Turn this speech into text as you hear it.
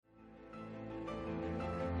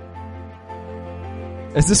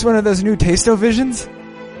Is this one of those new Taste-O-Visions?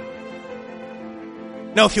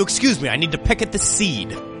 No, if you'll excuse me, I need to pick at the seed.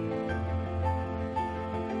 Did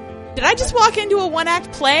I just walk into a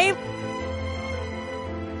one-act play?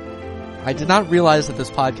 I did not realize that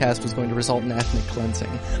this podcast was going to result in ethnic cleansing.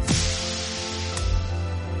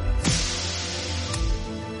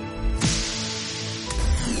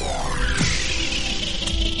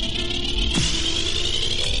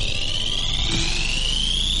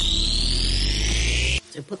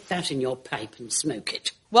 So put that in your pipe and smoke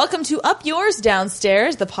it. Welcome to Up Yours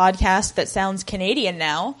Downstairs, the podcast that sounds Canadian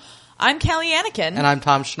now. I'm Kelly Anakin. And I'm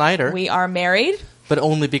Tom Schneider. We are married. But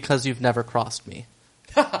only because you've never crossed me.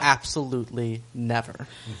 Absolutely never.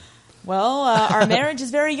 Well, our marriage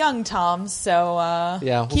is very young, Tom, so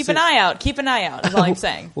we'll keep see. an eye out. Keep an eye out, is all I'm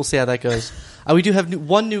saying. We'll see how that goes. We do have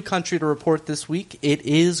one new country to report this week. It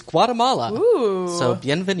is Guatemala. Ooh. So,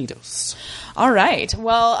 bienvenidos. All right.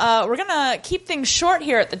 Well, we're going to keep things short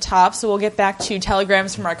here at the top, so we'll get back to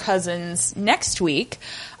telegrams from our cousins next week.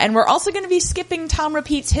 And we're also going to be skipping Tom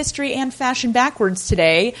Repeats History and Fashion backwards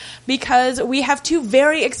today because we have two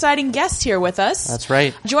very exciting guests here with us. That's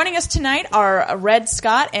right. Joining us tonight are Red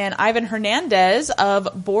Scott and Ivan Hernandez of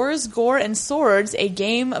Boars, Gore, and Swords, a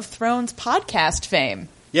Game of Thrones podcast fame.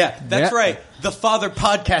 Yeah, that's right. The Father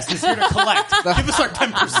Podcast is here to collect. Give us our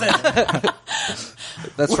 10%.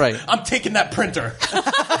 That's right. I'm taking that printer.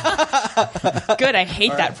 Good, I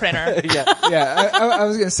hate that printer. Yeah, I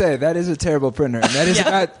was going to say, that is a terrible printer. And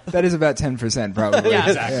that is about 10% probably. Yeah.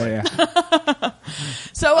 Exactly. Yeah.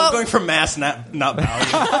 So, I'm going for mass, not value.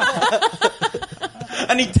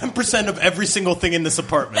 I need 10% of every single thing in this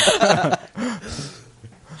apartment.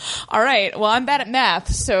 all right. Well, I'm bad at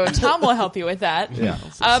math, so Tom will help you with that. Yeah.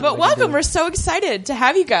 But welcome. We're so excited to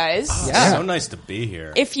have you guys. Yeah. So nice to be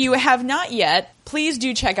here. If you have not yet, please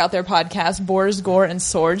do check out their podcast, Boars, Gore, and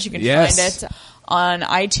Swords. You can find it on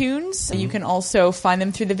iTunes. You can also find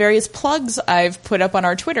them through the various plugs I've put up on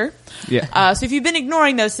our Twitter. Yeah. So if you've been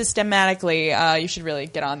ignoring those systematically, you should really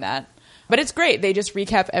get on that. But it's great. They just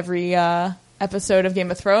recap every episode of Game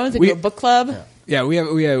of Thrones. They do a book club. Yeah, we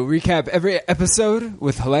recap every episode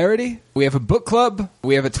with hilarity. We have a book club.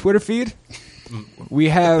 We have a Twitter feed. We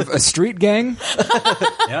have a street gang.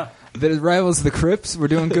 Yeah. That rivals the Crips. We're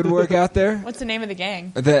doing good work out there. What's the name of the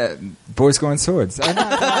gang? The Boys Going Swords.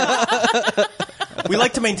 We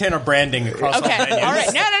like to maintain our branding across all venues. All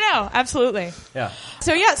right. No. Absolutely. Yeah.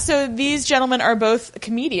 So these gentlemen are both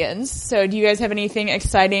comedians. So do you guys have anything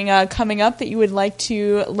exciting coming up that you would like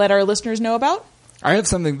to let our listeners know about? I have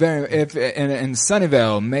something in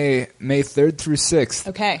Sunnyvale, May 3rd through 6th.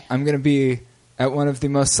 Okay. I'm going to be at one of the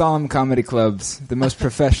most solemn comedy clubs, the most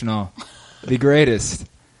professional, the greatest,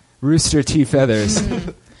 Rooster T. Feathers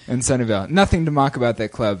in Sunnyvale. Nothing to mock about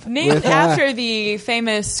that club. Named after the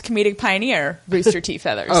famous comedic pioneer, Rooster T.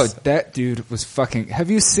 Feathers. Oh, that dude was fucking...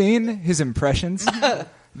 Have you seen his impressions?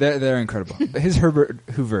 They're incredible. His Herbert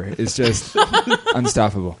Hoover is just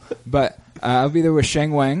unstoppable. But I'll be there with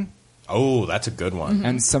Sheng Wang. Oh, that's a good one.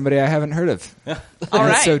 And somebody I haven't heard of. All and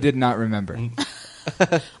right. so did not remember.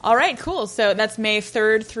 All right, cool. So that's May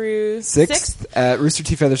 3rd through 6th at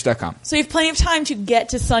roostertfeathers.com. So you have plenty of time to get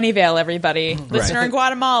to Sunnyvale, everybody. Listener in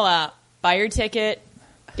Guatemala, buy your ticket,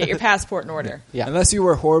 get your passport in order. Yeah. Unless you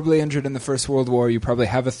were horribly injured in the First World War, you probably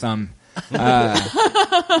have a thumb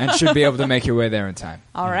and should be able to make your way there in time.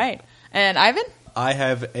 All right. And Ivan? I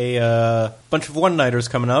have a bunch of one-nighters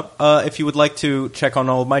coming up. If you would like to check on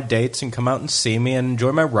all of my dates and come out and see me and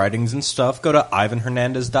enjoy my writings and stuff, go to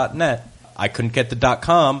ivanhernandez.net. I couldn't get the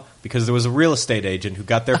 .com because there was a real estate agent who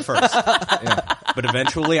got there first. But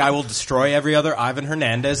eventually I will destroy every other Ivan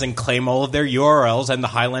Hernandez and claim all of their URLs and the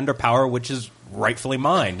Highlander power, which is rightfully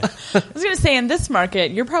mine. I was going to say, in this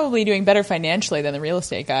market, you're probably doing better financially than the real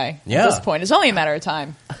estate guy Yeah. at this point. It's only a matter of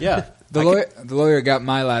time. Yeah. The lawyer got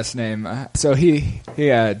my last name, so he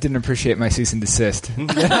didn't appreciate my cease and desist.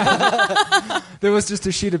 There was just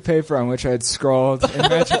a sheet of paper on which I had scrawled in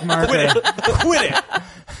magic marker. Quit it!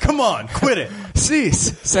 Come on, quit it!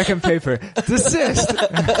 Cease. Second paper. Desist.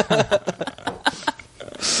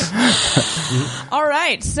 All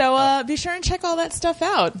right. So be sure and check all that stuff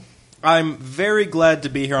out. I'm very glad to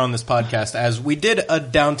be here on this podcast, as we did a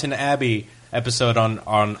Downton Abbey episode on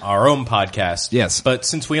our own podcast. Yes. But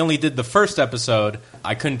since we only did the first episode,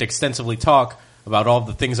 I couldn't extensively talk about all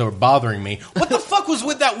the things that were bothering me. What the fuck was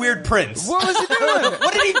with that weird prince? What was he doing?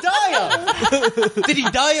 What did he die of? Did he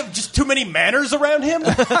die of just too many manners around him?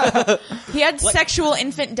 He had sexual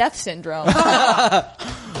infant death syndrome. I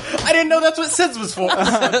I didn't know that's what SIDS was for.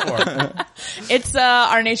 It's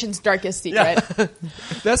our nation's darkest secret.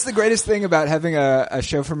 That's the greatest thing about having a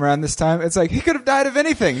show from around this time. It's like, he could have died of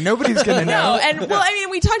anything. Nobody's going to know. No, and well, I mean,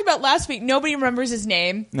 we talked about last week, nobody remembers his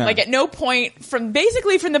name. No. Like, at no point, from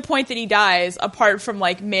the point that he dies, apart from,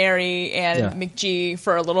 like, Mary and McGee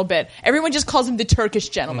for a little bit, everyone just calls him the Turkish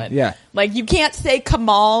gentleman. Yeah. Like, you can't say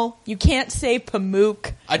Kamal, you can't say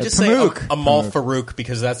Pamuk. I just say Pamuk. Amal Farouk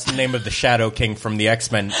because that's the name of the Shadow King from the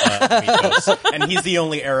X-Men mythos. And he's the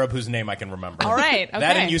only Arab whose name I can remember. All right, okay.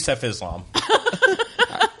 That and Yusuf Islam.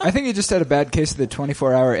 I think he just had a bad case of the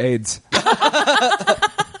 24-hour AIDS.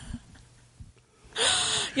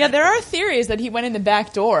 Yeah, there are theories that he went in the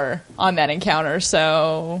back door on that encounter,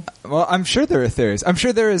 so... Well, I'm sure there are theories. I'm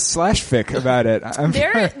sure there is /fic about it.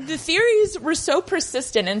 The theories were so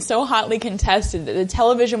persistent and so hotly contested that the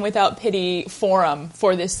Television Without Pity forum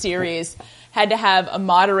for this series had to have a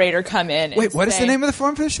moderator come in and Wait, what is say- the name of the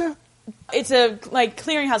forum for the show? It's a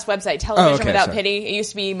clearinghouse website, Television okay, Without sorry. Pity. It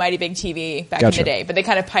used to be Mighty Big TV back Gotcha. in the day, but they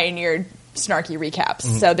kind of pioneered snarky recaps.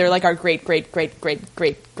 So they're like our great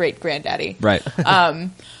granddaddy. Right.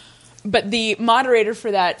 But the moderator for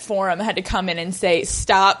that forum had to come in and say,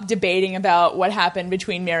 stop debating about what happened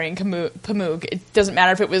between Mary and Pamuk. It doesn't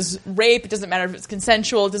matter if it was rape. It doesn't matter if it's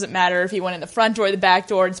consensual. It doesn't matter if he went in the front door or the back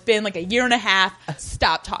door. It's been like a year and a half.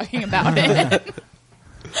 Stop talking about it.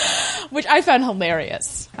 Which I found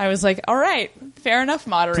hilarious. I was like, all right, fair enough,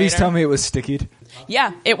 moderator. Please tell me it was stickied.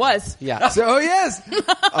 Yeah, it was. Yeah. So, oh, yes!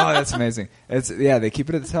 Oh, that's amazing. They keep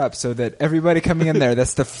it at the top so that everybody coming in there,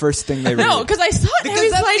 that's the first thing they read. No, because I saw it and I Because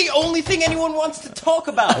was that's like... the only thing anyone wants to talk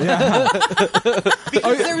about.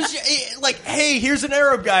 Because there was like, hey, here's an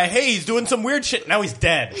Arab guy. Hey, he's doing some weird shit. Now he's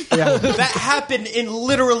dead. Yeah. That happened in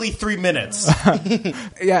literally 3 minutes.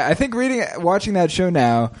 Yeah, I think watching that show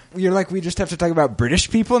now, you're like, we just have to talk about British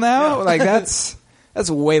people now? Yeah. Like, that's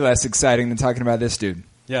way less exciting than talking about this dude.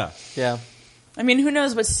 Yeah. Yeah. I mean, who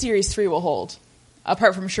knows what Series 3 will hold,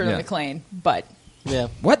 apart from Shirley Yeah. MacLaine, but... Yeah.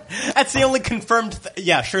 What? That's the only confirmed.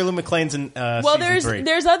 Shirley MacLaine's in Well, season 3.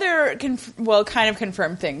 there's other kind of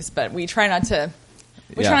confirmed things, but we try not to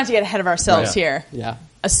Yeah. try not to get ahead of ourselves Right. here. Yeah.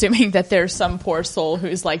 Assuming that there's some poor soul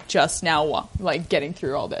who's like just now like getting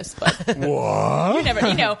through all this, but What? you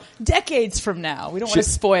never, decades from now, we don't want to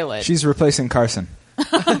spoil it. She's replacing Carson.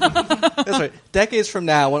 That's right. Decades from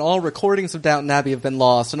now, when all recordings of Downton Abbey have been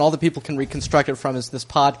lost and all the people can reconstruct it from is this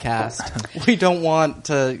podcast, we don't want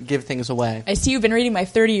to give things away. I see you've been reading my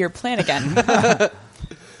 30-year plan again.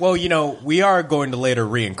 Well, we are going to later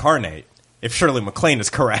reincarnate. If Shirley MacLaine is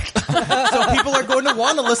correct. So people are going to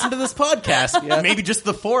want to listen to this podcast. Yeah. Maybe just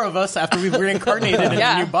the 4 of us after we've reincarnated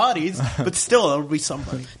into new bodies. But still, it'll be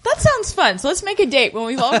somebody. That sounds fun. So let's make a date when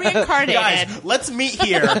we've all reincarnated. Guys, let's meet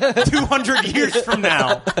here 200 years from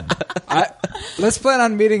now. Let's plan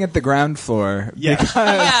on meeting at the ground floor.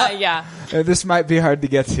 Yeah. Yeah. This might be hard to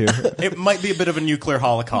get to. It might be a bit of a nuclear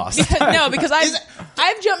holocaust. No, because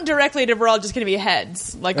I've jumped directly to we're all just going to be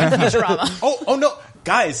heads, like on Futurama. Oh no.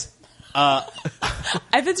 Guys.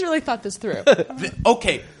 I've really thought this through.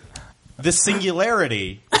 Okay. The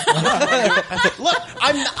singularity. Look,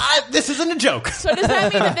 this isn't a joke. So does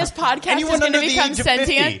that mean that this podcast is going to become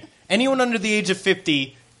sentient? Anyone under the age of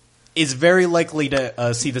 50 is very likely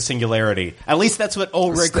to see the singularity. At least that's what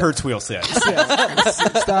old Ray Kurzweil said.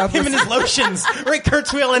 Stop. Him and his lotions. Ray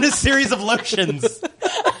Kurzweil and his series of lotions.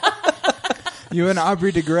 You and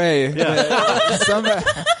Aubrey de Grey. Yeah.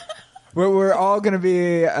 We're all going to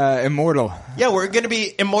be immortal. Yeah, we're going to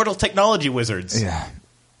be immortal technology wizards. Yeah.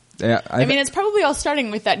 Yeah. I mean, it's probably all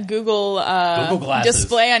starting with that Google glasses.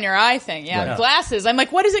 display on your eye thing. Yeah, glasses. I'm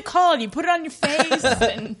like, what is it called? You put it on your face.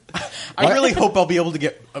 And I really hope I'll be able to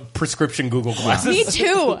get a prescription Google glasses. me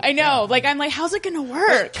too. I know. Like, I'm like, how's it going to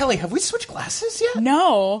work? Kelly, have we switched glasses yet?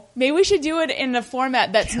 No. Maybe we should do it in a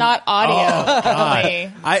format that's not audio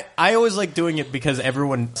only. I always like doing it because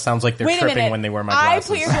everyone sounds like they're Wait a tripping minute. when they wear my I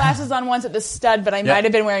glasses. put your glasses on once at the stud, but I might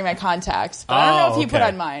have been wearing my contacts. But I don't know if you put okay.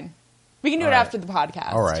 on mine. We can do it right. after the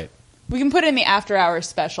podcast. All right. We can put it in the after hours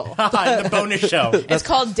special. The bonus show. It's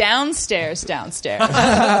called Downstairs.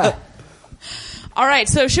 All right,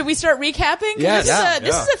 so should we start recapping? 'Cause Yes.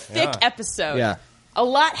 This is a thick episode. Yeah. A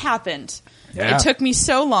lot happened. Yeah. It took me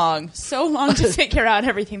so long to figure out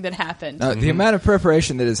everything that happened. The amount of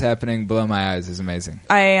preparation that is happening below my eyes is amazing.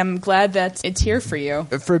 I am glad that it's here for you.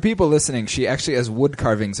 For people listening, she actually has wood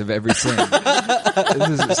carvings of every scene.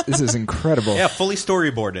 This is incredible. Yeah, fully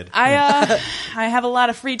storyboarded. I have a lot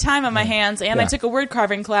of free time on my hands, and I Yeah. took a word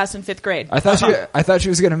carving class in 5th grade. I thought she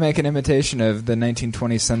was going to make an imitation of the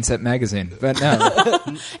 1920s Sunset magazine, but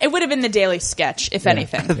no. It would have been the Daily Sketch, if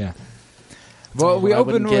anything. Yeah. Well, we I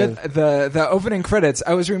opened wouldn't with the opening credits.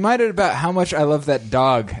 I was reminded about how much I love that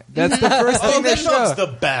dog. That's the first thing they that dog's show.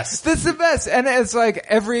 the best. That's the best, and it's like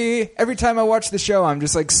every time I watch the show, I'm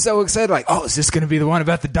just like so excited. Like, oh, is this going to be the one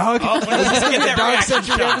about the dog? Oh, when is this gonna get that reaction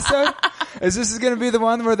Dog-centric shot? episode? Is this going to be the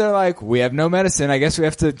one where they're like, we have no medicine? I guess we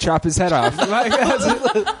have to chop his head off. Like,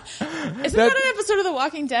 Isn't that an episode of The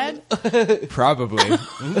Walking Dead? probably.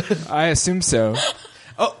 I assume so.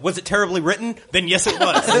 Oh, was it terribly written? Then yes, it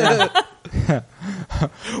was.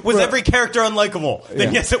 Was every character unlikable?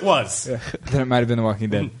 Then yes, it was. Then it might have been The Walking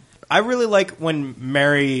Dead. I really like when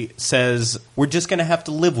Mary says, we're just going to have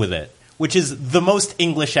to live with it, which is the most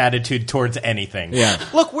English attitude towards anything. Yeah.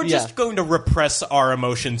 Look, we're just going to repress our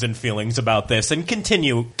emotions and feelings about this and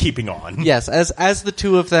continue keeping on. Yes, as the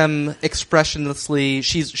two of them expressionlessly,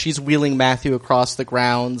 she's wheeling Matthew across the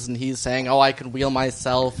grounds, and he's saying, "Oh, I can wheel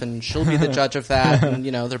myself," and she'll be the judge of that. And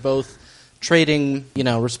they're both trading,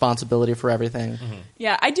 responsibility for everything. Mm-hmm.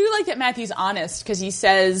 Yeah, I do like that Matthew's honest because he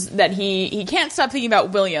says that he can't stop thinking about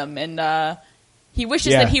William and he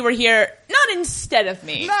wishes that he were here, not instead of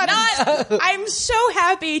me. I'm so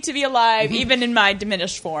happy to be alive, even in my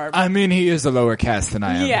diminished form. I mean, he is a lower caste than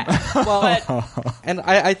I am. Yeah, but And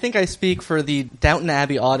I think I speak for the Downton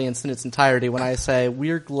Abbey audience in its entirety when I say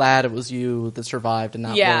we're glad it was you that survived and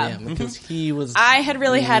not William, because he was. I had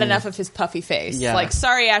really had enough of his puffy face. Yeah. Like,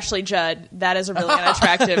 sorry, Ashley Judd, that is a really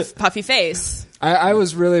unattractive puffy face. I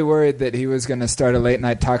was really worried that he was going to start a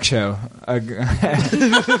late-night talk show on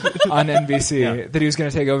NBC, that he was going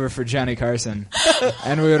to take over for Johnny Carson,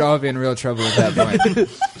 and we would all be in real trouble at that point.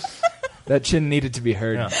 That chin needed to be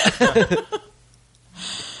heard. Yeah.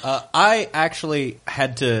 I actually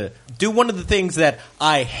had to do one of the things that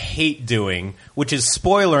I hate doing, which is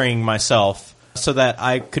spoilering myself so that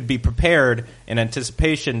I could be prepared in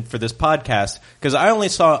anticipation for this podcast, because I only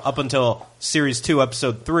saw up until Series 2,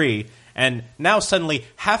 Episode 3, and now suddenly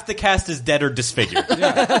half the cast is dead or disfigured.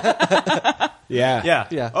 Yeah.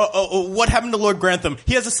 Yeah. Oh, what happened to Lord Grantham?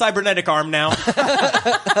 He has a cybernetic arm now.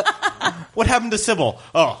 What happened to Sybil?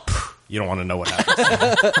 Oh, you don't want to know what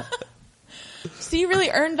happened. So you really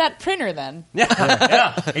earned that printer then.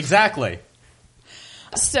 Yeah, exactly.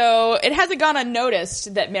 So it hasn't gone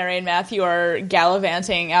unnoticed that Mary and Matthew are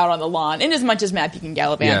gallivanting out on the lawn, in as much as Matthew can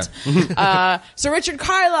gallivant. Sir Richard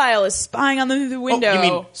Carlisle is spying on them through the window. Oh, you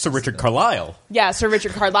mean Sir Richard Carlisle? Yeah, Sir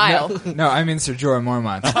Richard Carlisle. No, I mean Sir Jorah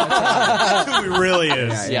Mormont. That's who he really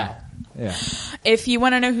is. Yeah. If you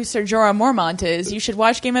want to know who Sir Jorah Mormont is, you should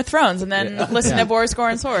watch Game of Thrones and then listen to Boris Gore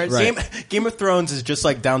and Swords. Right. Game of Thrones is just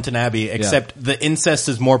like Downton Abbey, except the incest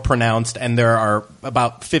is more pronounced and there are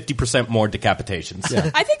about 50% more decapitations.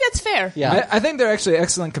 I think that's fair. Yeah. I think they're actually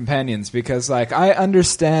excellent companions because, like, I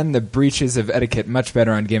understand the breaches of etiquette much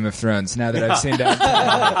better on Game of Thrones now that I've seen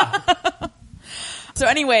that. So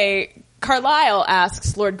anyway, Carlisle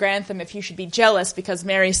asks Lord Grantham if he should be jealous because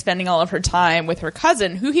Mary's spending all of her time with her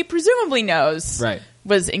cousin, who he presumably knows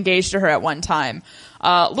was engaged to her at one time.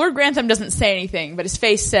 Lord Grantham doesn't say anything, but his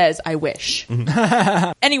face says, "I wish."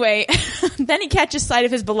 Anyway, then he catches sight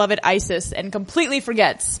of his beloved Isis and completely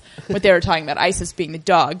forgets what they were talking about. Isis being the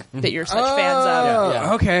dog that you're such fans of.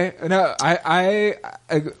 Oh, okay. No, I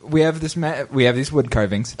we have this we have these wood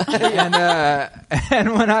carvings,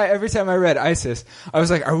 and when every time I read Isis, I was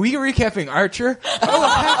like, "Are we recapping Archer? Oh,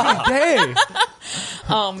 happy day!"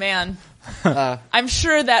 Oh man. I'm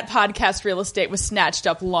sure that podcast real estate was snatched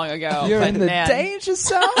up long ago. You're but in the man. danger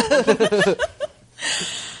zone.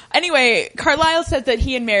 Anyway, Carlisle says that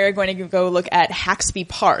he and Mary are going to go look at Haxby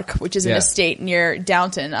Park, which is an estate near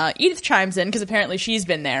Downton. Edith chimes in because apparently she's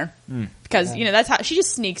been there. Because, that's how she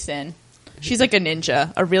just sneaks in. She's like a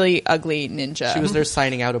ninja, a really ugly ninja. She was there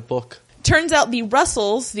signing out a book. Turns out the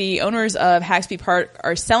Russells, the owners of Haxby Park,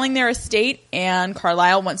 are selling their estate, and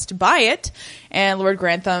Carlisle wants to buy it. And Lord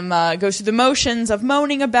Grantham goes through the motions of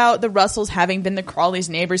moaning about the Russells having been the Crawleys'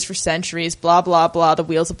 neighbors for centuries, blah, blah, blah, the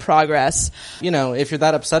wheels of progress. If you're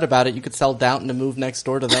that upset about it, you could sell Downton to move next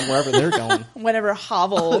door to them wherever they're going. Whatever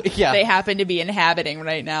hovel they happen to be inhabiting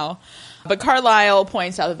right now. But Carlisle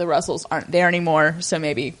points out that the Russells aren't there anymore, so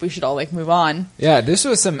maybe we should all move on. Yeah, this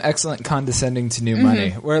was some excellent condescending to new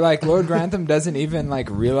money, where Lord Grantham doesn't even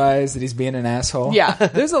realize that he's being an asshole. Yeah,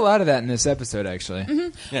 there's a lot of that in this episode,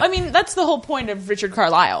 actually. Yeah. I mean, that's the whole point of Richard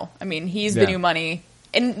Carlisle. I mean, he's the new money,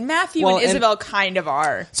 and Matthew and Isabel kind of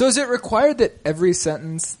are. So is it required that every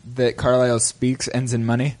sentence that Carlisle speaks ends in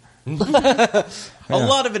money? A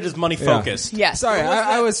lot of it is money focused. Yes. Sorry,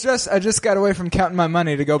 I just got away from counting my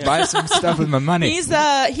money to go buy some stuff with my money. He's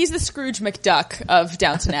the Scrooge McDuck of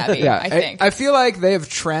Downton Abbey, Yeah, I think. I feel like they have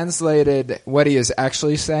translated what he is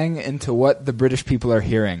actually saying into what the British people are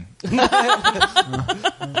hearing.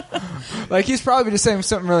 Like, he's probably just saying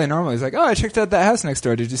something really normal. He's like, "Oh, I checked out that house next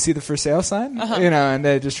door. Did you see the for sale sign?" You know, and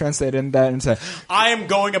they just translated that and say, I am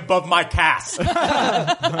going above my caste.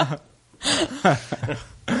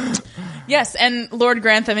 Yes, and Lord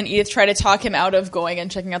Grantham and Edith try to talk him out of going and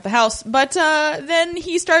checking out the house, but then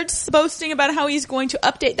he starts boasting about how he's going to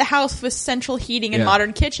update the house with central heating and Yeah.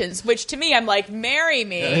 modern kitchens, which to me, I'm like, marry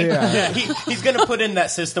me. Yeah, he's going to put in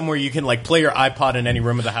that system where you can like play your iPod in any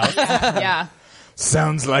room of the house. Yeah.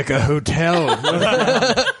 "Sounds like a hotel."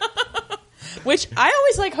 Which I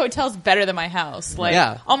always like hotels better than my house. Like,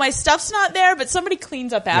 Yeah. all my stuff's not there, but somebody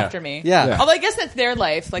cleans up after me. Yeah. Yeah. Although I guess that's their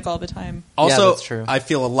life, like all the time. Also, that's true. I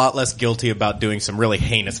feel a lot less guilty about doing some really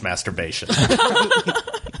heinous masturbation.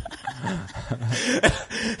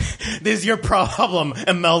 This is your problem,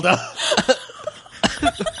 Imelda.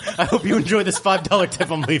 I hope you enjoy this $5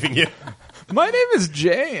 tip I'm leaving you. My name is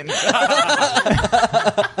Jane.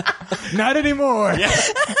 Not anymore. Yeah,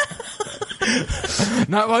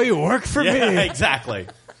 Not while you work for yeah, me. exactly.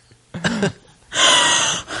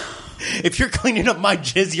 If you're cleaning up my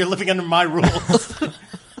jizz, you're living under my rules.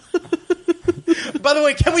 By the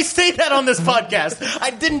way, can we say that on this podcast?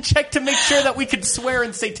 I didn't check to make sure that we could swear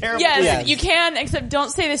and say terrible Yes, things. you can, except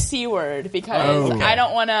don't say the C word because Oh, okay. I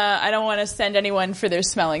don't want to send anyone for their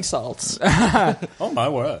smelling salts. Oh, my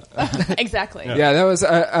word. Exactly. Yeah, that was.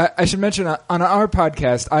 I should mention on our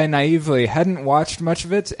podcast, I naively hadn't watched much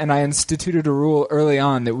of it, and I instituted a rule early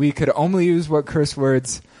on that we could only use what curse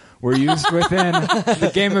words were used within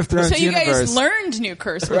the Game of Thrones So you universe. guys learned new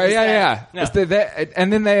curse words. Right, then. yeah.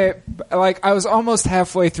 And then they, like, I was almost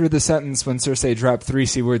halfway through the sentence when Cersei dropped 3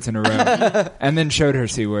 C words in a row, and then showed her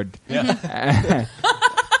C word. Yeah.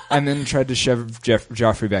 And then tried to shove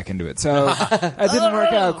Joffrey back into it. So that didn't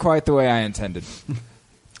work out quite the way I intended.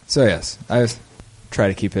 So yes, I try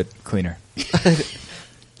to keep it cleaner.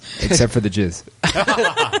 Except for the jizz.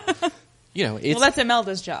 You know, it's Well, that's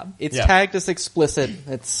Imelda's job. it's Yeah. tagged as explicit.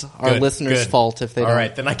 It's our Good, listeners' good. fault if they All don't.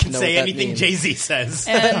 right, then I can know say what that anything means. Jay-Z says.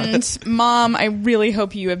 And Mom, I really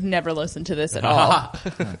hope you have never listened to this at all.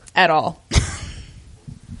 At all.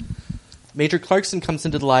 Major Clarkson comes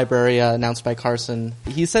into the library, announced by Carson.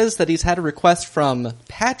 He says that he's had a request from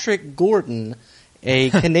Patrick Gordon, a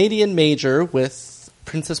Canadian major with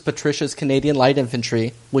Princess Patricia's Canadian Light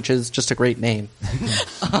Infantry, which is just a great name.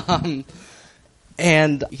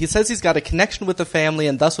 And he says he's got a connection with the family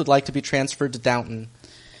and thus would like to be transferred to Downton.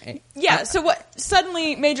 Yeah, so what?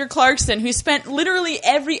 Suddenly, Major Clarkson, who spent literally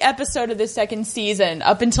every episode of this second season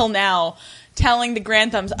up until now telling the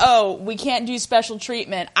Granthams, "Oh, we can't do special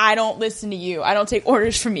treatment. I don't listen to you. I don't take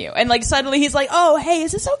orders from you." And like suddenly he's like, "Oh, hey,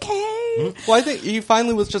 is this okay?" Well, I think he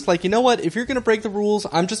finally was just like, you know what? If you're going to break the rules,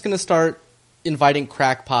 I'm just going to start inviting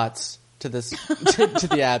crackpots to this to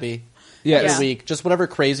the Abbey. Yes. Every week, just whatever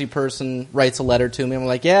crazy person writes a letter to me, I'm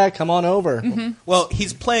like, yeah, come on over. Well,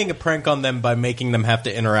 he's playing a prank on them by making them have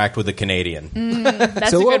to interact with a Canadian.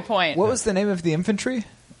 That's So a what, good point. What was the name of the infantry?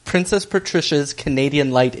 Princess Patricia's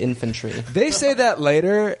Canadian Light Infantry. They say that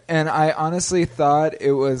later, and I honestly thought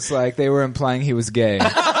it was like they were implying he was gay. Oh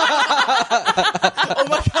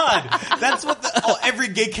my god! That's what every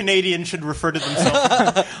gay Canadian should refer to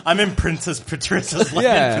themselves. I'm in Princess Patricia's Light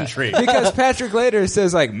Infantry. Because Patrick later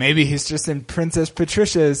says like maybe he's just in Princess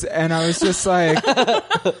Patricia's, and I was just like,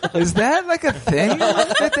 is that like a thing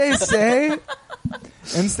that they say?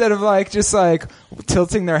 Instead of like just like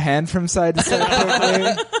tilting their hand from side to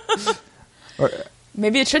side quickly.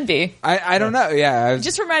 Maybe it should be. I don't know. Yeah. It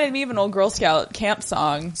just reminded me of an old Girl Scout camp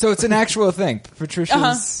song. So it's an actual thing.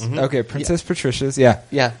 Patricia's. Okay, Princess Patricia's. Yeah.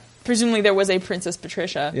 Yeah. Presumably there was a Princess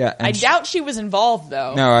Patricia. Yeah, and I doubt she was involved,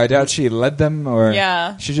 though. No, I doubt she led them, or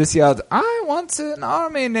Yeah. she just yelled, "I want an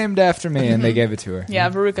army named after me," and they gave it to her. Yeah,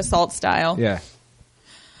 Veruca Salt style. Yeah.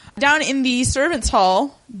 Down in the servants'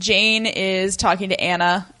 hall, Jane is talking to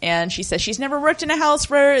Anna, and she says she's never worked in a house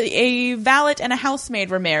where a valet and a housemaid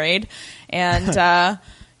were married. And,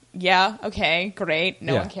 yeah, okay, great.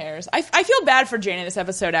 No Yeah. one cares. I feel bad for Jane in this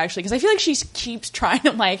episode, actually, because I feel like she keeps trying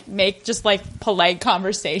to, like, make just, like, polite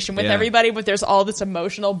conversation with Yeah. everybody, but there's all this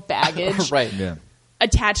emotional baggage Right. Yeah.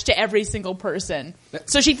 attached to every single person.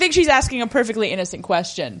 So she thinks she's asking a perfectly innocent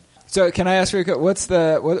question. So can I ask you, what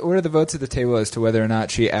are the votes at the table as to whether or not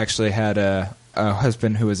she actually had a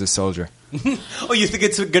husband who was a soldier? Oh, you think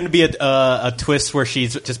it's going to be a twist where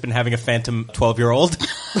she's just been having a phantom 12-year-old?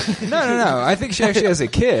 No. I think she actually has a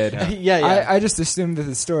kid. Yeah. I just assumed that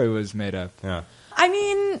the story was made up. Yeah. I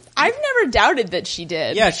mean, I've never doubted that she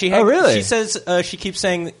did. Yeah, she. Oh, really? She says she keeps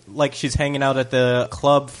saying like she's hanging out at the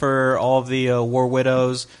club for all of the war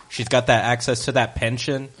widows. She's got that access to that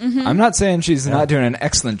pension. Mm-hmm. I'm not saying she's not doing an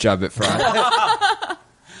excellent job at fraud.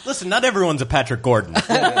 Listen, not everyone's a Patrick Gordon.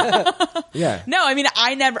 Yeah. No, I mean,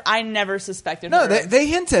 I never suspected No, her. they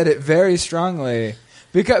hint at it very strongly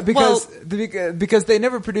because they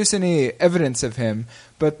never produce any evidence of him.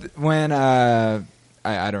 But when I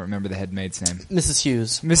don't remember the head maid's name, Mrs.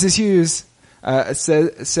 Hughes. Mrs. Hughes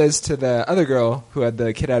says to the other girl who had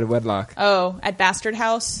the kid out of wedlock Oh, at Bastard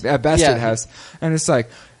House? at Bastard Yeah. House, and it's like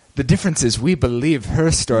the difference is we believe her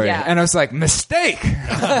story, Yeah. and I was like, mistake.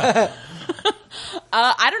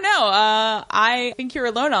 I don't know. I think you're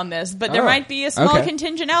alone on this, but there Oh, might be a small okay.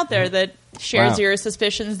 contingent out there that shares Wow. your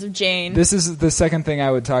suspicions of Jane. This is the second thing I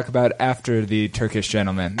would talk about after the Turkish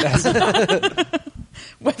gentleman.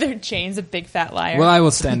 Whether Jane's a big fat liar. Well, I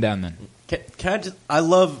will stand down then. Can I just? I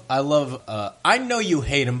love. I know you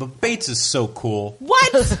hate him, but Bates is so cool.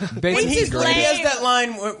 what? Bates is is When great. he has lame. that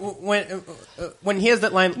line, when he has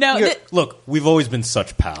that line, No, here, th- look, we've always been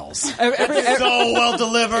such pals. Every So well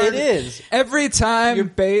delivered. It is. Every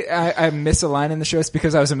time I miss a line in the show, it's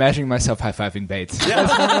because I was imagining myself high-fiving Bates.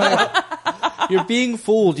 You're being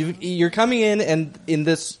fooled. You're coming in, and in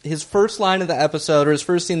his first line of the episode, or his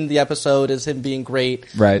first scene of the episode, is him being great.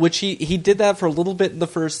 Right. Which he did that for a little bit in the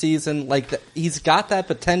first season. Like he's got that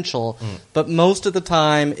potential, but most of the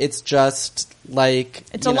time it's just like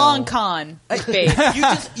It's you a know, long con. with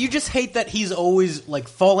Bates. You just hate that he's always like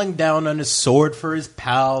falling down on his sword for his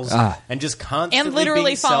pals and just constantly And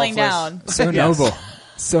literally being falling selfless. down. So Yes. noble.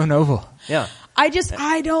 So noble. Yeah.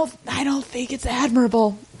 I don't think it's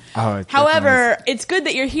admirable. Oh, it However, it's good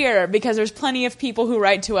that you're here because there's plenty of people who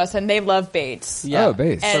write to us and they love Bates. Yeah. Oh,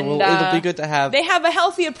 Bates. And, So it'll be good to have. They have a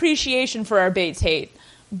healthy appreciation for our Bates hate,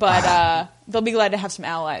 but they'll be glad to have some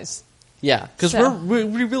allies. Yeah, because So- we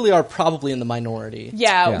really are probably in the minority.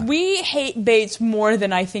 Yeah, we hate Bates more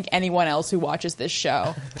than I think anyone else who watches this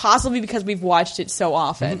show. Possibly because we've watched it so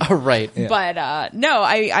often. Right. Yeah. But no,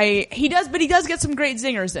 he does get some great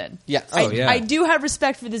zingers in. Yes. Oh, yeah. I do have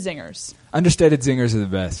respect for the zingers. Understated zingers are the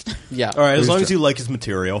best. Yeah. All right, as Who's long the- as you like his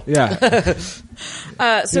material. Yeah. You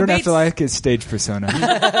So don't have Bates, to like his stage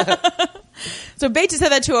persona. so Bates has said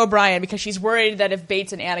that to O'Brien because she's worried that if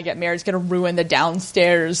Bates and Anna get married, it's going to ruin the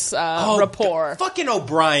downstairs rapport. Fucking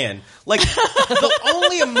O'Brien. Like the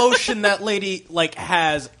only emotion that lady like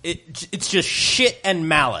has, it's just shit and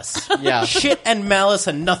malice. Yeah. Shit and malice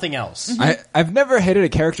and nothing else. I've never hated a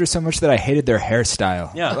character so much that I hated their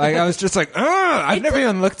hairstyle. Yeah. Like, I was just like, ugh, I've never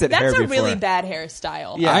even looked at hair That's a before. really bad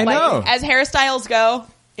hairstyle. Yeah. I Like, know. As hairstyles go,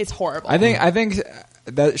 it's horrible. I think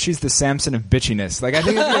that she's the Samson of bitchiness. Like, I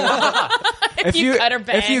think if you cut her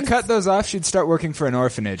if you bangs. cut those off, she'd start working for an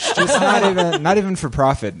orphanage. Just not even for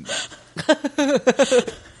profit.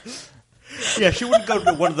 Yeah, she wouldn't go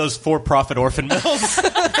to one of those for-profit orphan mills.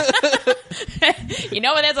 You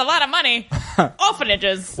know, there's a lot of money.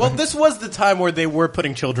 Orphanages. Well, this was the time where they were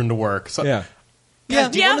putting children to work. So, Yeah. Yeah.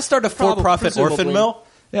 do you want to start a for-profit orphan presumably. mill?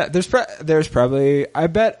 Yeah, there's probably, I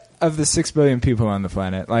bet, of the 6 billion people on the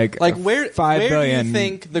planet, like where 5 billion. do you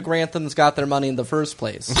think the Granthams got their money in the first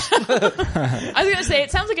place? I was going to say,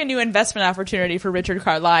 it sounds like a new investment opportunity for Richard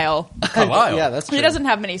Carlisle. Carlisle. Yeah, that's true. He doesn't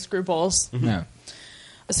have many scruples. No.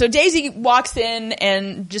 So Daisy walks in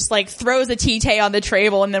and just like throws a tea on the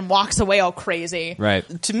table and then walks away all crazy. Right.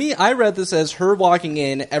 To me, I read this as her walking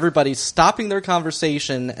in, everybody stopping their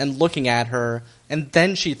conversation and looking at her, and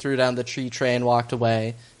then she threw down the tea tray and walked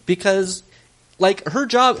away. Because, like, her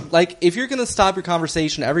job, like, if you're going to stop your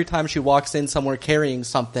conversation every time she walks in somewhere carrying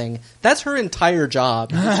something, that's her entire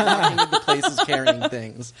job. Just walking into places carrying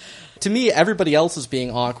things. To me, everybody else is being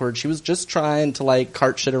awkward. She was just trying to, like,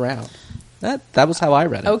 cart shit around. That was how I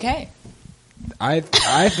read it. Okay. I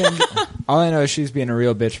think all I know is she's being a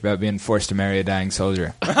real bitch about being forced to marry a dying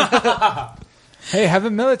soldier. Hey, have a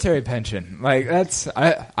military pension. Like, that's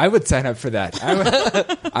I would sign up for that.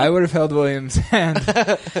 I would have held William's hand.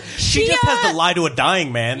 She just has to lie to a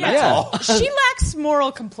dying man. That's Yeah. all. She lacks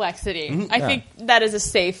moral complexity. I think that is a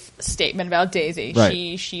safe statement about Daisy.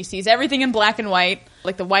 Right. She sees everything in black and white,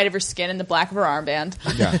 like the white of her skin and the black of her armband.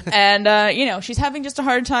 Yeah. And, she's having just a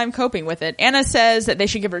hard time coping with it. Anna says that they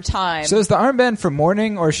should give her time. So is the armband for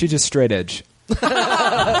mourning, or is she just straight edge?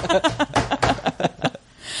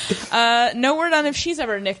 No word on if she's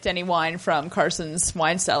ever nicked any wine from Carson's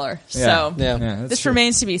wine cellar. Yeah. So Yeah. that's this true.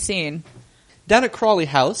 remains to be seen. Down at Crawley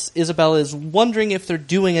House, Isabella is wondering if they're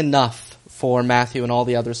doing enough for Matthew and all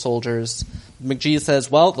the other soldiers. McGee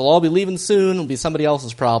says, well, they'll all be leaving soon. It'll be somebody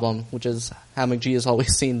else's problem, which is how McGee has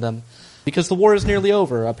always seen them. Because the war is nearly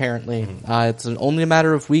over, apparently. It's only a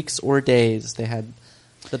matter of weeks or days. They had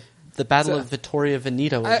the Battle of Vittoria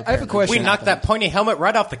Veneto. I have a question. We knocked that pointy helmet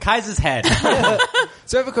right off the Kaiser's head.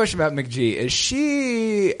 So I have a question about McGee. Is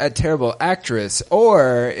she a terrible actress,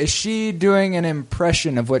 or is she doing an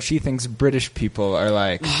impression of what she thinks British people are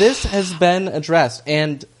like? This has been addressed,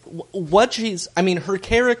 and what she's... I mean, her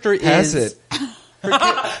character Has is...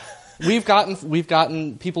 it? We've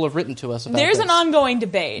gotten... People have written to us about There's this. an ongoing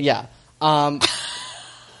debate. Yeah.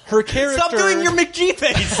 Her character... Stop doing your McGee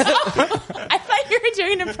face. I thought you were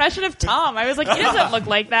doing an impression of Tom. I was like, he doesn't look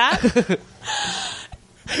like that.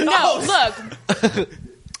 No, look.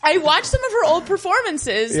 I watched some of her old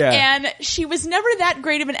performances, and she was never that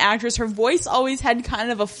great of an actress. Her voice always had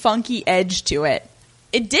kind of a funky edge to it.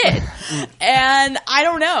 It did. And I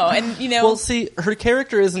don't know. And, you know... Well, see, her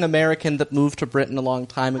character is an American that moved to Britain a long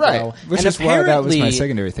time ago. Right. Which and is why that was my apparently,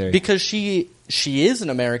 secondary theory. Because she is an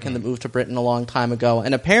American that moved to Britain a long time ago.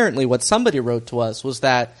 And apparently what somebody wrote to us was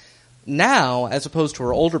that now, as opposed to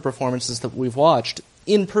her older performances that we've watched,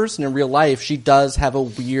 in person, in real life, she does have a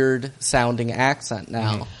weird-sounding accent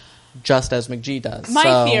now. Just as McGee does.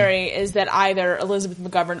 My theory is that either Elizabeth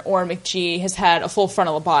McGovern or McGee has had a full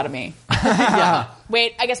frontal lobotomy. Yeah.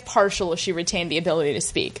 Wait, I guess partial if she retained the ability to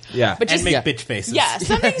speak. Yeah. But just, And make bitch faces. yeah,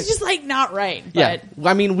 something's just like not right. Yeah. But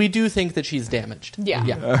I mean, we do think that she's damaged.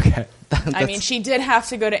 yeah. Okay. I mean, she did have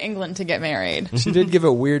to go to England to get married. She did give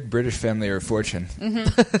a weird British family her fortune.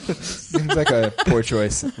 Seems like a poor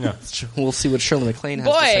choice. Yeah. We'll see what Shirley MacLaine has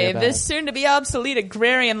to say Boy, about this it. soon-to-be obsolete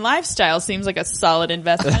agrarian lifestyle seems like a solid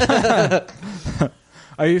investment.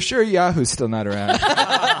 Are you sure Yahoo's still not around?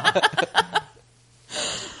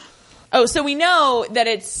 Oh, so we know that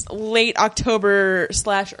it's late October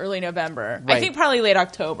 / early November. I Right. think probably late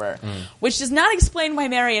October, which does not explain why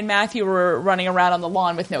Mary and Matthew were running around on the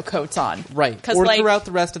lawn with no coats on. Right. Because, Or like, throughout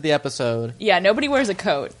the rest of the episode. yeah, nobody wears a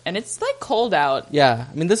coat, and it's like cold out. Yeah.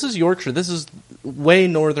 I mean, this is Yorkshire. This is way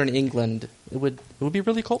northern England. It would be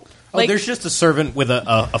really cold. Oh, Like- there's just a servant with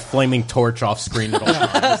a flaming torch off screen at all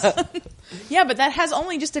times. Yeah, but that has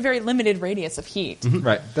only just a very limited radius of heat.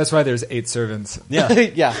 Right. That's why there's 8 servants. Yeah.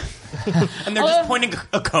 Yeah. And they're just pointing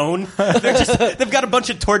a cone. They've got a bunch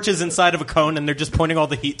of torches inside of a cone, and they're just pointing all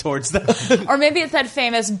the heat towards them. Or maybe it's that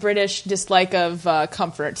famous British dislike of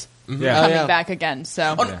comfort Yeah. coming yeah. back again.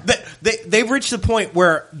 So Oh, they've reached the point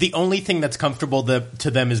where the only thing that's comfortable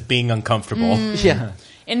to them is being uncomfortable. Yeah.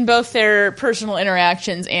 in both their personal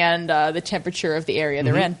interactions and the temperature of the area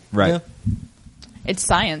they're in. Right. Yeah. It's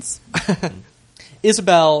science.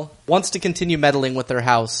 Isabel wants to continue meddling with their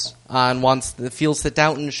house and feels that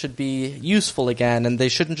Downton should be useful again, and they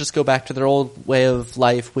shouldn't just go back to their old way of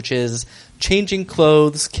life, which is changing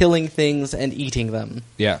clothes, killing things, and eating them.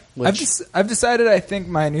 Yeah. Which- I've decided I think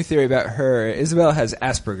my new theory about her, Isabel has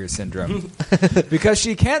Asperger's syndrome. Because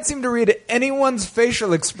she can't seem to read anyone's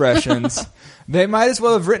facial expressions. They might as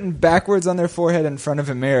well have written backwards on their forehead in front of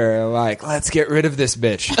a mirror, like, let's get rid of this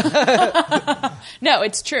bitch. No,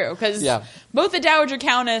 it's true, because Yeah. both the Dowager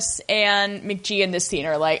Countess and McGee in this scene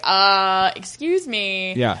are like, excuse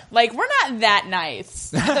me. Yeah. Like, we're not that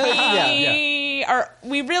nice.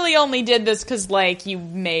 We really only did this because, like, you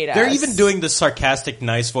made us. They're even doing the sarcastic,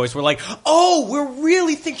 nice voice. We're like, oh, we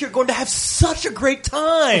really think you're going to have such a great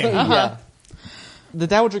time. Yeah. The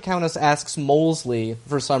Dowager Countess asks Molesley,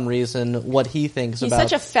 for some reason, what he thinks He's about...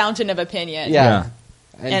 such a fountain of opinion. Yeah.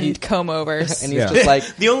 And he- comb-overs. and he's Yeah. just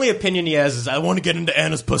like... The only opinion he has is, I want to get into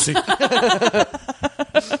Anna's pussy.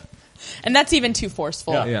 And that's even too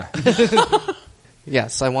forceful. Yeah. Yeah.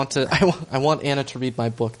 Yes, I want Anna to read my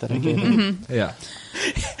book that I gave her. Yeah.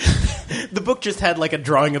 The book just had like a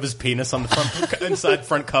drawing of his penis on the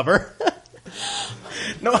front cover.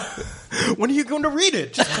 No, when are you going to read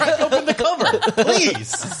it? Just crack open the cover,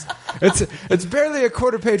 please. It's barely a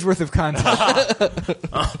quarter page worth of content.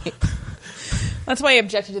 That's why he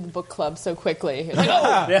objected to the book club so quickly. He was like,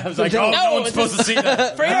 oh, Yeah, I was like, oh, no one's it's supposed to see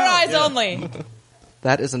that. for your eyes only.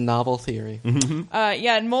 That is a novel theory.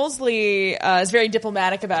 Yeah, and Molesley is very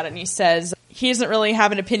diplomatic about it, and he says he doesn't really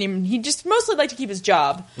have an opinion. He just mostly like to keep his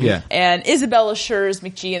job. Yeah. And Isabel assures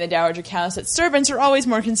McGee and the Dowager Countess that servants are always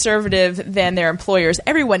more conservative than their employers.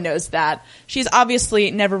 Everyone knows that. She's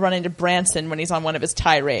obviously never run into Branson when he's on one of his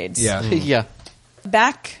tirades. Yeah. Yeah.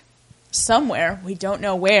 Back somewhere, we don't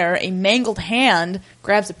know where, a mangled hand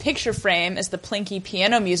grabs a picture frame as the plinky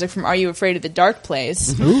piano music from Are You Afraid of the Dark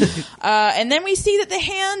plays. And then we see that the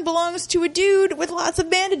hand belongs to a dude with lots of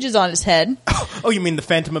bandages on his head. Oh, you mean the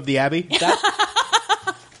Phantom of the Abbey?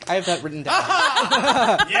 I have that written down.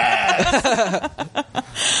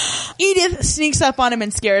 Edith sneaks up on him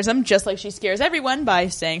and scares him, just like she scares everyone by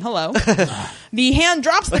saying hello. The hand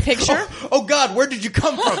drops the picture. Oh, God, where did you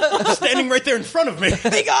come from? Standing right there in front of me.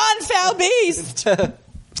 Be gone, foul beast!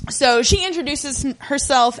 So she introduces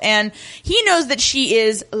herself, and he knows that she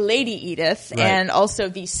is Lady Edith, Right. and also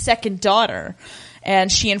the second daughter.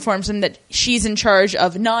 And she informs him that she's in charge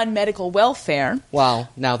of non-medical welfare. Wow,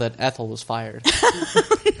 now that Ethel was fired.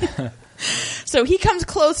 So he comes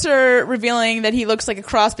closer, revealing that he looks like a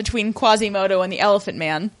cross between Quasimodo and the Elephant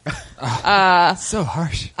Man. So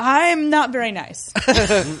harsh. I'm not very nice.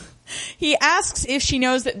 He asks if she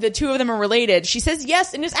knows that the two of them are related. She says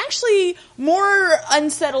yes, and is actually more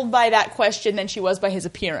unsettled by that question than she was by his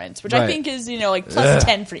appearance, which I Right. think is, like plus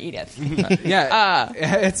 10 for Edith. Yeah,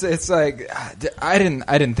 it's like I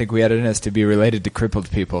didn't think we had it in us to be related to crippled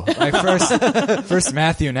people. Like first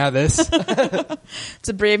Matthew, now this. It's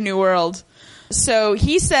a brave new world. So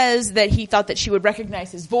he says that he thought that she would recognize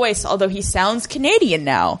his voice, although he sounds Canadian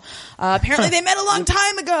now. Apparently they met a long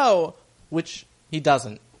time ago. Which he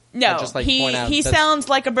doesn't. No, I'd just like to point out he that's- sounds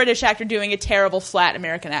like a British actor doing a terrible flat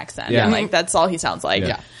American accent. Yeah. Like that's all he sounds like.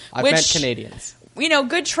 Yeah, I've Which, met Canadians.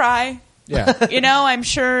 Good try. Yeah. I'm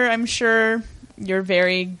sure you're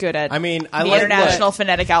very good at I mean, I the like international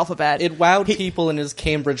phonetic alphabet. It wowed people in his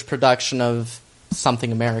Cambridge production of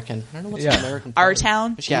something American. I don't know what's Yeah. an American. Our part.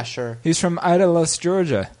 Town? Yeah, sure. He's from Idalos,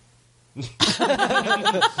 Georgia.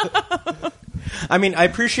 I mean, I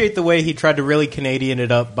appreciate the way he tried to really Canadian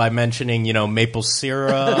it up by mentioning, maple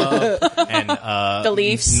syrup and The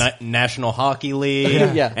Leafs. National Hockey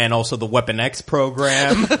League, Yeah. and also the Weapon X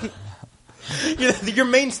program. Your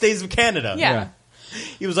mainstays of Canada. Yeah.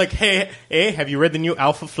 He was like, hey, have you read the new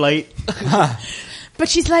Alpha Flight? But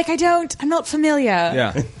she's like, I'm not familiar.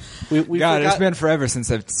 Yeah. We God, it's forgot, been forever since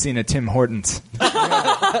I've seen a Tim Hortons.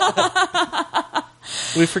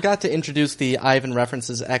 we forgot to introduce the Ivan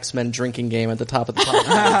references X-Men drinking game at the top of the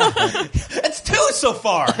podcast. That's two so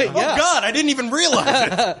far. Oh, God, I didn't even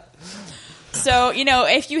realize it. So,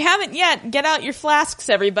 if you haven't yet, get out your flasks,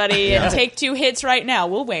 everybody, and take 2 hits right now.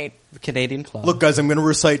 We'll wait. Canadian Club. Look, guys, I'm going to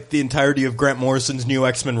recite the entirety of Grant Morrison's new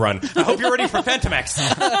X-Men run. I hope you're ready for Phantom X.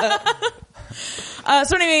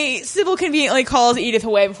 So anyway, Sybil conveniently calls Edith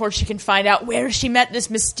away before she can find out where she met this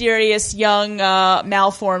mysterious young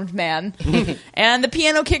malformed man. And the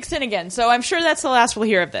piano kicks in again, so I'm sure that's the last we'll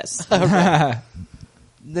hear of this.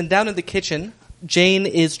 Then down in the kitchen, Jane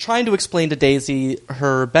is trying to explain to Daisy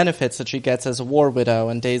her benefits that she gets as a war widow,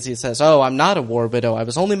 and Daisy says, "Oh, I'm not a war widow. I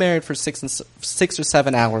was only married for 6 or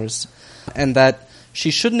 7 hours," and that she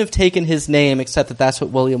shouldn't have taken his name, except that that's what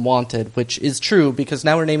William wanted, which is true because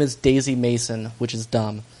now her name is Daisy Mason, which is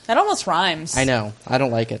dumb. That almost rhymes. I know. I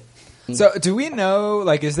don't like it. So, do we know,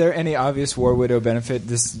 is there any obvious war widow benefit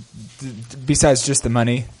besides just the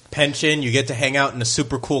money? Pension, you get to hang out in a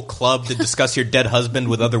super cool club to discuss your dead husband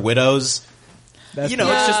with other widows. That's It's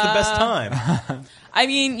just the best time. I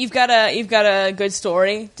mean, you've got a good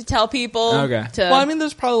story to tell people. Okay. Well, Well, I mean,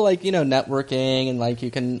 there's probably networking and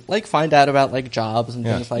you can find out about jobs and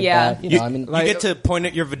things like Yeah. that. You You get to point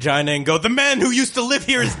at your vagina and go, the man who used to live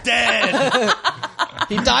here is dead.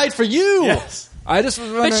 he died for you. Yes. I just was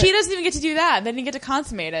wondering. but she doesn't even get to do that. They didn't get to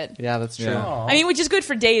consummate it. Yeah, that's true. Yeah. I mean, which is good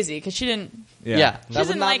for Daisy because she didn't. Yeah, that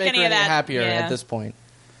doesn't would not like make any her of any that. happier Yeah. at this point.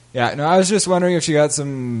 Yeah, no, I was just wondering if she got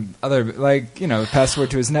some other,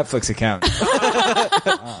 password to his Netflix account.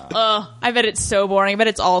 I bet it's so boring. I bet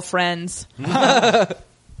it's all Friends. I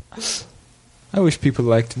wish people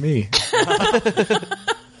liked me.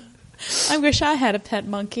 I wish I had a pet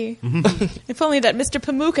monkey. If only that Mr.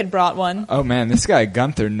 Pamuk had brought one. Oh man, this guy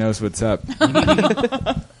Gunther knows what's up.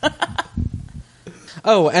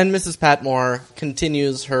 Oh, and Mrs. Patmore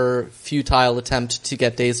continues her futile attempt to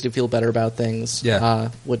get Daisy to feel better about things,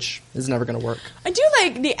 which is never going to work. I do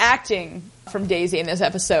like the acting from Daisy in this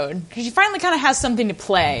episode because she finally kind of has something to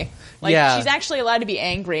play. She's actually allowed to be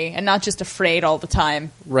angry and not just afraid all the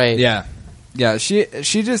time. Right. Yeah. She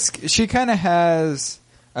kind of has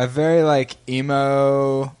a very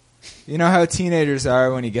emo. You know how teenagers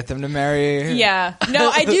are when you get them to marry. Yeah. No,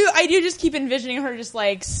 I do just keep envisioning her just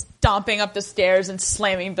stomping up the stairs and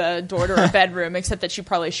slamming the door to her bedroom, except that she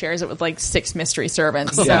probably shares it with 6 mystery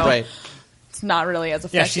servants. So Right. it's not really as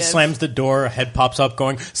effective. Yeah, she slams the door, a head pops up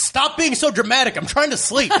going, stop being so dramatic, I'm trying to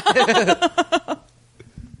sleep.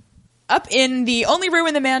 Up in the only room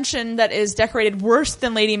in the mansion that is decorated worse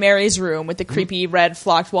than Lady Mary's room with the creepy red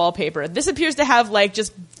flocked wallpaper. This appears to have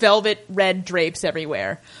just velvet red drapes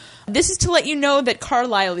everywhere. This is to let you know that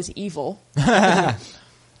Carlisle is evil.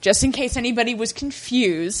 Just in case anybody was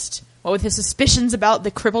confused with his suspicions about the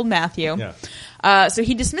crippled Matthew. Yeah. So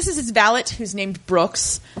he dismisses his valet, who's named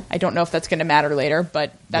Brooks. I don't know if that's going to matter later,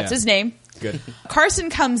 but that's Yeah. his name. Good. Carson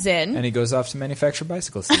comes in And he goes off to manufacture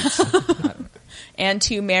bicycle seats. and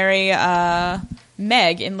to marry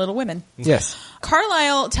Meg in Little Women. Yes.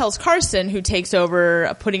 Carlisle tells Carson, who takes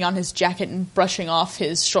over putting on his jacket and brushing off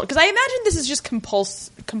his shoulder. Because I imagine this is just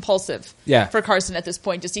compulsive Yeah. for Carson at this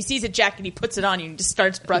point. Just he sees a jacket, he puts it on you and just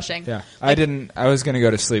starts brushing. Yeah. I was going to go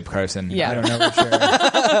to sleep, Carson. Yeah. I don't know what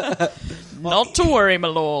you're... Not to worry, my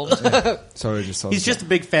lord. Sorry, just He's just a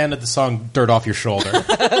big fan of the song "Dirt Off Your Shoulder."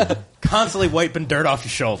 Constantly wiping dirt off your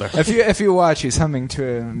shoulder. If you watch, he's humming to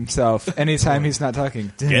himself anytime he's not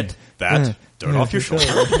talking. Get that dirt off your shoulder.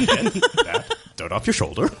 Get that dirt off your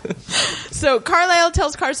shoulder. So Carlisle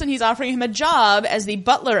tells Carson he's offering him a job as the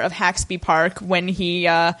butler of Haxby Park when he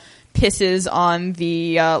pisses on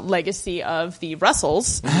the legacy of the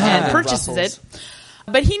Russells and purchases Russells. it.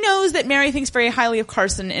 But he knows that Mary thinks very highly of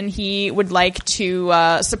Carson, and he would like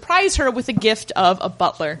to surprise her with a gift of a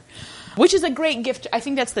butler, which is a great gift. I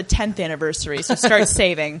think that's the 10th anniversary, so start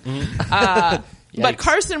saving. But Yikes.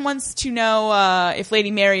 Carson wants to know if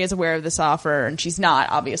Lady Mary is aware of this offer, and she's not,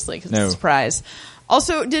 obviously, because No. it's a surprise.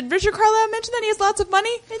 Also, did Richard Carlisle mention that he has lots of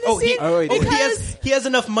money in this scene? he did. He has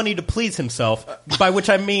enough money to please himself, by which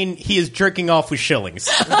I mean he is jerking off with shillings.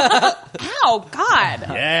 Ow, God.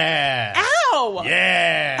 Yeah. Ow.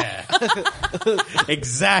 Yeah.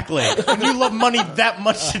 Exactly. When you love money that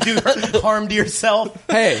much to do harm to yourself,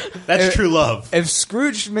 Hey, that's if, true love. If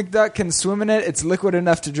Scrooge McDuck can swim in it, it's liquid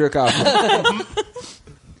enough to jerk off.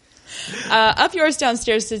 Up Yours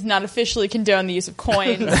Downstairs does not officially condone the use of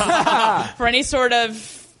coins for any sort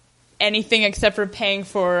of anything except for paying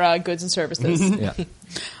for goods and services. Yeah.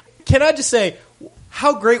 Can I just say,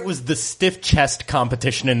 how great was the stiff chest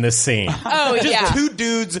competition in this scene? Oh, Just yeah. two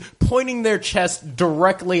dudes pointing their chests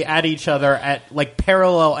directly at each other at like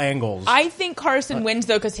parallel angles. I think Carson wins,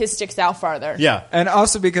 though, because his sticks out farther. Yeah. And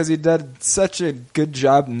also because he did such a good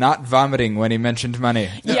job not vomiting when he mentioned money.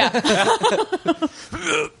 Yeah.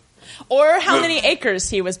 Or how many acres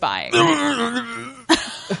he was buying.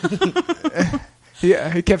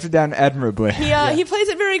 He kept it down admirably. He plays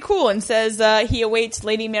it very cool and says he awaits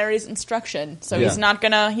Lady Mary's instruction. So Yeah. he's not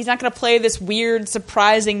gonna play this weird,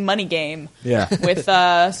 surprising money game Yeah. with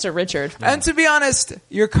Sir Richard. And to be honest,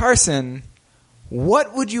 you're Carson.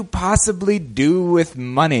 What would you possibly do with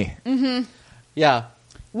money? Yeah.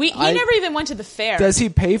 He never even went to the fair. Does he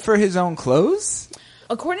pay for his own clothes?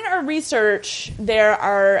 According to our research, there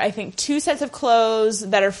are, I think, 2 sets of clothes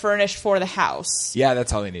that are furnished for the house. Yeah,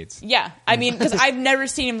 that's all he needs. Yeah, I mean, because I've never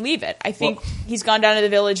seen him leave it. I think he's gone down to the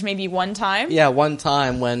village maybe one time. Yeah, one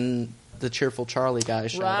time when the Cheerful Charlie guy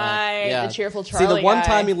showed up. Right, Yeah. the Cheerful See, Charlie the one guy.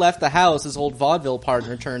 time he left the house, his old vaudeville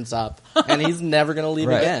partner turns up, and he's never going to leave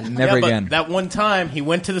Right. again. Never Yeah, but again. that one time he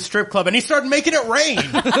went to the strip club and he started making it rain.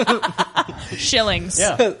 Shillings.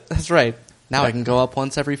 Yeah. That's right. Now I can go up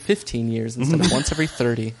once every 15 years instead of once every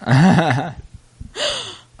 30. The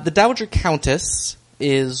Dowager Countess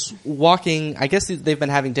is walking, I guess they've been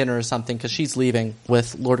having dinner or something, because she's leaving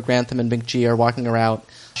with Lord Grantham and McGee are walking her out.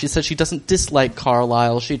 She says she doesn't dislike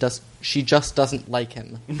Carlisle, she just doesn't like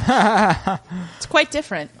him. It's quite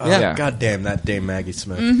different. Yeah. God damn that Dame Maggie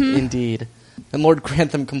Smith. Indeed. And Lord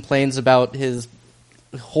Grantham complains about his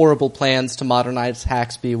horrible plans to modernize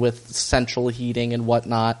Haxby with central heating and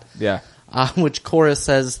whatnot. Yeah. Which Cora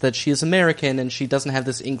says that she is American and she doesn't have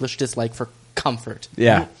this English dislike for comfort.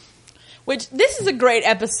 Yeah. Which, this is a great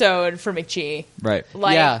episode for McGee. Right.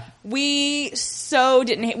 Like, Yeah. we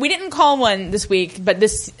didn't call one this week, but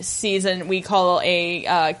this season we call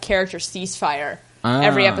a character ceasefire.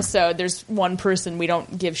 Every episode, there's one person we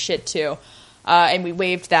don't give shit to. And we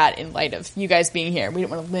waived that in light of you guys being here. We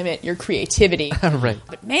didn't want to limit your creativity. Right.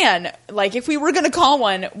 But man, like, if we were going to call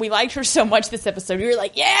one, we liked her so much this episode. We were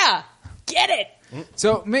like, yeah, get it.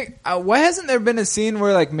 So, why hasn't there been a scene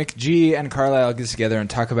where like McGee and Carlisle get together and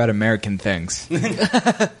talk about American things?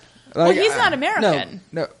 Well, he's not American.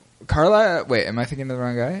 No, Carlisle. Wait, am I thinking of the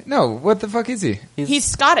wrong guy? No, what the fuck is he? He's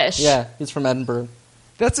Scottish. Yeah, he's from Edinburgh.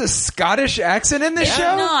 That's a Scottish accent in this He's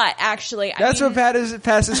show. not, actually. That's what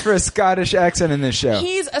passes for a Scottish accent in this show.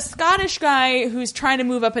 He's a Scottish guy who's trying to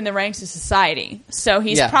move up in the ranks of society. So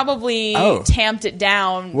he's Yeah. probably Oh. tamped it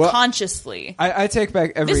down Well, consciously. I take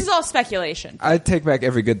back every. This is all speculation. I take back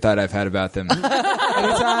every good thought I've had about them.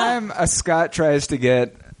 Anytime a Scot tries to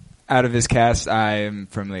get out of his caste, I am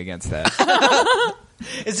firmly against that.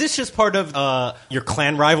 Is this just part of your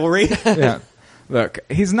clan rivalry? Yeah. Look,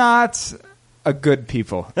 he's not a good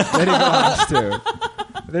people that he belongs to.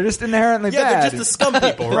 They're just inherently Yeah, bad. they're just the scum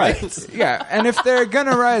people, right? Yeah, and if they're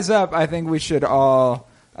gonna rise up, I think we should all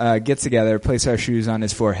get together, place our shoes on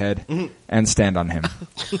his forehead, and stand on him.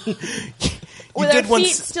 With our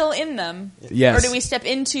feet still in them? Yes. Or do we step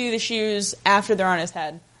into the shoes after they're on his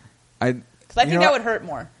head? Because I think that would hurt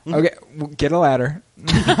more. Okay, get a ladder.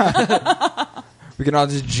 We can all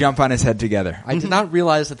just jump on his head together. I did not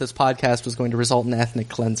realize that this podcast was going to result in ethnic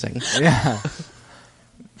cleansing. Yeah.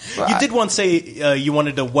 You did once say you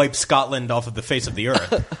wanted to wipe Scotland off of the face of the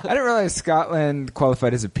earth. I didn't realize Scotland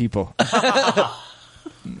qualified as a people.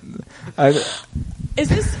 Is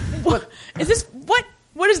this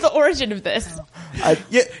what is the origin of this?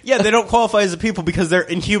 Yeah, they don't qualify as a people because they're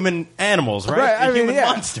inhuman animals, right? I mean, Inhuman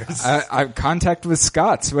monsters. I have contact with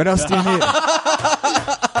Scots. What else do you need?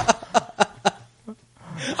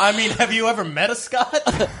 I mean, have you ever met a Scot?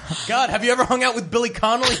 God, have you ever hung out with Billy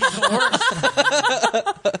Connolly? He's the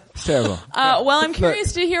worst. It's terrible. Well, I'm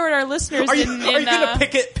curious to hear what our listeners Are you going to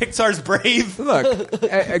picket Pixar's Brave?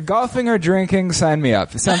 Look, golfing or drinking, sign me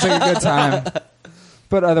up. It sounds like a good time.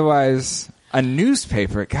 But otherwise, a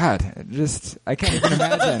newspaper, God, I can't even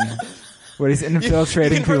imagine what he's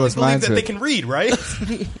infiltrating people's minds that with. they can read, right?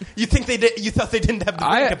 You think they did? You thought they didn't have the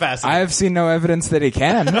brain capacity? I have seen no evidence that he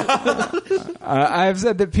can. I have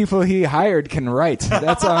said that people he hired can write.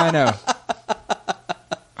 That's all I know.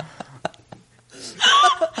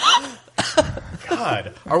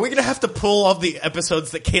 God, are we going to have to pull all the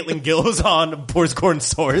episodes that Caitlin Gill was on Borscorn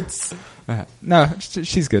Swords? No,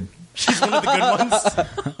 she's good. She's one of the good ones.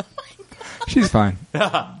 She's fine.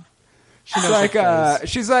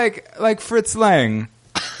 She's like Fritz Lang.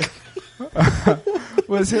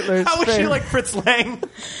 Was Hitler's How was she like Fritz Lang?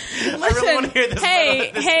 Listen, I really want to hear this.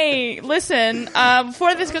 Hey, listen.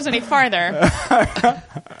 Before this goes any farther,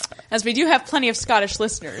 as we do have plenty of Scottish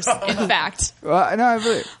listeners, in fact. Well, no, I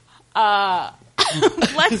really.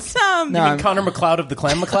 Let's You mean Connor McLeod of the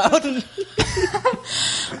Clan McLeod?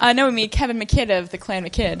 No, we mean Kevin McKidd of the Clan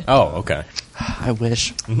McKidd. Oh, okay. I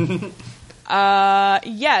wish.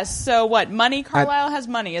 Yes. So what? Money? Carlisle has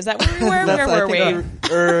money. Is that where we were? Where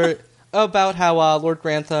were we? About how Lord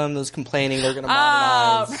Grantham is complaining they're going to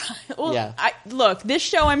modernize. Well, yeah. Look, this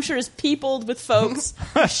show I'm sure is peopled with folks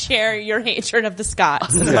who share your hatred of the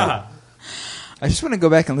Scots. Yeah. I just want to go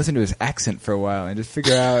back and listen to his accent for a while and just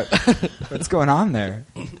figure out what's going on there.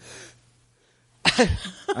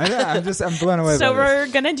 I'm blown away So by we're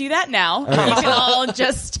going to do that now. Okay. You can all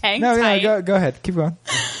just hang No, tight. yeah, go ahead. Keep going.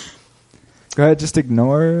 Go ahead, just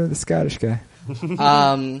ignore the Scottish guy.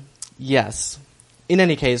 Yes. In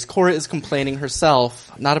any case, Cora is complaining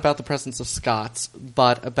herself, not about the presence of Scots,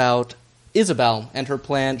 but about Isabel and her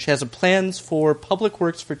plan. She has plans for public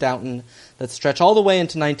works for Downton that stretch all the way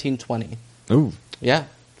into 1920. Ooh. Yeah,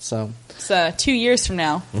 so... It's 2 years from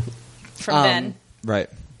now. From then. Right.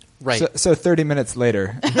 Right. So 30 minutes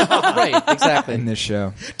later Right, exactly. in this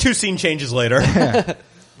show. 2 scene changes later.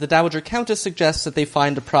 The Dowager Countess suggests that they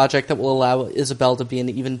find a project that will allow Isabel to be an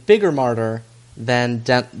even bigger martyr than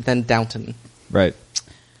Downton. Right.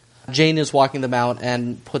 Jane is walking them out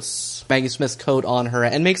and puts Maggie Smith's coat on her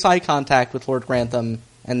and makes eye contact with Lord Grantham,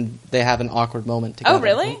 and they have an awkward moment together. Oh,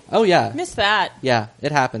 really? Oh, yeah. Missed that. Yeah,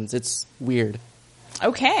 it happens. It's weird.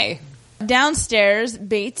 Okay. Downstairs,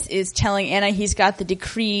 Bates is telling Anna he's got the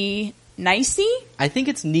decree Nicey? I think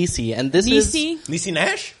it's Nisi, and this Nisi? is... Niecy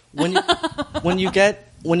Nash? When you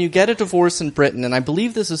get a divorce in Britain, and I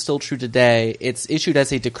believe this is still true today, it's issued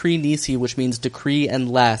as a decree nisi, which means decree and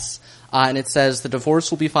less. And it says the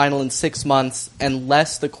divorce will be final in 6 months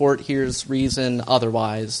unless the court hears reason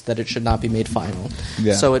otherwise that it should not be made final.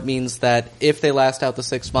 Yeah. So it means that if they last out the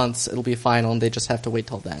 6 months, it'll be final, and they just have to wait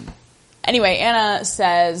till then. Anyway, Anna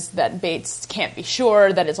says that Bates can't be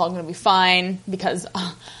sure that it's all going to be fine because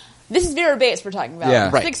this is Vera Bates we're talking about. Yeah.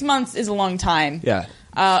 Right. 6 months is a long time. Yeah.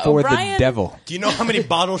 For O'Brien- the devil. Do you know how many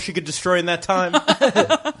bottles she could destroy in that time?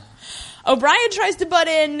 O'Brien tries to butt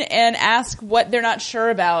in and ask what they're not sure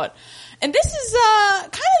about. And this is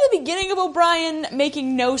kind of the beginning of O'Brien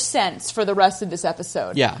making no sense for the rest of this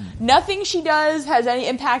episode. Yeah. Nothing she does has any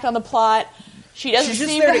impact on the plot. She doesn't She's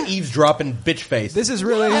just seem there to to eavesdrop and bitch face. This is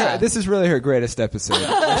really her greatest episode,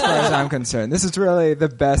 as far as I'm concerned. This is really the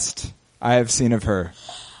best I have seen of her.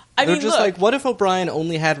 I They're mean, just look, like, what if O'Brien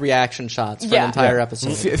only had reaction shots for Yeah. an entire Yeah.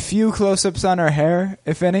 episode? A few close-ups on her hair,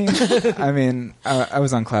 if any. I mean, I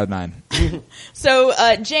was on cloud 9. So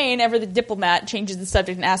Jane, ever the diplomat, changes the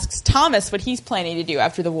subject and asks Thomas what he's planning to do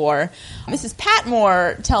after the war. Mrs.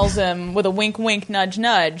 Patmore tells him, with a wink, wink, nudge,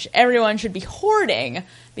 nudge, everyone should be hoarding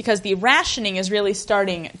because the rationing is really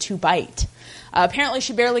starting to bite. Apparently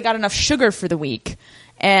she barely got enough sugar for the week.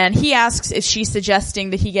 And he asks if she's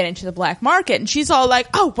suggesting that he get into the black market. And she's all like,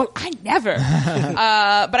 oh, well, I never.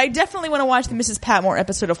 But I definitely want to watch the Mrs. Patmore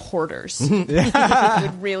episode of Hoarders. I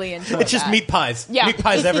would really enjoy It's just that. meat pies. Yeah. Meat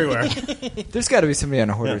pies everywhere. There's got to be somebody on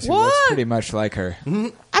Hoarders who What? looks pretty much like her. I've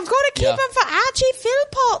got to keep him for Archie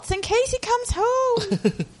Philpotts in case he comes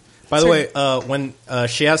home. By the way, when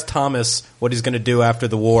she asked Thomas what he's going to do after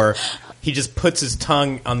the war, he just puts his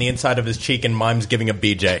tongue on the inside of his cheek and mimes giving a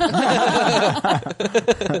BJ.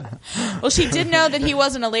 Well, she did know that he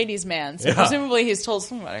wasn't a ladies' man, so presumably he's told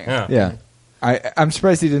somebody. Yeah. Yeah. I'm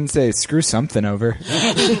surprised he didn't say screw something over.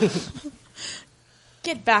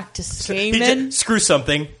 Get back to He scheming just, screw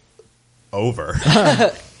something over.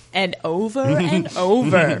 and over and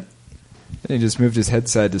over. And he just moved his head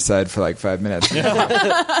side to side for like 5 minutes.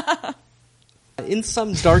 In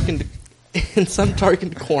some darkened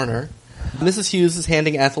corner, Mrs. Hughes is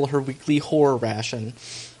handing Ethel her weekly horror ration.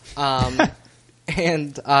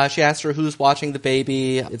 And she asks her who's watching the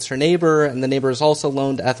baby. It's her neighbor, and the neighbor has also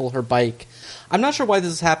loaned Ethel her bike. I'm not sure why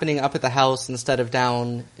this is happening up at the house instead of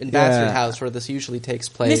down in Bastard House, where this usually takes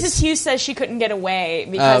place. Mrs. Hughes says she couldn't get away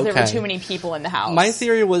because there were Okay. too many people in the house. My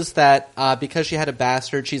theory was that because she had a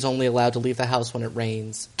bastard, she's only allowed to leave the house when it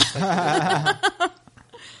rains.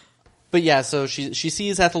 But yeah, so she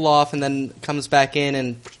sees Ethel off and then comes back in,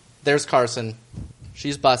 and there's Carson.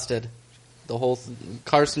 She's busted. The whole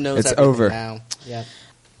Carson knows It's everything over. now. Yeah.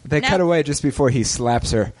 They Now- cut away just before he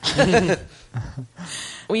slaps her.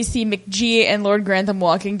 We see McGee and Lord Grantham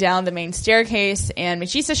walking down the main staircase, and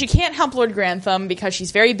McGee says she can't help Lord Grantham because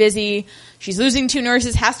she's very busy. She's losing 2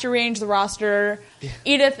 nurses, has to arrange the roster.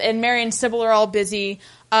 Edith and Mary and Sybil are all busy.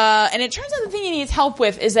 And it turns out the thing he needs help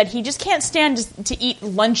with is that he just can't stand to eat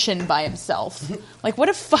luncheon by himself. Like, what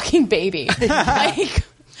a fucking baby. Like,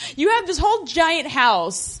 you have this whole giant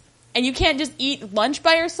house, and you can't just eat lunch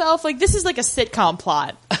by yourself? Like, this is like a sitcom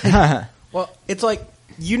plot. Well, it's like,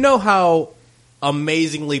 you know how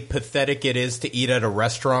amazingly pathetic it is to eat at a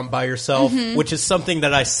restaurant by yourself, which is something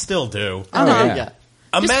that I still do. Oh, yeah. Yeah.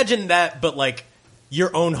 Imagine that, but like,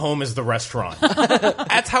 your own home is the restaurant.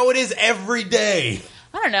 That's how it is every day.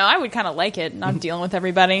 I don't know. I would kind of like it, not dealing with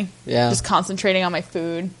everybody. Yeah. Just concentrating on my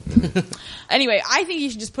food. Anyway, I think you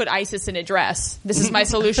should just put ISIS in a dress. This is my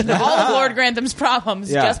solution to all of Lord Grantham's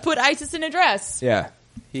problems. Yeah. Just put ISIS in a dress. Yeah.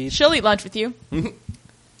 She'll eat lunch with you.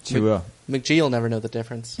 She will. McGee will never know the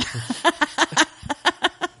difference.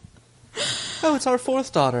 Oh, it's our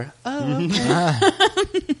 4th daughter. Oh,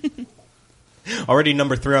 okay. Already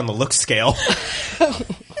number 3 on the look scale.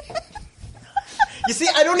 You see,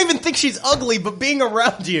 I don't even think she's ugly, but being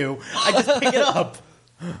around you, I just pick it up.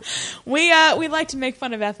 We like to make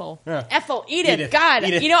fun of Ethel. Yeah. Ethel, Edith, Edith, God.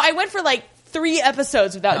 Edith. You know, I went for like 3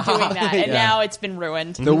 episodes without doing that, and now it's been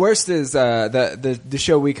ruined. The worst is the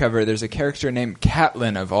show we cover. There's a character named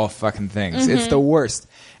Catelyn of all fucking things. It's the worst.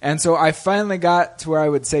 And so I finally got to where I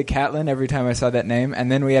would say Catelyn every time I saw that name,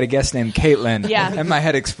 and then we had a guest named Caitlin, Yeah. and my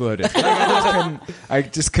head exploded. Like, I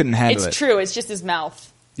just couldn't handle It's it. true. It's just his mouth.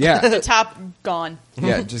 Yeah, The top gone.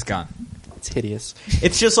 yeah, just gone. It's hideous.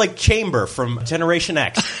 It's just like Chamber from Generation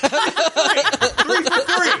X. 3 for 3.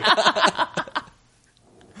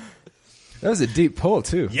 That was a deep pull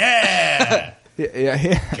too. Yeah.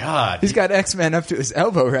 Yeah. God. He's got X-Men up to his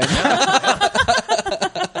elbow right now.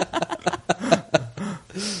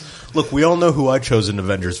 Look, we all know who I chose in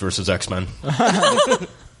Avengers versus X-Men.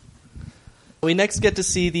 We next get to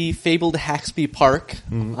see the fabled Haxby Park.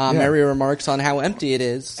 Mary remarks on how empty it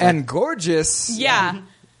is. And gorgeous. Yeah.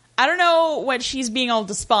 I don't know what she's being all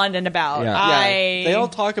despondent about. Yeah. They all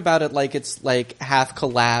talk about it like it's like half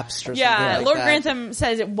collapsed or something like Lord that. Grantham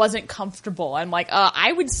says it wasn't comfortable. I'm like,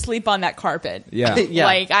 I would sleep on that carpet. Yeah. Yeah.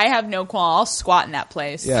 Like, I have no qualm. I'll squat in that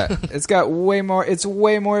place. Yeah. It's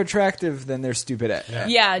way more attractive than their stupid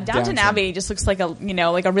Yeah, Downton Abbey just looks like a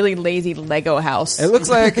really lazy Lego house. It looks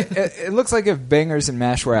like it looks like if Bangers and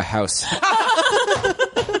Mash were a house.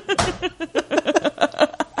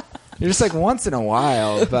 You're just like once in a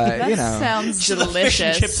while, but that you know. sounds The fish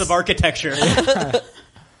and delicious. chips of architecture.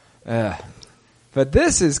 But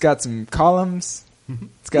this has got some columns.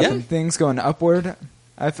 It's got some things going upward.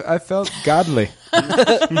 I felt godly. By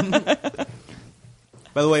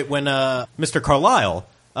the way, when Mr. Carlisle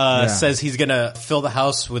says he's going to fill the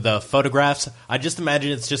house with photographs, I just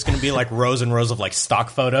imagine it's just going to be like rows and rows of like stock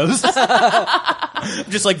photos.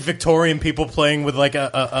 Just like Victorian people playing with like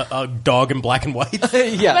a dog in black and white.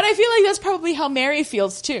 Yeah. But I feel like that's probably how Mary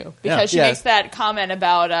feels too, because she Yeah. makes that comment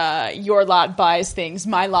about your lot buys things,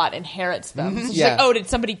 my lot inherits them. So she's Yeah. like, oh, did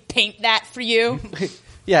somebody paint that for you?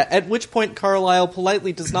 Yeah, at which point Carlisle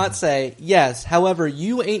politely does not say, yes, however,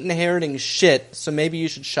 you ain't inheriting shit, so maybe you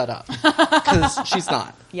should shut up. Because she's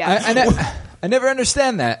not. Yeah. I never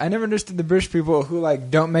understand that. I never understood the British people who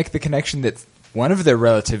like don't make the connection that one of their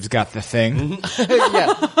relatives got the thing.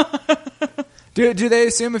 Yeah. Do they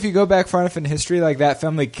assume if you go back far enough in history, like that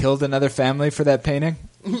family killed another family for that painting?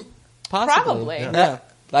 Possibly. Probably. Yeah.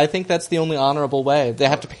 I think that's the only honorable way. They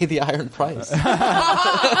have to pay the iron price.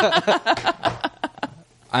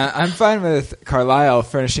 I'm fine with Carlisle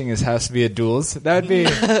furnishing his house via duels. That'd be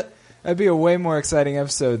a way more exciting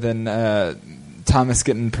episode than Thomas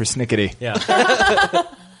getting persnickety. Yeah.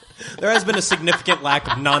 There has been a significant lack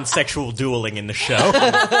of non-sexual dueling in the show.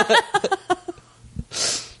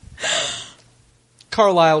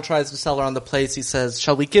 Carlisle tries to sell her on the place. He says,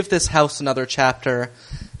 shall we give this house another chapter?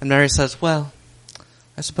 And Mary says, well,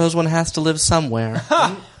 I suppose one has to live somewhere.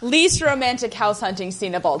 Least romantic house hunting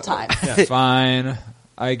scene of all time. Fine.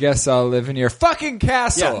 I guess I'll live in your fucking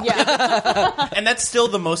castle. Yeah. And that's still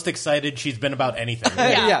the most excited she's been about anything.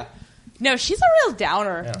 Yeah. No, she's a real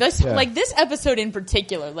downer. Yeah. This episode in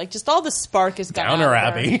particular, like just all the spark is gone. Downer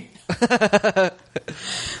out of her. Abbey.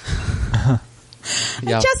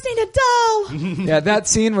 Yeah. I just need a doll. Yeah, that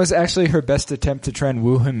scene was actually her best attempt to try and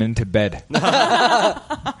woo him into bed.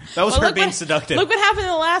 That was her look being what- seductive. Look what happened to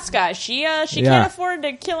the last guy. She can't afford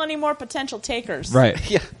to kill any more potential takers. Right.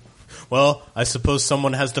 Yeah. Well, I suppose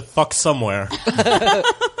someone has to fuck somewhere.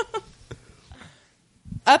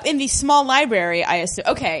 Up in the small library, I assume.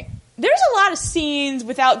 Okay, there's a lot of scenes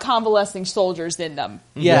without convalescing soldiers in them.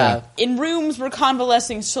 Yeah. In rooms where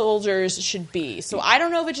convalescing soldiers should be. So I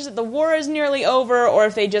don't know if it's just that the war is nearly over or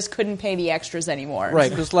if they just couldn't pay the extras anymore. Right,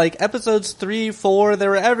 because like episodes 3, 4, they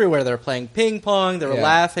were everywhere. They were playing ping pong, they were Yeah.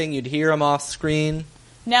 laughing, you'd hear them off screen.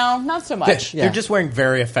 No, not so much. Yeah. They're just wearing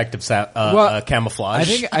very effective Well,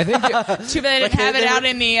 camouflage. I think Too bad they didn't have it out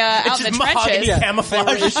in the out in the just mahogany trenches. They were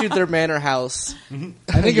camouflage. issued their manor house.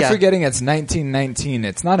 I think Yeah. you're forgetting it's 1919.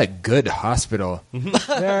 It's not a good hospital.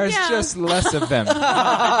 There's Yeah. just less of them.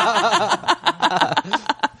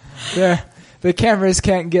 The cameras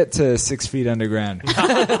can't get to 6 feet underground,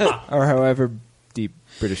 or however deep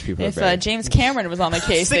British people If are buried. James Cameron was on the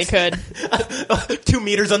case, they could. 2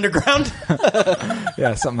 meters underground.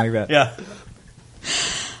 Yeah, something like that. Yeah.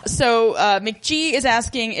 So McGee is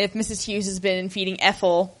asking if Mrs. Hughes has been feeding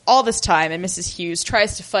Ethel all this time, and Mrs. Hughes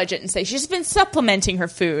tries to fudge it and say she's been supplementing her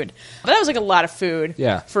food. But that was like a lot of food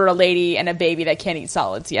for a lady and a baby that can't eat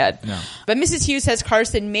solids yet. No. But Mrs. Hughes says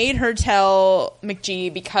Carson made her tell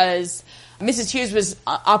McGee because Mrs. Hughes was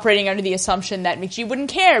operating under the assumption that McGee wouldn't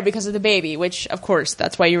care because of the baby, which, of course,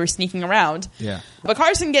 that's why you were sneaking around. Yeah. But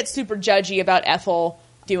Carson gets super judgy about Ethel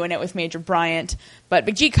doing it with Major Bryant, but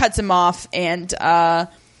McGee cuts him off, and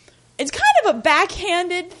it's kind of a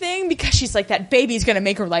backhanded thing because she's like, that baby's going to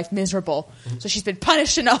make her life miserable. So she's been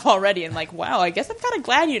punished enough already, and like, wow, I guess I'm kind of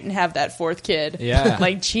glad you didn't have that fourth kid. Yeah.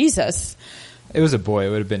 Like, Jesus. It was a boy. It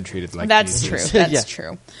would have been treated like That's Jesus. true. That's Yeah.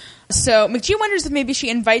 true. So McGee wonders if maybe she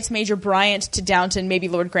invites Major Bryant to Downton. Maybe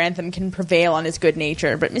Lord Grantham can prevail on his good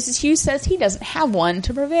nature. But Mrs. Hughes says he doesn't have one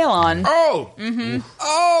to prevail on. Oh! Mm-hmm.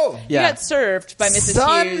 Oh! He got served by Mrs.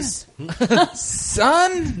 Son? Hughes.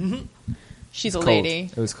 Son? She's a Cold. lady.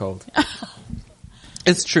 It was cold.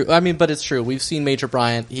 It's true. I mean, but it's true. We've seen Major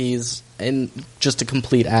Bryant. He's just a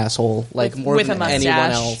complete asshole, like more with than a anyone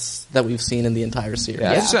mustache. else that we've seen in the entire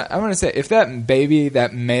series. Yeah. I want to say, if that baby,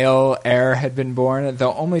 that male heir had been born,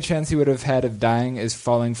 the only chance he would have had of dying is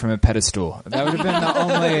falling from a pedestal. That would have been the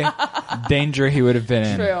only danger he would have been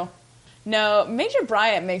in. True. No, Major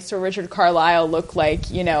Bryant makes Sir Richard Carlisle look like,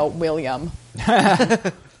 William.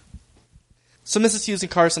 So Mrs. Hughes and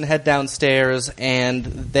Carson head downstairs,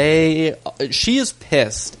 and she is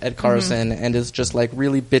pissed at Carson and is just like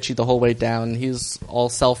really bitchy the whole way down. He's all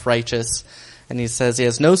self-righteous, and he says he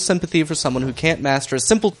has no sympathy for someone who can't master a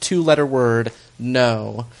simple 2-letter word,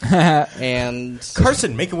 no. And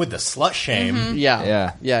Carson making with the slut shame.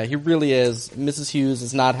 yeah, he really is. Mrs. Hughes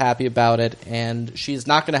is not happy about it, and she's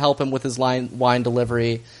not going to help him with his wine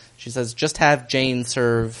delivery. She says, just have Jane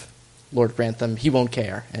serve Lord Grantham. He won't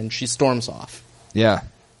care. And she storms off. Yeah.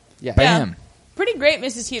 Yeah. Bam. Pretty great,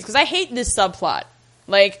 Mrs. Hughes, because I hate this subplot.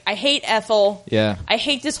 Like, I hate Ethel. Yeah. I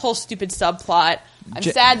hate this whole stupid subplot. I'm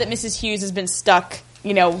sad that Mrs. Hughes has been stuck,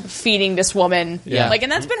 feeding this woman. Yeah. Like,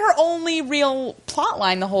 and that's been her only real plot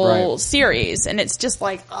line the whole Right. series. And it's just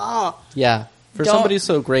like, oh. Yeah. For Don't- somebody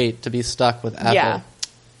so great to be stuck with Ethel. Yeah.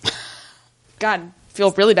 God,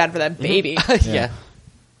 feel really bad for that baby. Yeah.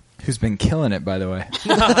 Who's been killing it, by the way.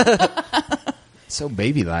 So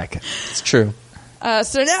baby-like. It's true.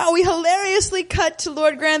 So now we hilariously cut to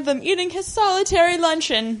Lord Grantham eating his solitary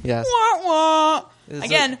luncheon. Yes. Wah, wah.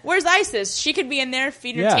 Again, where's Isis? She could be in there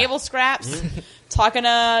feeding her Yeah. table scraps, talking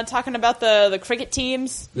about the cricket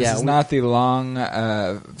teams. This is not the long,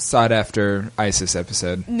 sought-after ISIS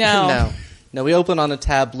episode. No, we open on a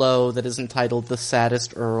tableau that is entitled "The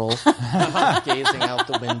Saddest Earl," gazing out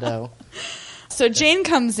the window. So Jane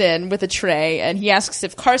comes in with a tray, and he asks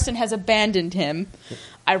if Carson has abandoned him,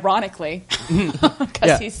 ironically,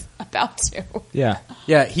 because he's about to. Yeah.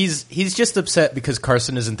 Yeah, he's just upset because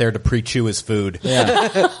Carson isn't there to pre-chew his food.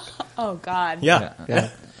 Yeah. Oh, God. Yeah.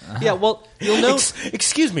 Yeah, well, you'll know.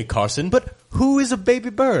 Excuse me, Carson, but who is a baby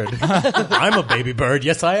bird? I'm a baby bird.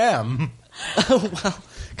 Yes, I am.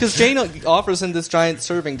 Because Jane offers him this giant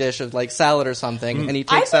serving dish of like salad or something, and he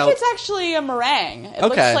I takes think out. it's actually a meringue. It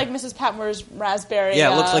looks like Mrs. Patmore's raspberry.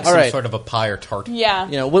 Yeah, it looks like All some right. sort of a pie or tart. Yeah.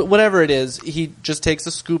 You know, whatever it is, he just takes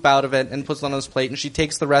a scoop out of it and puts it on his plate, and she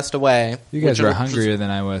takes the rest away. You guys which were are- hungrier than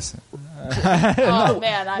I was. Oh,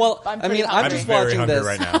 man. I'm pretty I'm I'm just very watching hungry this.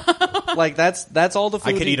 right now. Like that's all the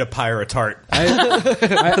food. I could eat a pie or a tart.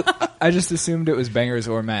 I just assumed it was bangers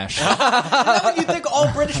or mash. Is that what you think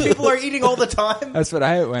all British people are eating all the time? That's what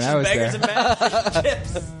when I was Bangers there. and mash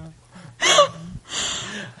chips.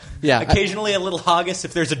 Yeah, Occasionally a little haggis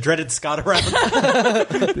if there's a dreaded Scot around.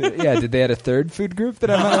 Yeah, did they add a third food group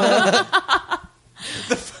that I'm not aware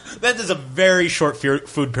of? That is a very short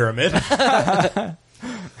food pyramid.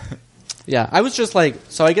 yeah. I was just like,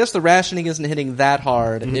 so I guess the rationing isn't hitting that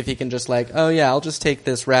hard. If he can just like, oh yeah, I'll just take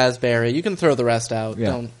this raspberry. You can throw the rest out.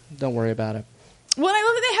 Yeah. Don't worry about it. Well, I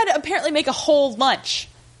love that they had to apparently make a whole lunch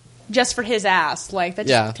just for his ass. Like, that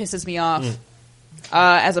just pisses me off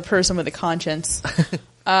as a person with a conscience.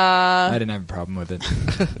 I didn't have a problem with it.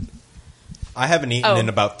 I haven't eaten in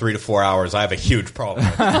about 3 to 4 hours. I have a huge problem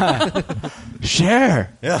with it.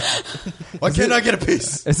 Share. Yeah. Why can't I get a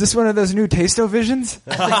piece? Is this one of those new Taste-O-Visions?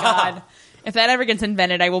 Oh, my God. If that ever gets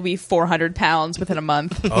invented, I will be 400 pounds within a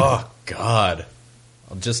month. Oh, God.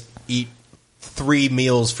 I'll just eat 3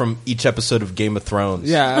 meals from each episode of Game of Thrones.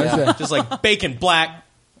 Yeah. Just like bacon, black,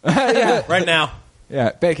 Yeah. right now.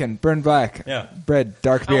 Yeah, bacon, burned black. Yeah. Bread,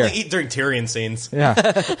 dark I beer. only eat during Tyrion scenes. Yeah.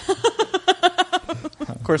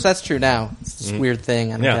 Of course, that's true now. It's this weird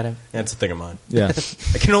thing. I don't get it. Yeah, it's a thing of mine. Yeah.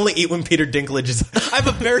 I can only eat when Peter Dinklage is... I have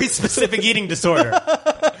a very specific eating disorder.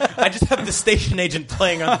 I just have the station agent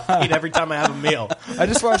playing on the feed every time I have a meal. I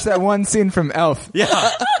just watched that one scene from Elf.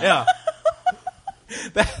 Yeah.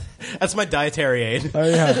 That's my dietary aid. Oh,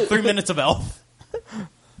 yeah. 3 minutes of Elf.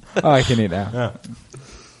 Oh, I can eat now. Yeah.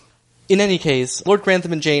 In any case, Lord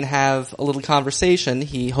Grantham and Jane have a little conversation.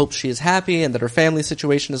 He hopes she is happy and that her family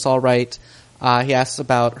situation is all right. He asks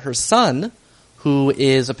about her son, who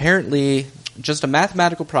is apparently just a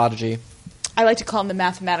mathematical prodigy. I like to call him the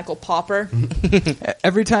mathematical pauper.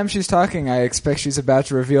 Every time she's talking, I expect she's about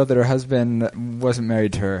to reveal that her husband wasn't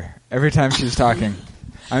married to her. Every time she's talking.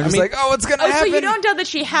 I'm just like, what's going to So happen? you don't doubt that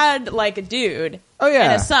she had, like, a dude Oh, yeah.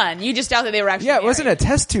 and a son. You just doubt that they were actually Yeah, it wasn't a married.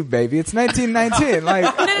 test tube baby. It's 1919. Like,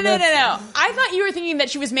 No. I thought you were thinking that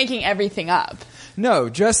she was making everything up. no,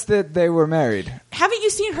 just that they were married. Haven't you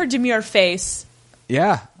seen her demure face?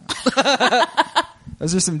 Yeah.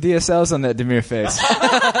 Those are some DSLs on that demure face.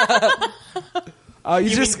 Oh, You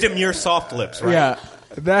just demure soft lips, right? Yeah,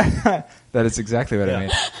 that is exactly what I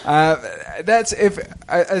mean. That's if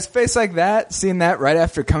a face like that, seeing that right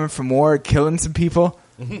after coming from war, killing some people.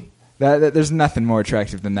 That there's nothing more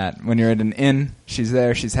attractive than that. When you're at an inn, she's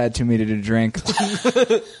there. She's had too many to drink.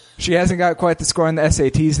 She hasn't got quite the score on the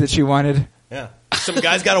SATs that she wanted. Yeah. Some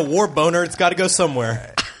guy's got a war boner. It's got to go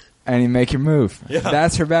somewhere. And you make your move. Yeah.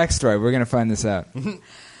 That's her backstory. We're gonna find this out.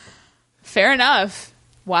 Fair enough.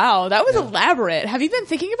 Wow, that was elaborate. Have you been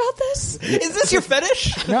thinking about this? Is this your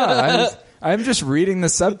fetish? No, I'm just reading the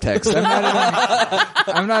subtext.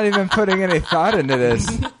 I'm not even putting any thought into this.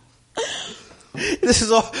 This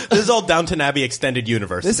is all Downton Abbey extended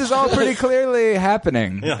universe. This is all pretty clearly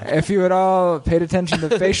happening. Yeah. If you had all paid attention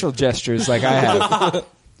to facial gestures like I have.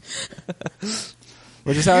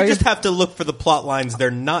 Which is how you I just can, have to look for the plot lines they're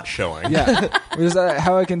not showing. yeah. Which is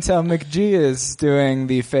how I can tell McG is doing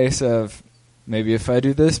the face of, maybe if I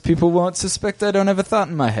do this, people won't suspect I don't have a thought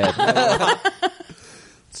in my head.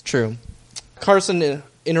 It's true. Carson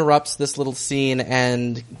interrupts this little scene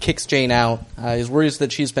and kicks Jane out. He worries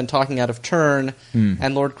that she's been talking out of turn,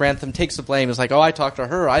 and Lord Grantham takes the blame. He's like, I talked to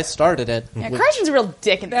her. I started it. Yeah, Carson's a real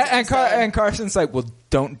dick in this episode. And Carson's like, well,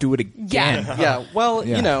 don't do it again. Yeah. Yeah, well,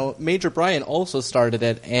 Yeah. you know, Major Brian also started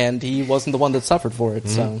it, and he wasn't the one that suffered for it,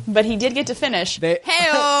 so... But he did get to finish. They-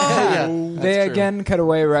 Hey-oh! They That's true. again cut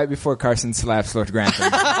away right before Carson slaps Lord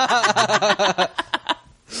Grantham.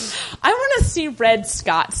 I want to see Red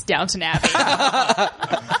Scott's Downton Abbey.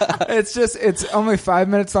 It's only 5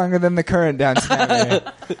 minutes longer than the current Downton Abbey.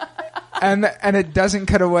 And it doesn't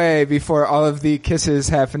cut away before all of the kisses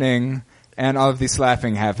happening and all of the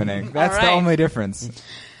slapping happening. That's All the right. only difference.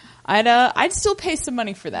 I'd still pay some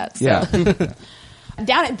money for that. So. Yeah.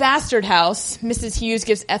 Down at Bastard House, Mrs. Hughes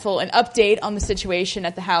gives Ethel an update on the situation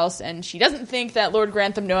at the house, and she doesn't think that Lord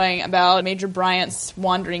Grantham knowing about Major Bryant's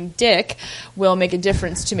wandering dick will make a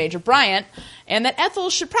difference to Major Bryant, and that Ethel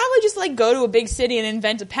should probably just go to a big city and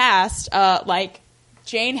invent a past, like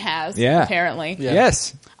Jane has, apparently. Yeah.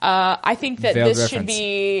 Yes. I think that Veiled this should reference.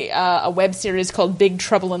 be a web series called Big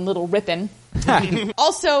Trouble in Little Rippin'.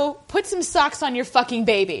 Also, put some socks on your fucking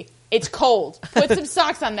baby. It's cold. Put some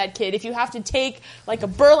socks on that kid. If you have to take a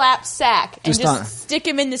burlap sack and just stick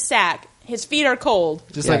him in the sack, his feet are cold.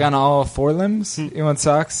 Just like on all four limbs? You want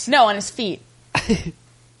socks? No, on his feet.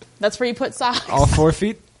 That's where you put socks. All 4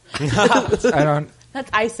 feet? I don't... That's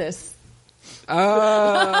ISIS.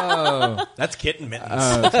 Oh. That's kitten mittens.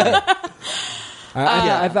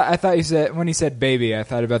 I thought you said, when you said baby, I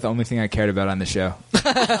thought about the only thing I cared about on the show.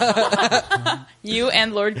 You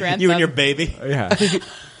and Lord Grantham. You and your baby. Yeah.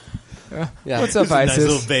 Yeah. What's up, Who's a nice ISIS?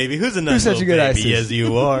 little baby? Who's a nice such little a good baby ISIS? as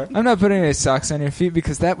you are? I'm not putting any socks on your feet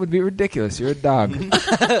because that would be ridiculous. You're a dog.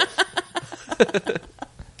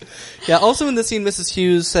 Yeah, also in the scene, Mrs.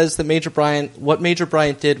 Hughes says that what Major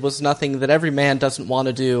Bryant did was nothing that every man doesn't want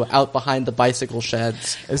to do out behind the bicycle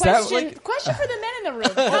sheds. Is Question for the men in the room.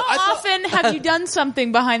 How often have you done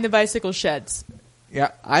something behind the bicycle sheds?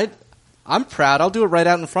 Yeah. I'm proud. I'll do it right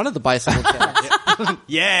out in front of the bicycle sheds.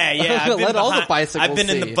 Yeah. I've been Let all the behind- bicycles I've been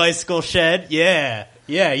in see. the bicycle shed. Yeah,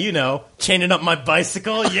 chaining up my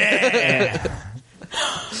bicycle. Yeah.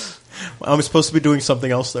 I'm supposed to be doing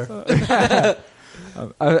something else there.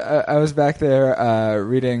 I was back there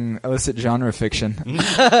reading illicit genre fiction.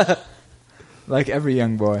 Like every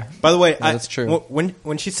young boy. By the way, that's true.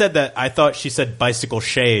 When she said that, I thought she said bicycle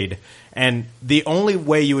shade. And the only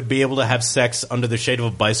way you would be able to have sex under the shade of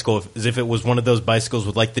a bicycle is if it was one of those bicycles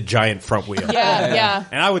with the giant front wheel. Yeah.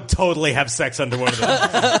 And I would totally have sex under one of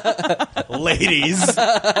those. Ladies.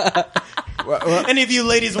 Any of you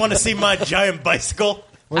ladies want to see my giant bicycle?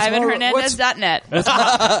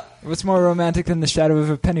 IvanHernandez.net. What's more romantic than the shadow of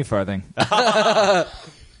a penny farthing?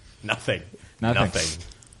 Nothing.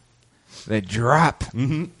 They drop.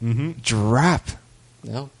 Drop.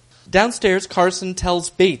 No. Downstairs, Carson tells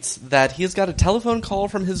Bates that he has got a telephone call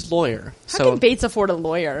from his lawyer. How can Bates afford a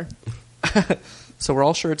lawyer? So we're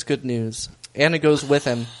all sure it's good news. Anna goes with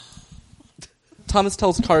him. Thomas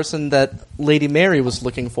tells Carson that Lady Mary was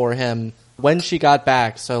looking for him when she got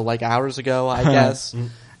back, so hours ago, I guess.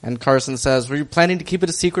 And Carson says, "Were you planning to keep it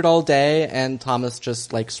a secret all day?" And Thomas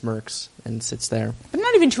just smirks and sits there. But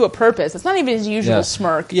not even to a purpose. It's not even his usual Yeah.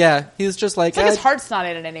 smirk. Yeah, he's just It's like his heart's not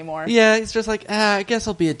in it anymore. Yeah, he's just I guess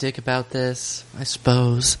I'll be a dick about this, I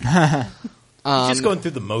suppose. Just going through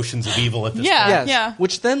the motions of evil at this Yeah. point. Yes.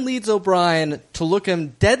 Which then leads O'Brien to look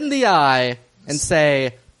him dead in the eye and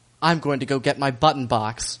say, "I'm going to go get my button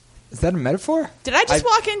box." Is that a metaphor? Did I just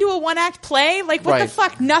walk into a one-act play? What Right. the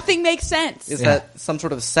fuck? Nothing makes sense. Is that some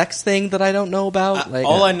sort of sex thing that I don't know about?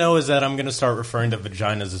 All I know is that I'm going to start referring to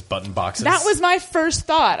vaginas as button boxes. That was my first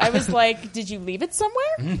thought. I was like, did you leave it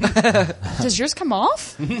somewhere? Does yours come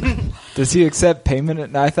off? Does he accept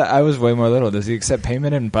payment? I thought I was way more little. Does he accept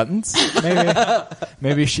payment in buttons?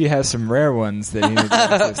 Maybe she has some rare ones that he needs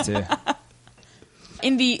access to.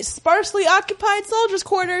 In the sparsely occupied soldiers'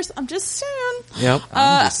 quarters, I'm just saying. Yep.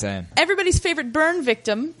 I'm just saying. Everybody's favorite burn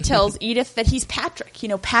victim tells Edith that he's Patrick. You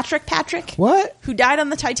know Patrick? What? Who died on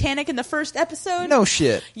the Titanic in the first episode? No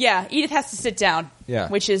shit. Yeah, Edith has to sit down. Yeah.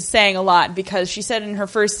 Which is saying a lot because she said in her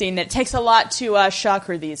first scene that it takes a lot to shock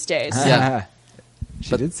her these days. Yeah.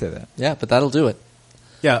 She did say that. Yeah, but that'll do it.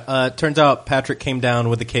 Yeah, turns out Patrick came down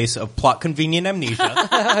with a case of plot-convenient amnesia.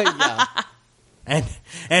 Yeah.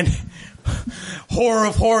 And horror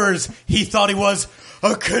of horrors, he thought he was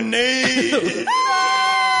a Canadian.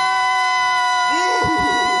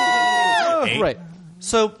 Right.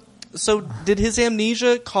 So did his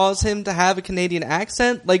amnesia cause him to have a Canadian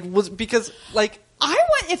accent? If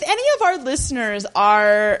any of our listeners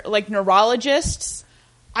are neurologists,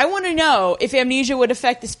 I want to know if amnesia would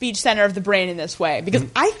affect the speech center of the brain in this way, because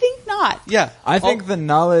I think not. Yeah. I think the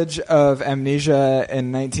knowledge of amnesia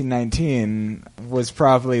in 1919 was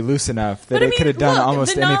probably loose enough that it could have done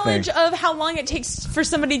almost the anything. knowledge of how long it takes for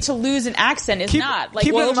somebody to lose an accent is not.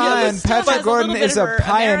 Keep in mind, Patrick Gordon is a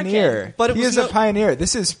pioneer. But he is a pioneer.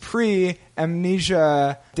 This is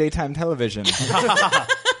pre-amnesia daytime television.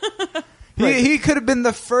 He could have been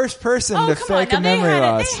the first person to fake a memory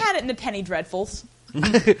loss. They had it in the Penny Dreadfuls.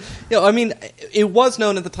 I mean, it was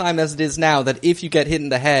known at the time, as it is now, that if you get hit in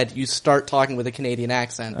the head, you start talking with a Canadian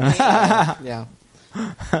accent. Yeah.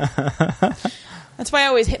 That's why I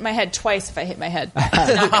always hit my head twice if I hit my head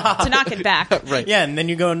to knock it back. Right. Yeah, and then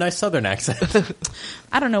you go a nice southern accent.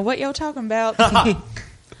 I don't know what you're talking about.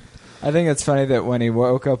 I think it's funny that when he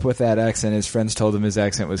woke up with that accent, his friends told him his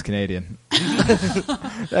accent was Canadian.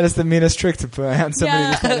 That is the meanest trick to put on somebody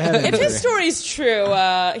that's not had If anything. his story's true,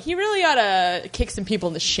 he really ought to kick some people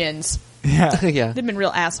in the shins. Yeah. Yeah. They've been real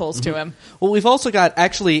assholes to him. Well, we've also got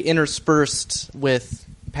actually interspersed with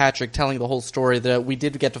Patrick telling the whole story that we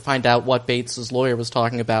did get to find out what Bates' lawyer was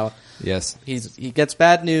talking about. Yes. He gets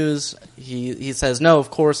bad news. He says, no, of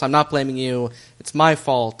course, I'm not blaming you. It's my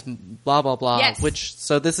fault. Blah, blah, blah. Yes.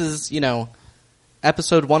 So this is,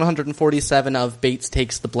 episode 147 of Bates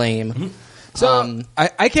Takes the Blame. So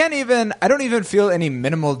I don't even feel any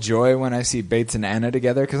minimal joy when I see Bates and Anna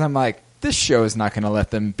together because I'm like, this show is not going to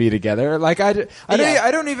let them be together. Like I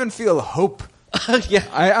don't even feel hope. Yeah.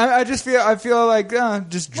 I just feel like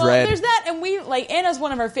just Well, dread. there's that, and Anna's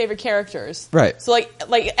one of our favorite characters. Right. So,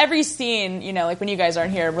 like every scene, like when you guys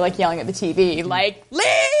aren't here, we're, yelling at the TV,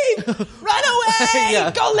 leave! Run away!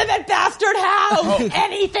 Yeah. Go live at Bastard House!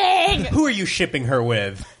 Anything! Who are you shipping her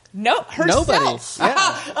with? No, herself. Nobody.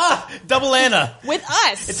 Yeah. Double Anna. With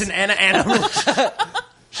us. It's an Anna.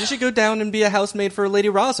 She should go down and be a housemaid for Lady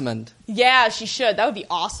Rosamond. Yeah, she should. That would be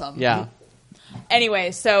awesome. Yeah.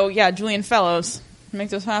 Anyway, so, Julian Fellows. Make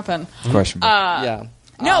this happen. Question. Yeah.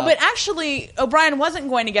 No, but actually, O'Brien wasn't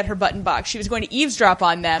going to get her button box. She was going to eavesdrop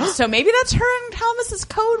on them. So maybe that's her and Thomas's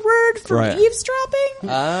code word for Right. eavesdropping.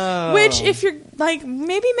 Oh. Which, if you're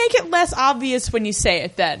maybe make it less obvious when you say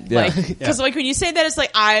it. Then, Yeah. because when you say that, it's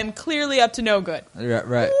I'm clearly up to no good.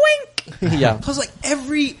 Right. Wink. Yeah. Plus,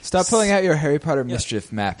 every Stop pulling out your Harry Potter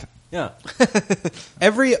mischief map. Yeah.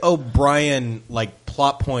 Every O'Brien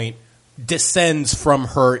plot point descends from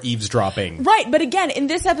her eavesdropping. Right, but again, in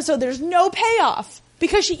this episode, there's no payoff.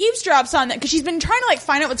 Because she eavesdrops on that, because she's been trying to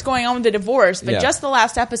find out what's going on with the divorce, but Yeah. just the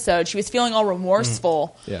last episode, she was feeling all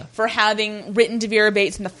remorseful Yeah. for having written to Vera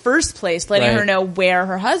Bates in the first place, letting Right. her know where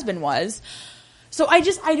her husband was. So I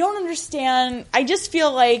don't understand. I just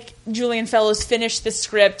feel like Julian Fellows finished the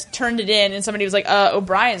script, turned it in, and somebody was like,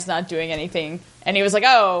 O'Brien's not doing anything. And he was like,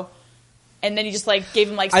 oh. And then he just gave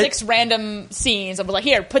him 6 random scenes. I was like,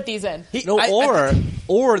 here, put these in.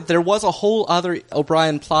 Or there was a whole other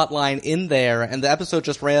O'Brien plot line in there, and the episode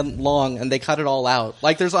just ran long, and they cut it all out.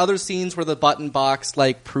 There's other scenes where the button box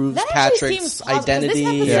proves That actually Patrick's seems plausible, 'cause identity. This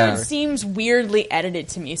episode Yeah. seems weirdly edited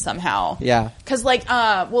to me somehow. Yeah. Because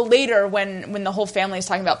later when the whole family is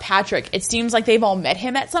talking about Patrick, it seems like they've all met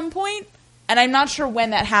him at some point, and I'm not sure when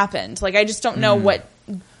that happened. I just don't know what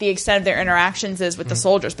the extent of their interactions is with the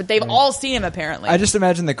soldiers, but they've all seen him apparently. I just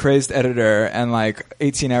imagine the crazed editor, and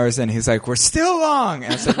 18 hours in, he's like, "We're still long,"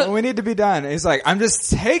 and it's like, "Well, we need to be done." And he's like, "I'm just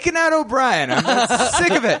taking out O'Brien. I'm just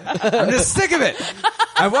sick of it. I'm just sick of it.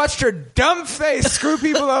 I watched her dumb face screw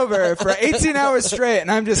people over for 18 hours straight,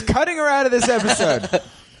 and I'm just cutting her out of this episode."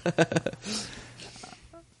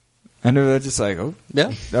 And they're just like, "Oh,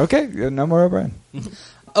 Yeah. okay, no more O'Brien."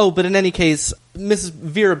 Oh, but in any case, Mrs.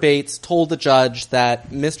 Vera Bates told the judge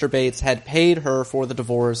that Mr. Bates had paid her for the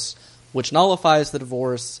divorce, which nullifies the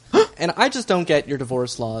divorce. And I just don't get your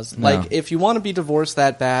divorce laws. No. If you want to be divorced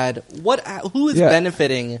that bad, who is Yeah.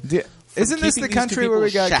 benefiting? Isn't this keeping the these country two where we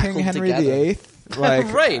people got King shackled Henry together? VIII?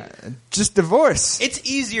 Right. Just divorce. It's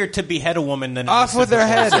easier to behead a woman than it Off is with to their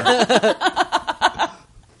divorce head.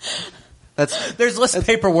 That's There's less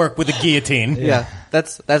paperwork with a guillotine. yeah.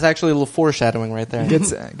 That's actually a little foreshadowing right there.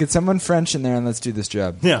 Get someone French in there and let's do this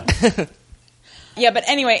job. Yeah. Yeah, but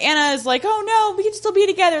anyway, Anna is like, "Oh no, we can still be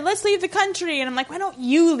together. Let's leave the country." And I'm like, "Why don't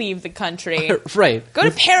you leave the country? Right. Go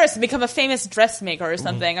to Paris and become a famous dressmaker or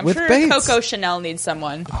something." I'm With sure Bates. Coco Chanel needs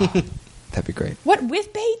someone. That'd be great. What,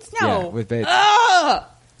 with Bates? No. Yeah, with Bates. Ugh!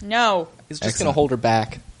 No. He's just Excellent. going to hold her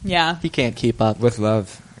back. Yeah. He can't keep up. With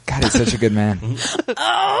love. God, he's such a good man.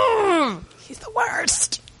 Oh, he's the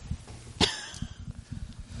worst.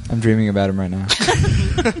 I'm dreaming about him right now.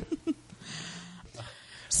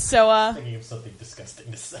 So, Thinking of something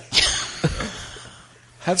disgusting to say.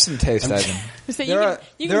 Have some taste, Ivan. so There you are-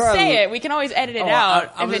 can say it. We can always edit it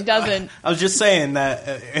out if it doesn't. I was just saying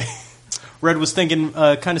that Red was thinking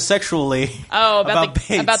kind of sexually. Oh, about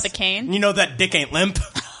Bates. the cane? You know that dick ain't limp.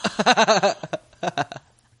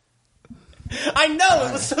 I know,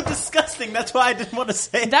 it was so disgusting. That's why I didn't want to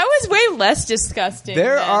say it. That was way less disgusting.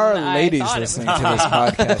 There than are I ladies thought it listening was. to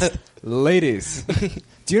this podcast. Ladies.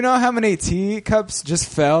 Do you know how many teacups just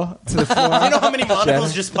fell to the floor? You know how many monocles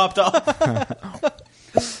Jen? just popped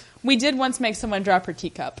off? We did once make someone drop her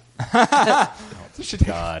teacup.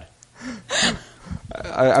 God.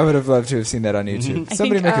 I would have loved to have seen that on YouTube.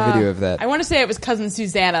 Somebody make a video of that. I want to say it was Cousin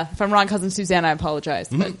Susanna. If I'm wrong, Cousin Susanna, I apologize.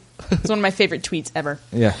 But it's one of my favorite tweets ever.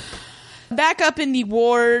 Yeah. Back up in the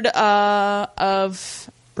ward of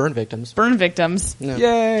Burn victims. Yeah.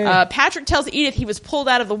 Yay. Patrick tells Edith he was pulled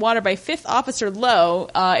out of the water by 5th Officer Lowe.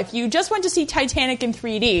 If you just went to see Titanic in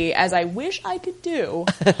 3D, as I wish I could do,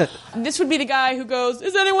 this would be the guy who goes,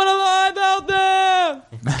 "Is anyone alive out there?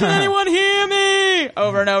 Can anyone hear me?"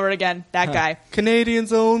 Over and over again. That guy.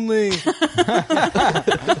 Canadians only.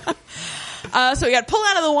 So he got pulled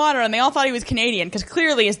out of the water, and they all thought he was Canadian, because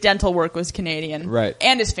clearly his dental work was Canadian. Right.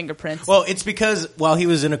 And his fingerprints. Well, it's because while he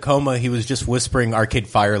was in a coma, he was just whispering Arcade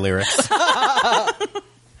Fire lyrics.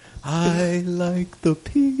 I like the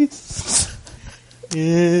peace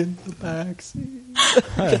in the backseat.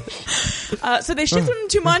 So they shipped him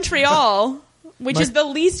to Montreal, which is the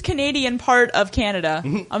least Canadian part of Canada.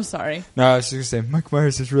 I'm sorry. No, I was just going to say, Mike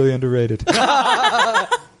Myers is really underrated.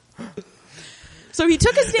 So he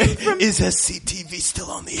took his name from... Is SCTV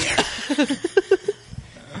still on the air?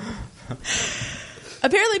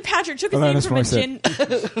 Apparently Patrick took his Hold on, name that's from more a set. gin...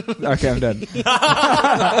 Okay, I'm done.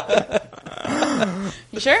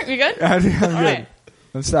 You sure? You good? I'm good. All right.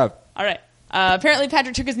 Let's stop. All right. Apparently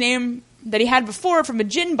Patrick took his name that he had before from a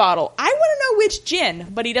gin bottle. I want to know which gin,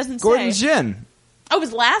 but he doesn't Gordon say. Gin. Oh,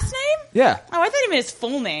 his last name? Yeah. Oh, I thought he meant his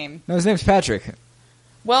full name. No, his name's Patrick.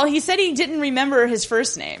 Well, he said he didn't remember his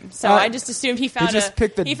first name, so I just assumed he found just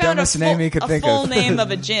picked the found dumbest name he could think a full of. name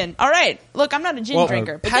of a gin. All right. Look, I'm not a gin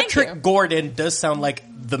drinker, but thank you. Patrick Gordon does sound like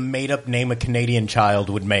the made-up name a Canadian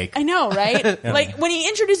child would make. I know, right? Like, when he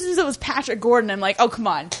introduces himself as Patrick Gordon, I'm like, oh, come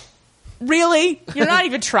on. Really? You're not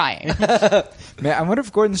even trying. Man, I wonder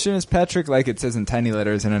if Gordon Gin is Patrick, like it says in tiny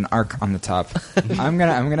letters and an arc on the top. I'm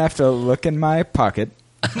gonna have to look in my pocket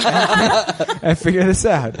and figure this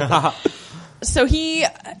out. So he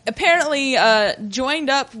apparently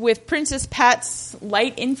joined up with Princess Pat's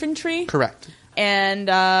light infantry. Correct. And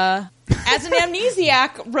as an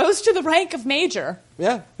amnesiac, rose to the rank of major.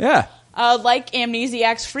 Yeah. Yeah. Like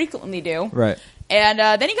amnesiacs frequently do. Right. And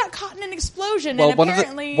then he got caught in an explosion. Well, and one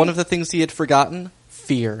apparently... of the things he had forgotten,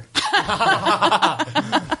 fear.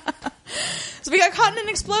 So he got caught in an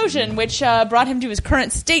explosion, which brought him to his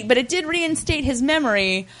current state, but it did reinstate his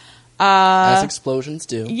memory. As explosions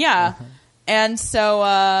do. Yeah. And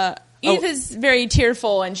so Edith is very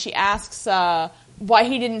tearful, and she asks why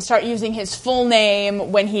he didn't start using his full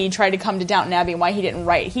name when he tried to come to Downton Abbey and why he didn't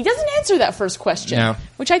write. He doesn't answer that first question, No.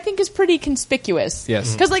 which I think is pretty conspicuous.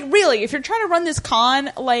 Yes. Because, like, really, if you're trying to run this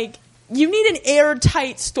con, like, you need an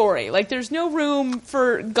airtight story. Like, there's no room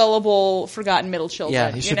for gullible, forgotten middle children.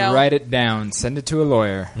 Yeah, You should know? write it down, send it to a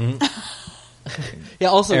lawyer. Yeah.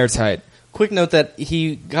 Also, Airtight. quick note that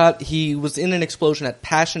he was in an explosion at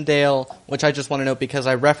Passchendaele, which I just want to note because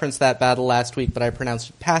I referenced that battle last week, but I pronounced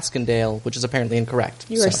it Passchendaele, which is apparently incorrect.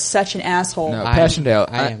 You are such an asshole. No, I am- Passchendaele.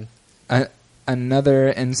 I am. Another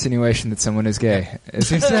insinuation that someone is gay. Is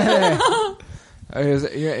he saying?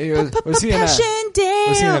 Was he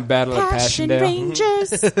in a battle at Passchendaele?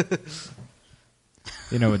 Rangers.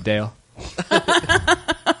 You know, with Dale.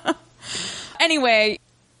 Anyway,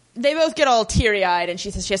 they both get all teary-eyed, and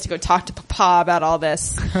she says she has to go talk to Papa about all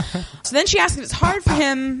this. So then she asks if it's hard for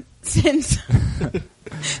him since...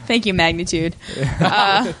 Thank you, Magnitude.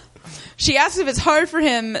 She asks if it's hard for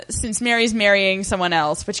him since Mary's marrying someone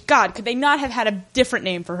else, which, God, could they not have had a different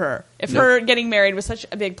name for her if her getting married was such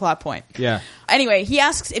a big plot point? Yeah. Anyway, he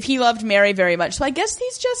asks if he loved Mary very much, so I guess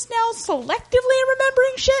he's just now selectively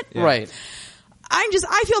remembering shit? Yeah. Right.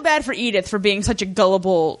 I feel bad for Edith for being such a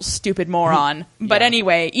gullible, stupid moron. But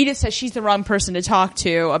anyway, Edith says she's the wrong person to talk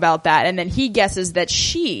to about that. And then he guesses that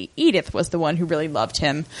Edith, was the one who really loved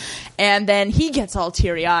him. And then he gets all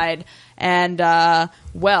teary-eyed. And,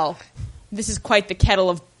 well, this is quite the kettle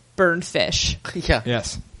of burned fish. Yeah.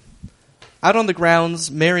 Yes. Out on the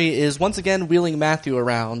grounds, Mary is once again wheeling Matthew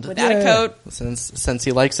around. Without a coat. Since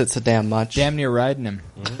he likes it so damn much. Damn near riding him.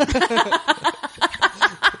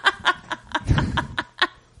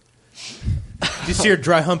 Did you see her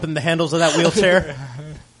dry humping the handles of that wheelchair?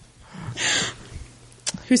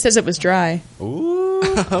 Who says it was dry? Ooh.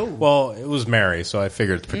 Well, it was Mary, so I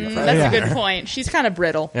figured it's pretty fresh. That's a good point. She's kind of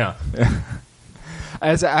brittle. Yeah.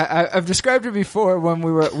 As I've described her before when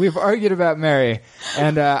we've argued about Mary,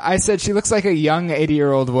 and I said she looks like a young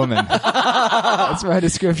 80-year-old woman. That's my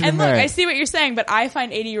description And of look, Mary. I see what you're saying, but I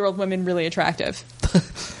find 80-year-old women really attractive.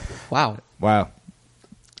 Wow. Wow.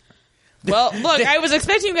 Well, look, I was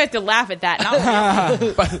expecting you guys to laugh at that. Not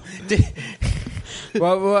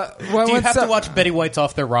Well, Do you have to watch Betty White's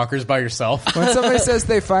Off Their Rockers by yourself? when somebody says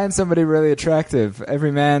they find somebody really attractive,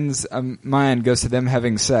 every man's mind goes to them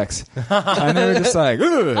having sex. And they're just like,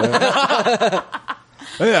 ugh.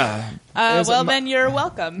 Yeah. Well, then you're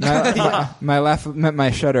welcome. My laugh met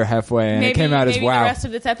my shudder halfway, and maybe, it came out as maybe wow. the rest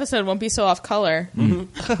of this episode won't be so off color.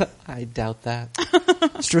 I doubt that.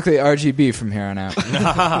 Strictly RGB from here on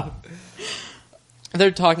out.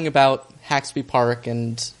 They're talking about Haxby Park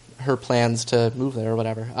and her plans to move there or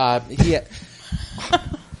whatever. I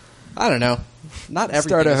don't know. Not everything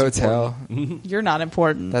Start a is hotel. important. You're not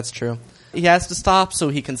important. That's true. He has to stop so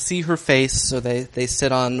he can see her face, so they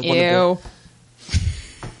sit on one of Ew.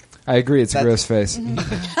 I agree, it's a That- gross face.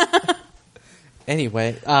 the...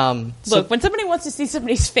 Anyway, Look, when somebody wants to see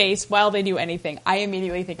somebody's face while they do anything, I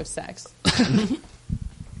immediately think of sex.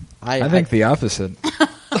 I think the opposite.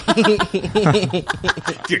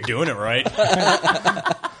 If you're doing it right.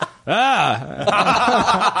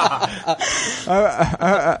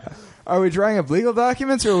 Are we drawing up legal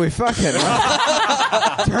documents or are we fucking?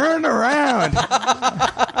 Turn around.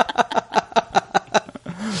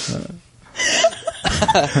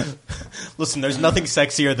 Listen, there's nothing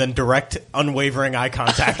sexier than direct, unwavering eye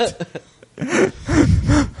contact.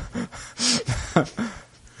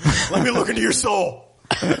 Let me look into your soul.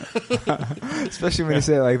 Especially when you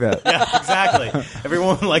say it like that. Yeah, exactly.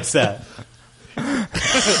 Everyone likes that.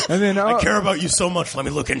 And then, I care about you so much. Let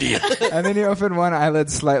me look into you. and then you open one eyelid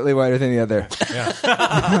slightly wider than the other.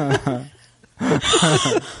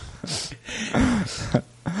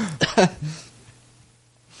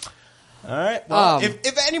 All right. Well,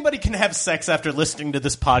 if anybody can have sex after listening to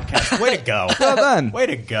this podcast, way to go. Well done. Way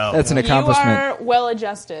to go. That's an You accomplishment. are well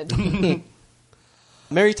adjusted.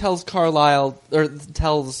 Mary tells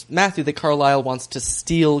Matthew that Carlisle wants to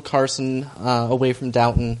steal Carson away from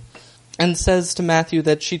Downton, and says to Matthew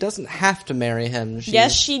that she doesn't have to marry him.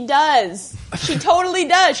 Yes, she does. She totally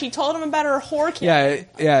does. She told him about her whore kid.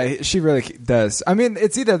 Yeah, she really does. I mean,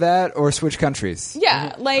 it's either that or switch countries.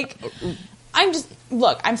 Yeah, like,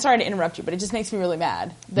 I'm sorry to interrupt you, but it just makes me really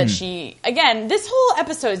mad that she, again, this whole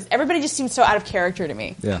episode, everybody just seems so out of character to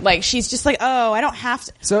me. Yeah. Like, she's just like, oh, I don't have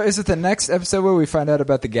to. So is it the next episode where we find out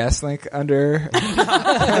about the gas link under...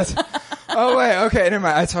 Oh, wait, okay, never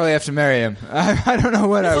mind. I totally have to marry him. I don't know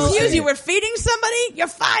what I was Excuse saying. you, we're feeding somebody? You're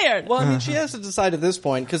fired. Well, I mean, she has to decide at this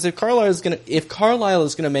point, because if Carlisle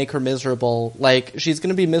is gonna make her miserable, like, she's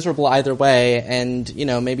gonna be miserable either way, and,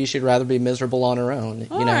 maybe she'd rather be miserable on her own.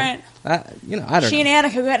 All right. I don't She know. and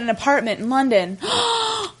Annika got an apartment in London.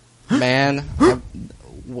 Man,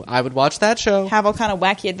 I would watch that show. Have all kind of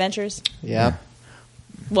wacky adventures. Yeah.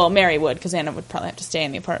 Well, Mary would, because Anna would probably have to stay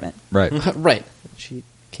in the apartment. Right. Right. She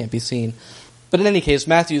can't be seen. But in any case,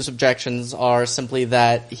 Matthew's objections are simply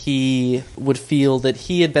that he would feel that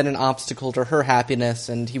he had been an obstacle to her happiness,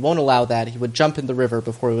 and he won't allow that. He would jump in the river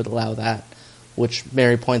before he would allow that, which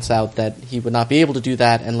Mary points out that he would not be able to do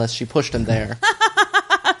that unless she pushed him there.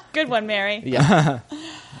 Good one, Mary. Yeah.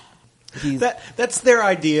 That's their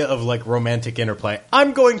idea of, like, romantic interplay.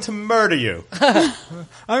 I'm going to murder you.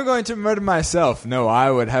 I'm going to murder myself. No, I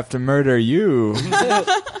would have to murder you.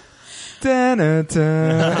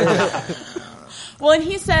 Da-na-da. Well, and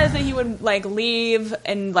he says that he would, like, leave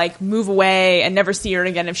and, like, move away and never see her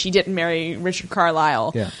again if she didn't marry Richard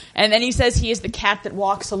Carlisle. Yeah. And then he says he is the cat that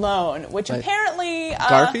walks alone, which Right. apparently...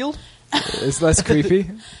 Garfield? It's less creepy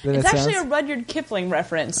than It's it actually sounds. a Rudyard Kipling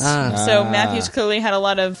reference. Ah. So Matthews clearly had a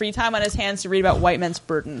lot of free time on his hands to read about white men's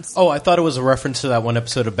burdens. Oh, I thought it was a reference to that one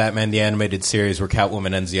episode of Batman the Animated Series where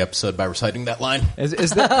Catwoman ends the episode by reciting that line. Is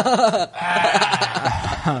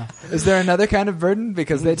there another kind of burden?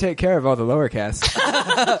 Because they take care of all the lower castes.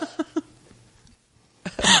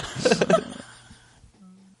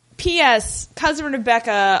 P.S. Cousin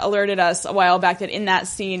Rebecca alerted us a while back that in that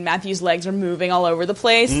scene, Matthew's legs are moving all over the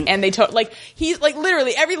place, and he's like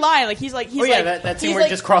literally every line, like he's like Oh yeah, that scene he's where he like-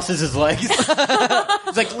 just crosses his legs. He's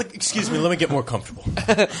like, excuse me, let me get more comfortable.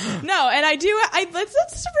 no, and that's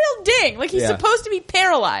a real ding. Like he's Yeah. supposed to be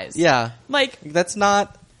paralyzed. Yeah. like That's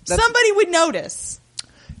not... somebody would notice.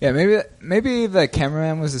 Yeah, maybe the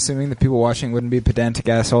cameraman was assuming the people watching wouldn't be pedantic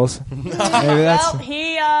assholes. Maybe that's... Well,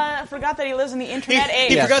 he forgot that he lives in the internet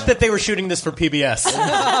age. He forgot that they were shooting this for PBS.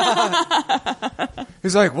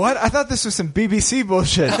 He's like, what? I thought this was some BBC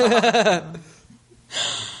bullshit.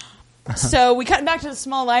 So we cut back to the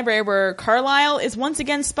small library where Carlisle is once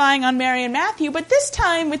again spying on Mary and Matthew, but this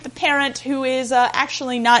time with the parent who is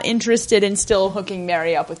actually not interested in still hooking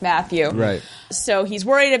Mary up with Matthew. Right. So he's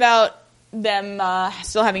worried about them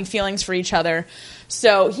still having feelings for each other.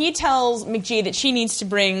 So he tells McGee that she needs to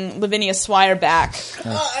bring Lavinia Swire back.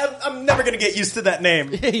 I'm never going to get used to that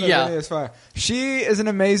name. Yeah. Lavinia Swire. She is an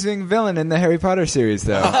amazing villain in the Harry Potter series,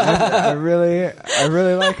 though. I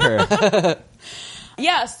really like her.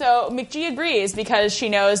 Yeah, so McGee agrees because she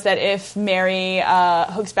knows that if Mary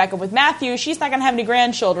hooks back up with Matthew, she's not going to have any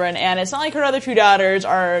grandchildren, and it's not like her other two daughters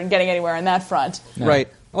are getting anywhere on that front. No. Right.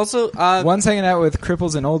 Also, One's hanging out with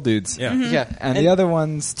cripples and old dudes. Yeah. yeah. And the other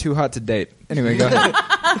one's too hot to date. Anyway, go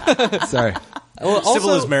ahead. Sorry. Well, Sybil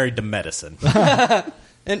also, is married to medicine.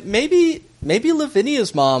 and maybe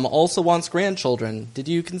Lavinia's mom also wants grandchildren. Did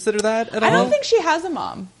you consider that at all? I don't think she has a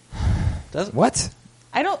mom. What?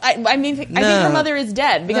 I mean, I think No. her mother is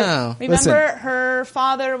dead because No. remember Listen. her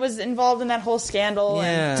father was involved in that whole scandal.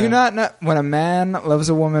 Yeah. Do not know when a man loves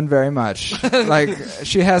a woman very much. Like,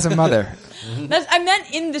 she has a mother. I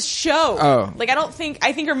meant in the show. Oh. Like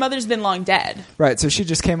I think her mother's been long dead. Right, so she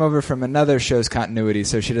just came over from another show's continuity,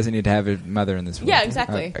 so she doesn't need to have a mother in this one. Yeah,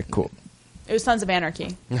 exactly. Okay, cool. It was Sons of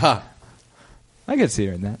Anarchy. Huh. I could see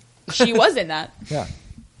her in that. She was in that. Yeah.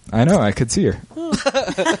 I know, I could see her.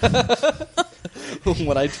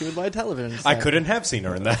 When I tuned my television set. I couldn't have seen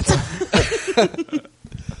her in that.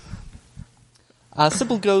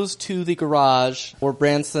 Sybil goes to the garage where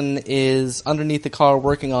Branson is underneath the car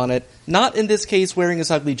working on it. Not in this case wearing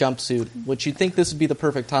his ugly jumpsuit, which you'd think this would be the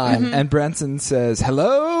perfect time. Mm-hmm. And Branson says,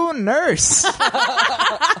 "Hello, nurse."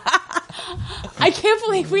 I can't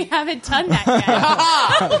believe we haven't done that yet.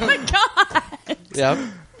 Oh my god! Yep.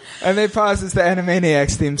 And they pause as the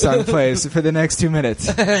Animaniacs theme song plays for the next 2 minutes.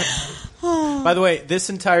 By the way,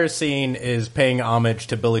 this entire scene is paying homage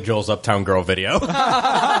to Billy Joel's Uptown Girl video.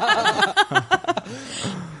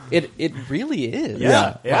 It really is.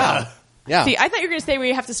 Yeah. Yeah. See, I thought you were going to say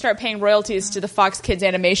we have to start paying royalties to the Fox Kids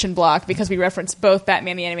animation block because we reference both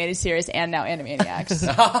Batman the Animated Series and now Animaniacs.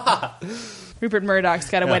 Rupert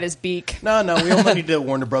Murdoch's got to wet his beak. No, we only need to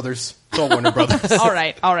Warner Brothers. It's all Warner Brothers. All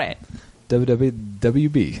right.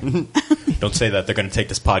 WWB. Don't say that. They're going to take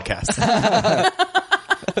this podcast.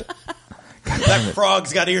 That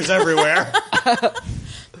frog's got ears everywhere.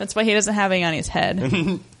 That's why he doesn't have any on his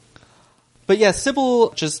head. But yeah,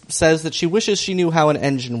 Sybil just says that she wishes she knew how an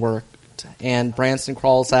engine worked. And Branson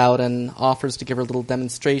crawls out and offers to give her a little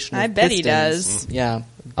demonstration of I bet he pistons. does. Yeah. I'll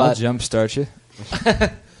But, jumpstart you.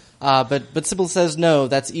 but Sybil says, no,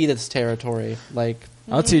 that's Edith's territory. Like,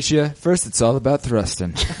 I'll teach you. First, it's all about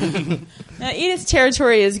thrusting. Now, Edith's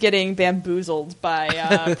territory is getting bamboozled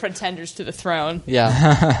by pretenders to the throne.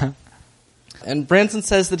 yeah. And Branson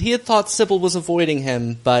says that he had thought Sybil was avoiding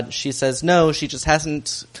him, but she says no, she just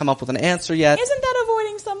hasn't come up with an answer yet. Isn't that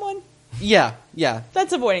avoiding someone? Yeah.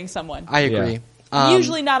 That's avoiding someone. I agree.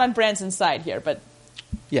 Usually not on Branson's side here, but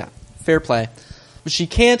Yeah, fair play. But she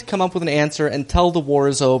can't come up with an answer until the war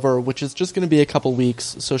is over, which is just going to be a couple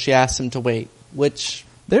weeks, so she asks him to wait, which...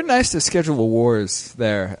 They're nice to schedule wars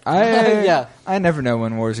there. I never know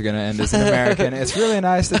when wars are going to end as an American. It's really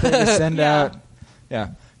nice that they just send out...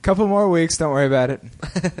 Yeah. Couple more weeks, don't worry about it.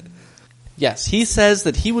 Yes, he says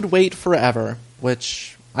that he would wait forever,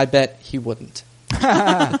 which I bet he wouldn't.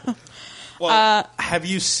 Well, have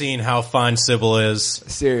you seen how fine Sybil is?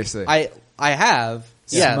 Seriously. I have.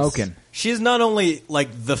 Yes. Smoking. She's not only like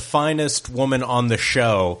the finest woman on the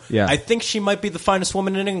show. Yeah. I think she might be the finest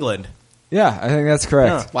woman in England. Yeah, I think that's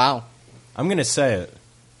correct. Wow. I'm going to say it.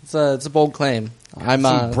 It's a bold claim. I'm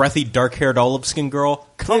Some breathy, dark-haired, olive-skinned girl.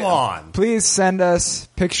 Come on. Please send us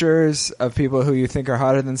pictures of people who you think are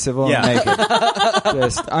hotter than Sybil and naked.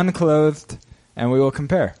 Just unclothed, and we will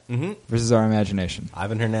compare versus our imagination.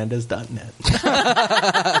 IvanHernandez.net.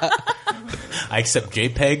 I accept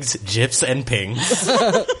JPEGs, GIFs, and pings.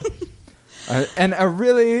 And a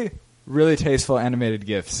really, really tasteful animated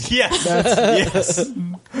GIFs. Yes. Yes.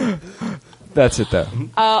 That's it, though.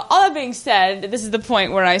 all that being said, this is the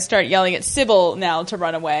point where I start yelling at Sybil now to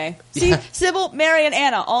run away. See, Sybil, Mary, and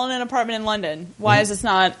Anna all in an apartment in London. Why is this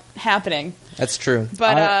not happening? That's true.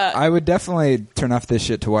 But I would definitely turn off this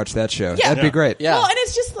shit to watch that show. Yeah. That'd be great. Yeah. well, and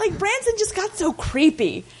it's just like Branson just got so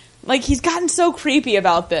creepy. Like he's gotten so creepy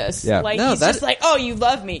about this. Yeah. Like No, he's just like, oh, you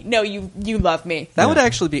love me. No, you love me. That would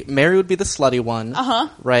actually be... Mary would be the slutty one. Uh-huh.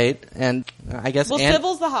 Right? And I guess... Well,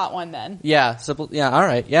 Sybil's the hot one then. Yeah, Sybil... Yeah, all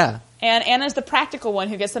right, yeah. And Anna's the practical one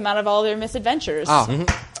who gets them out of all their misadventures. Oh.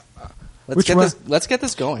 Which one? Let's get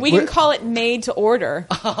this going. We can call it Made to Order.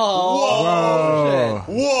 Whoa.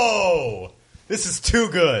 Whoa. This is too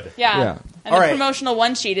good. Yeah. Yeah. And All the right. promotional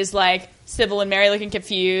one sheet is like Sybil and Mary looking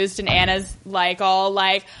confused, and Anna's like all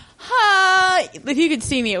like, "Ha!" If you could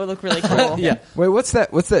see me, it would look really cool. Yeah. Wait, what's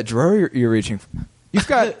that drawer you're reaching for? You've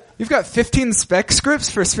got You've got 15 spec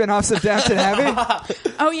scripts for spin-offs of Downton Abbey?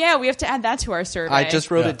 Oh, yeah, we have to add that to our survey. I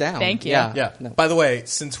just wrote it down. Thank you. Yeah. Yeah. No. By the way,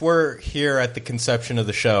 since we're here at the conception of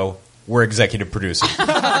the show, we're executive producers.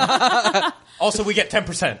 Also, we get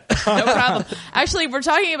 10%. No problem. Actually, we're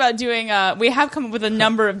talking about doing, we have come up with a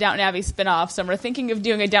number of Downton Abbey spin-offs, and we're thinking of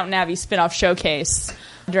doing a Downton Abbey spin-off showcase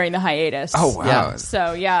during the hiatus. Oh, wow. Yeah.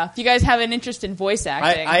 So, yeah, if you guys have an interest in voice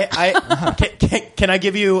acting. Can I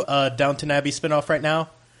give you a Downton Abbey spinoff right now?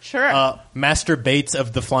 Sure. Master Bates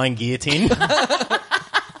of the Flying Guillotine. Sure.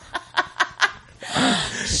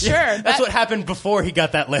 That's what happened before he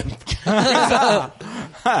got that limp. A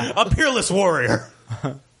peerless warrior.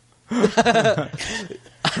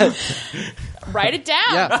 Write it down.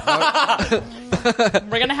 Yeah.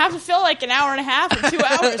 We're going to have to fill like an hour and a half or 2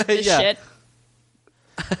 hours with this Yeah. shit.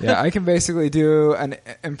 Yeah, I can basically do an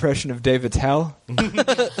impression of David Tell.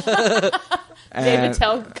 David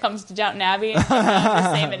Tell comes to Downton Abbey and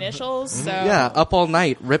the same initials. So. Yeah, up all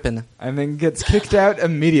night, ripping. And then gets kicked out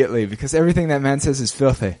immediately because everything that man says is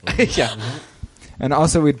filthy. Yeah. And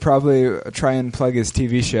also, we'd probably try and plug his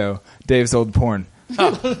TV show, Dave's Old Porn.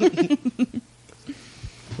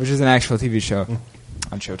 Which is an actual TV show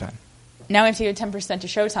on Showtime. Now we have to give 10% to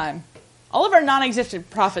Showtime. All of our non-existent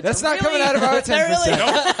profits. That's are not really, coming out of our 10%. they're really-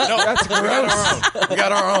 No, That's gross. we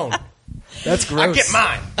got our own. That's gross. I get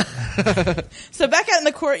mine. So back out in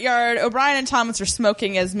the courtyard, O'Brien and Thomas are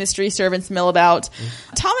smoking as mystery servants mill about.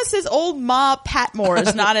 Thomas's old Ma Patmore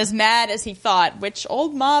is not as mad as he thought. Which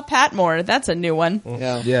old Ma Patmore? That's a new one.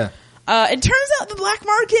 Yeah. Yeah. It turns out the black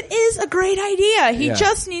market is a great idea. He Yeah.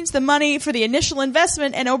 just needs the money for the initial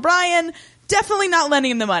investment, and O'Brien definitely not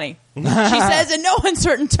lending him the money. She says in no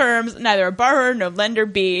uncertain terms, neither a borrower nor lender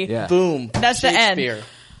be. Yeah. Boom. That's the end. Shakespeare.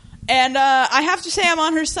 And I have to say I'm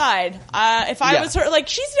on her side. If I Yeah. was her, like,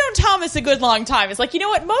 she's known Thomas a good long time. It's like, you know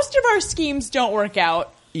what? Most of our schemes don't work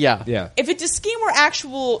out. Yeah. Yeah. If it's a scheme where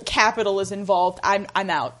actual capital is involved, I'm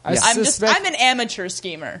out. I I'm suspect- an amateur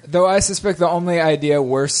schemer. Though I suspect the only idea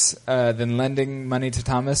worse than lending money to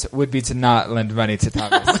Thomas would be to not lend money to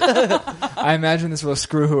Thomas. I imagine this will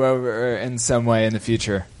screw whoever in some way in the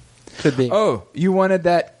future. Could be. Oh, you wanted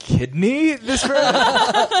that kidney this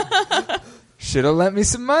Should have lent me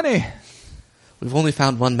some money. We've only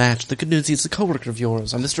found one match. The good news is he's a coworker of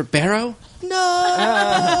yours. Mr. Barrow?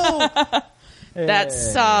 No!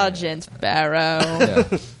 That's Sergeant Barrow.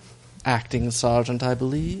 Yeah. Acting sergeant, I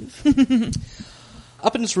believe.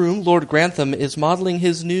 Up in his room, Lord Grantham is modeling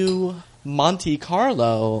his new Monte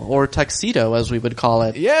Carlo, or tuxedo, as we would call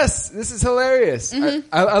it. Yes, this is hilarious.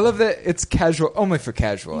 I love that it's casual, only for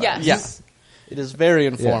casual. Yes. Yeah. It is very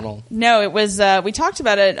informal. No, it was. We talked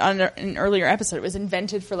about it on an earlier episode. It was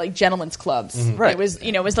invented for like gentlemen's clubs. Right. It was.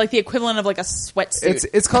 It was like the equivalent of like a sweatsuit.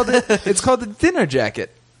 It's called a dinner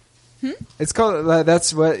jacket. It's called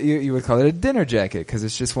that's what you would call it, a dinner jacket, because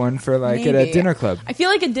it's just one for like at a Maybe. dinner club. I feel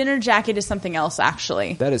like a dinner jacket is something else.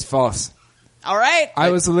 Actually. That is false. All right.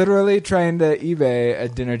 I was literally trying to eBay a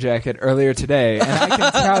dinner jacket earlier today,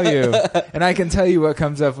 and I can tell you what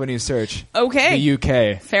comes up when you search Okay. the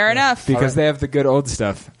UK, Fair enough. because they have the good old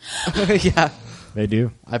stuff. Yeah, They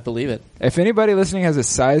do. I believe it. If anybody listening has a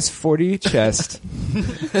size 40 chest,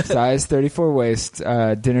 size 34 waist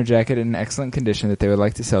dinner jacket in excellent condition that they would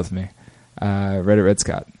like to sell to me, Reddit Red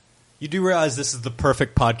Scott. You do realize this is the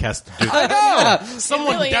perfect podcast to do I that. know!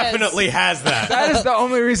 Someone really is. definitely has that. That is the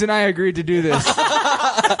only reason I agreed to do this.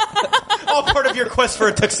 All part of your quest for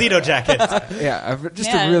a tuxedo jacket. Yeah,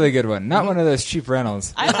 just Man. a really good one. Not one of those cheap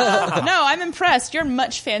rentals. I'm impressed. You're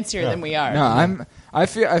much fancier than we are. No, I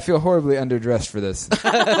feel horribly underdressed for this.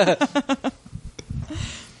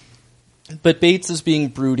 But Bates is being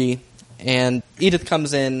broody, and Edith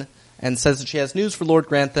comes in and says that she has news for Lord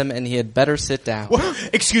Grantham, and he had better sit down.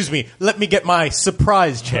 Excuse me, let me get my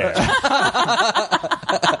surprise chair.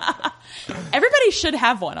 Everybody should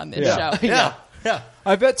have one on this Yeah. show. Yeah.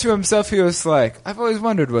 I bet to himself he was like, I've always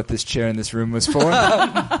wondered what this chair in this room was for.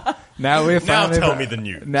 Now we have finally tell me the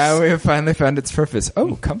news. Now we have finally found its purpose.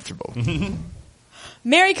 Oh, comfortable.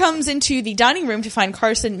 Mary comes into the dining room to find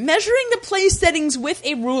Carson measuring the place settings with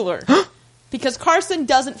a ruler. Because Carson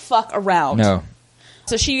doesn't fuck around. No.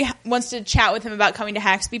 So she wants to chat with him about coming to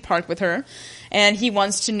Haxby Park with her. And he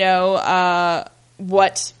wants to know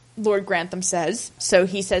what Lord Grantham says. So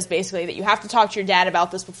he says basically that you have to talk to your dad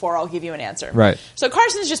about this before I'll give you an answer. Right. So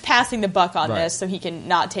Carson's just passing the buck on Right. this so he can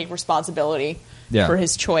not take responsibility Yeah. for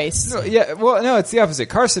his choice. No, yeah, well, no, it's the opposite.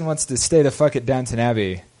 Carson wants to stay the fuck at Downton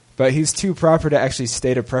Abbey, but he's too proper to actually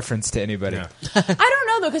state a preference to anybody. Yeah. I don't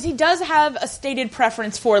know, though, because he does have a stated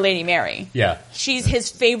preference for Lady Mary. Yeah. She's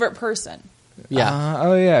his favorite person. Yeah.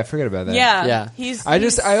 Oh yeah, I forget about that. Yeah. Yeah. I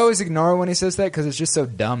I always ignore when he says that because it's just so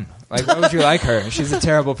dumb. Like, why would you like her? She's a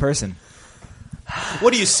terrible person.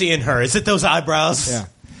 What do you see in her? Is it those eyebrows? Yeah.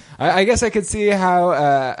 I guess I could see how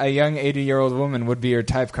a young 80-year-old woman would be your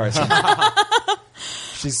type, Carson.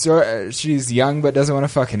 She's young but doesn't want to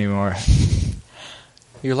fuck anymore.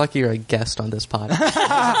 You're lucky you're a guest on this podcast.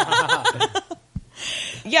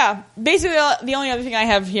 Yeah, basically the only other thing I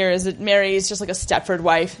have here is that Mary is just like a Stepford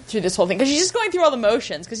wife through this whole thing because she's just going through all the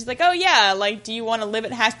motions because she's like, oh yeah, like do you want to live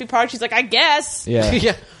at Haxby Park? She's like, I guess. Yeah.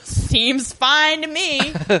 Yeah. Seems fine to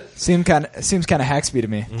me. Seems kind of Haxby to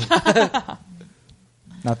me.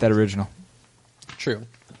 Not that original. True.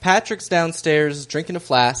 Patrick's downstairs drinking a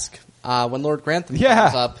flask when Lord Grantham Yeah.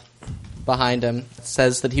 comes up behind him.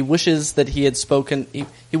 Says that he wishes that he had spoken.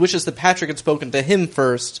 He wishes that Patrick had spoken to him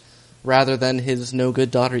first rather than his no-good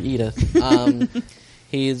daughter Edith.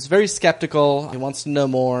 He's very skeptical. He wants to know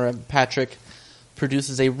more. Patrick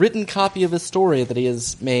produces a written copy of his story that he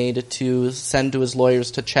has made to send to his lawyers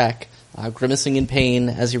to check, grimacing in pain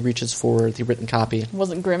as he reaches for the written copy.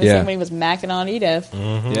 Wasn't grimacing Yeah. when he was macking on Edith.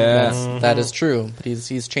 Yeah. That is true, but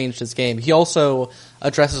he's changed his game. He also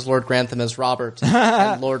addresses Lord Grantham as Robert,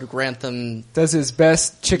 and Lord Grantham, Does his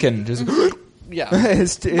best chicken. Just yeah,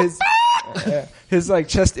 his like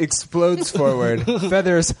chest explodes forward.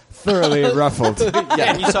 Feathers thoroughly ruffled.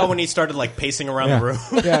 Yeah, and you saw when he started like pacing around the room.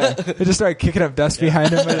 Yeah. They just started kicking up dust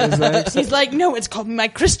behind him and his legs. He's like, no, it's called my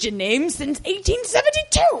Christian name since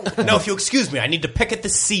 1872. No, if you'll excuse me, I need to peck at the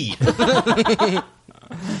seed.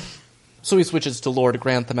 so he switches to Lord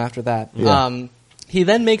Grantham after that. Yeah. He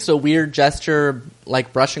then makes a weird gesture,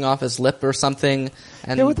 like brushing off his lip or something,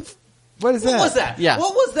 and Yeah, what is that? What was that? Yeah.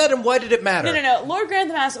 What was that and why did it matter? No. Lord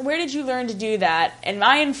Grantham asks, where did you learn to do that? And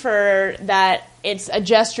I infer that it's a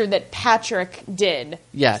gesture that Patrick did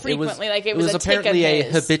frequently. It was a apparently tick a of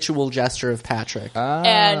his. habitual gesture of Patrick.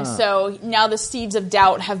 And so now the seeds of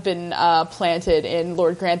doubt have been planted in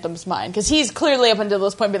Lord Grantham's mind. Because he's clearly up until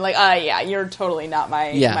this point been like, yeah, you're totally not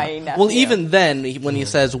my nephew. Well, even then, when he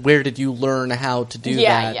says, where did you learn how to do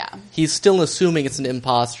that? Yeah. He's still assuming it's an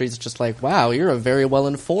imposter. He's just like, wow, you're a very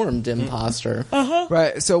well-informed imposter.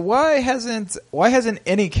 Right. So why hasn't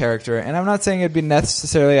any character, and I'm not saying it'd be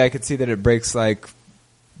necessarily, I could see that it breaks like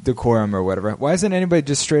decorum or whatever. Why hasn't anybody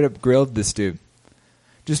just straight up grilled this dude?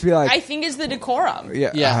 Just be like, I think it's the decorum.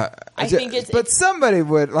 Yeah. I think it's- But somebody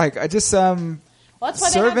would just some. Well, that's why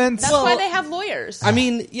Servants? why they have lawyers. I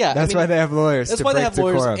mean, yeah. That's why they have lawyers. That's to why they break have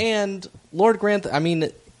lawyers. decorum. And Lord Grantham, I mean,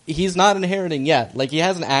 he's not inheriting yet. Like, he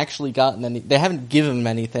hasn't actually gotten any. They haven't given him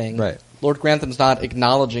anything. Right. Lord Grantham's not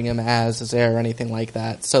acknowledging him as his heir or anything like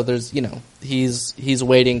that. So there's, he's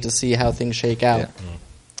waiting to see how things shake out.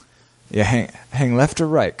 Yeah, hang left or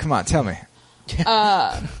right. Come on, tell me.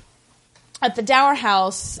 At the Dower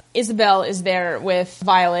House, Isabel is there with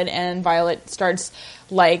Violet, and Violet starts,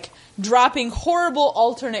 like, dropping horrible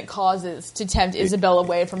alternate causes to tempt Isabel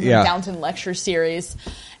away from her Downton Lecture series.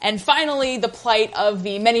 And finally, the plight of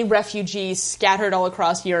the many refugees scattered all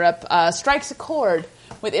across Europe strikes a chord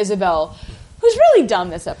with Isabel, who's really dumb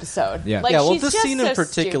this episode. Yeah. Like, well, she's this just scene in so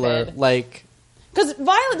particular, stupid. like... Because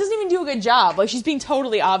Violet doesn't even do a good job. Like, she's being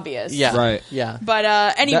totally obvious. Yeah. Right. Yeah. But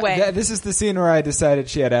anyway. This is the scene where I decided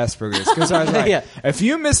she had Asperger's. Because I was like, Yeah. if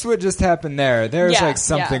you missed what just happened there's Yeah, like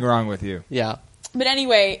something yeah. wrong with you. Yeah. But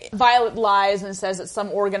anyway, Violet lies and says that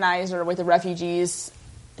some organizer with the refugees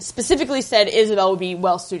specifically said Isabel would be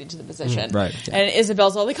well suited to the position. Right. And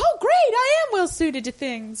Isabel's all like, oh, great, I am well suited to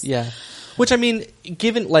things. Yeah. Which, I mean,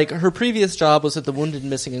 given, like, her previous job was at the Wounded and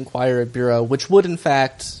Missing Inquirer Bureau, which would, in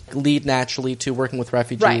fact, lead naturally to working with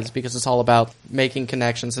refugees, Right. because it's all about making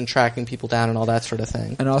connections and tracking people down and all that sort of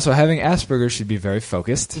thing. And also, having Asperger's should be very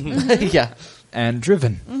focused Yeah. and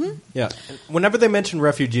driven. Yeah. Whenever they mention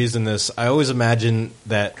refugees in this, I always imagine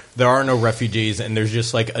that there are no refugees and there's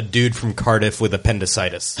just like a dude from Cardiff with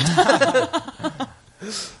appendicitis.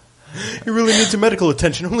 He really needs your medical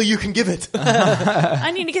attention. Only you can give it.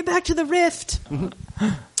 I need to get back to the rift.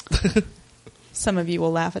 Some of you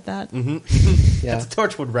will laugh at that. Yeah. It's a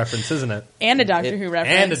Torchwood reference, isn't it? And a Doctor Who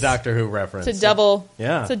reference. And a Doctor Who reference. It's a double.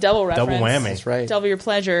 Yeah. It's a double reference. Double whammy. That's right. Double your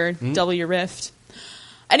pleasure, double your rift.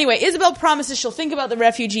 Anyway, Isabel promises she'll think about the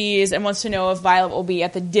refugees and wants to know if Violet will be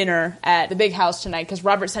at the dinner at the big house tonight because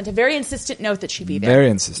Robert sent a very insistent note that she be there. Very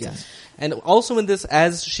insistent. Yes. And also in this,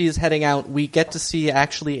 as she's heading out, we get to see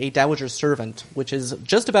actually a dowager servant, which is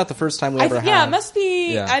just about the first time we ever Yeah, have. it must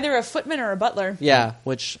be Yeah. either a footman or a butler. Yeah,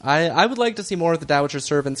 which I would like to see more of the dowager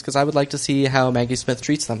servants, because I would like to see how Maggie Smith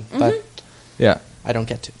treats them, but Yeah. I don't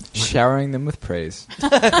get to. Showering them with praise.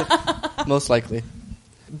 Most likely.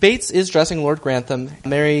 Bates is dressing Lord Grantham.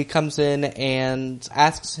 Mary comes in and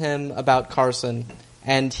asks him about Carson,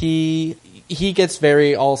 and he gets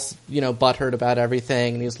very butthurt about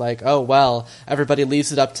everything, and he's like, "Oh well, everybody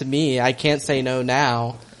leaves it up to me. I can't say no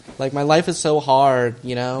now. Like, my life is so hard,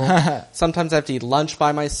 Sometimes I have to eat lunch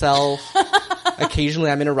by myself.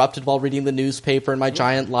 Occasionally I'm interrupted while reading the newspaper in my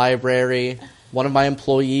giant library. One of my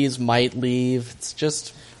employees might leave. It's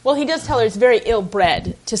just..." Well, he does tell her it's very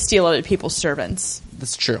ill-bred to steal other people's servants.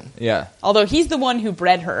 That's true. Yeah. Although he's the one who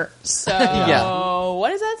bred her. So what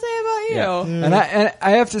does that say about you? Yeah. And I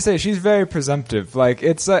have to say, she's very presumptive. Like,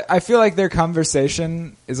 it's I feel like their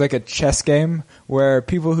conversation is like a chess game where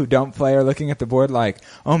people who don't play are looking at the board like,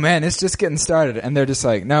 "Oh man, it's just getting started," and they're just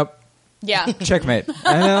like, "Nope, Yeah. checkmate."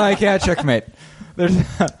 And they're like, "Yeah, checkmate."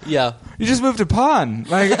 Yeah. You just moved a pawn.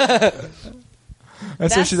 Like,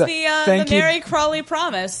 that's what she's like. the Thank you, Mary Crawley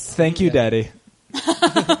promise. thank you, Daddy.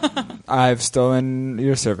 I've stolen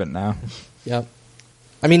your servant now. Yep.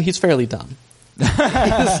 I mean, he's fairly dumb. He's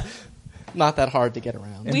not that hard to get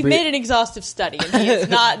around. We've made an exhaustive study, and he is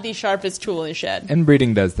not the sharpest tool in the shed. And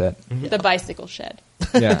breeding does that. The bicycle shed.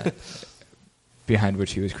 Yeah. Behind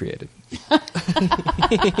which he was created.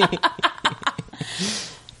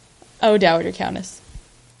 Oh, Dowager Countess.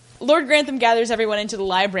 Lord Grantham gathers everyone into the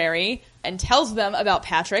library and tells them about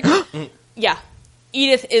Patrick. Yeah.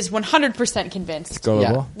 Edith is 100% convinced.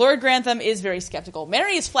 Gullible. Lord Grantham is very skeptical.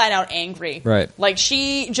 Mary is flat out angry. Right. Like,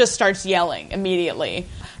 she just starts yelling immediately.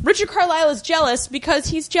 Richard Carlisle is jealous because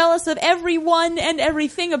he's jealous of everyone and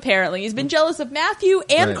everything, apparently. He's been jealous of Matthew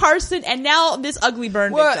and Right. Carson and now this ugly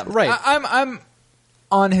burn Well, victim. Right. I'm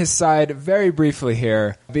on his side very briefly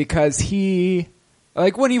here because he,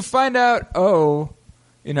 like, when you find out,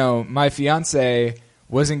 my fiance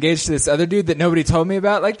was engaged to this other dude that nobody told me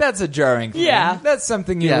about, like, that's a jarring thing. Yeah. That's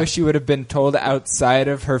something you Yeah. wish you would have been told outside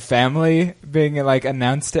of her family being, like,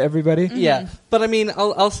 announced to everybody. Yeah, but I mean,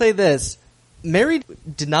 I'll say this. Mary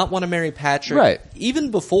did not want to marry Patrick, Right.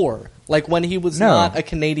 even before, like when he was No. not a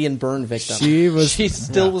Canadian burn victim. She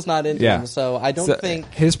still was not into Yeah. him, so I don't So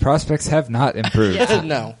think... his prospects have not improved. Yeah.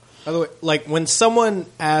 No. By the way, like when someone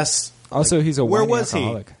asks, Also, he's a where whiny was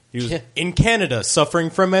alcoholic. he? He was Yeah. in Canada, suffering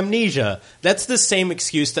from amnesia. That's the same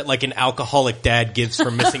excuse that like an alcoholic dad gives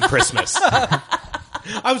for missing Christmas. I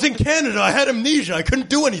was in Canada. I had amnesia. I couldn't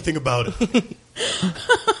do anything about it.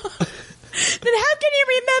 Then how can you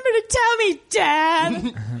remember to tell me,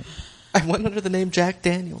 Dad? I went under the name Jack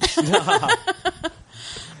Daniels.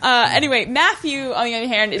 Anyway, Matthew, on the other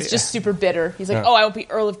hand, is just super bitter. He's like, "Oh, I won't be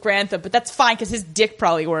Earl of Grantham," but that's fine because his dick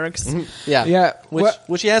probably works. Yeah. Yeah,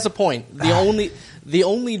 Which he has a point. The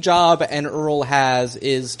only job an Earl has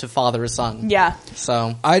is to father a son. Yeah.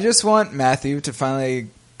 So I just want Matthew to finally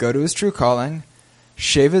go to his true calling,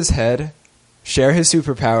 shave his head, share his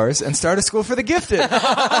superpowers, and start a school for the gifted. What is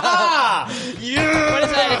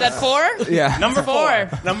that? Is that 4? Yeah. Number 4.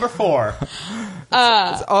 Number 4.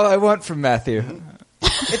 That's all I want from Matthew.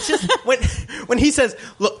 It's just when he says,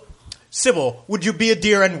 "Look, Sybil, would you be a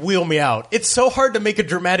dear and wheel me out?" It's so hard to make a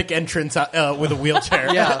dramatic entrance with a wheelchair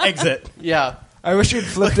exit. yeah. I wish he'd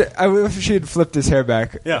flipped it. I wish he had flipped his hair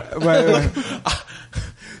back. Yeah.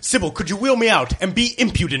 Sybil, could you wheel me out and be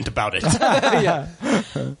impudent about it?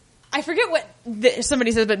 I forget what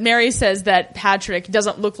somebody says, but Mary says that Patrick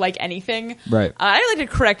doesn't look like anything. Right. I'd like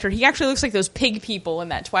to correct her. He actually looks like those pig people in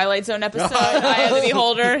that Twilight Zone episode, Eye of the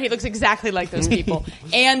Beholder. He looks exactly like those people.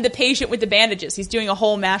 And the patient with the bandages. He's doing a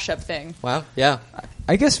whole mashup thing. Wow. Yeah.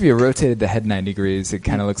 I guess if you rotated the head 90 degrees, it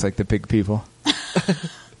kind of looks like the big people.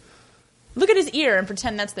 Look at his ear and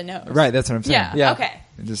pretend that's the nose. Right, that's what I'm saying. Yeah. Yeah. Okay.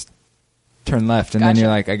 Just turn left, and then Gotcha. you're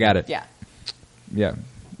like, I got it. Yeah. Yeah.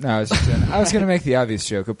 No, I was going to make the obvious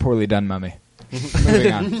joke, a poorly done mummy.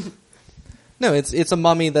 Moving on. No, it's a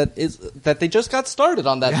mummy that they just got started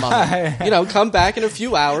on that mummy. Come back in a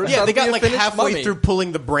few hours. Yeah, they got that'll like be a finished halfway mummy. through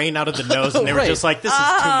pulling the brain out of the nose, and they were Right. just like, "This is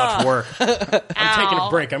too much work. I'm taking Ow. a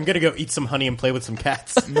break. I'm gonna go eat some honey and play with some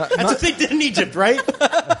cats." That's what they did in Egypt, right?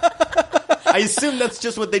 I assume that's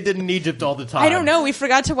just what they did in Egypt all the time. I don't know. We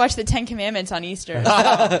forgot to watch the 10 Commandments on Easter.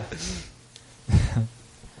 I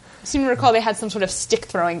seem to recall they had some sort of stick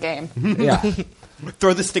throwing game. Yeah.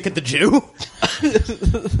 Throw the stick at the Jew.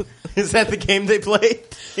 Is that the game they played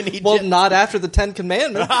in Egypt? Well, not after the 10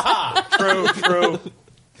 Commandments. True.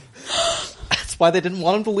 That's why they didn't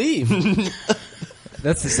want him to leave.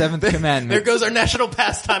 That's the 7th commandment. There goes our national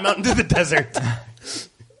pastime out into the desert.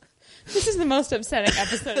 This is the most upsetting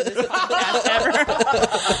episode of this podcast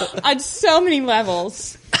ever. On so many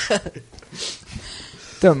levels.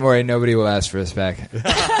 Don't worry, nobody will ask for us back.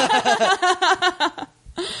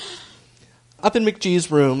 Up in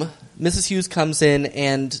McGee's room, Mrs. Hughes comes in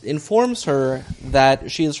and informs her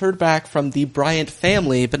that she has heard back from the Bryant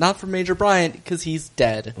family, but not from Major Bryant because he's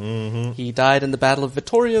dead. Mm-hmm. He died in the Battle of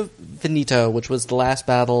Vittorio Veneto, which was the last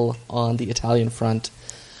battle on the Italian front.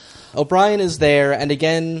 O'Brien is there, and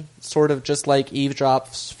again, sort of just like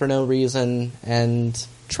eavesdrops for no reason, and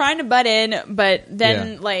trying to butt in, but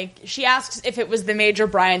then she asks if it was the Major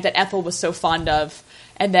Bryant that Ethel was so fond of,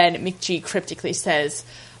 and then McGee cryptically says,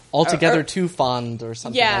 altogether too fond or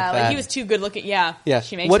something like that. Yeah, he was too good looking. Yeah.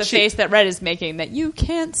 She makes What the face that Red is making that you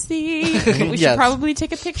can't see. We should probably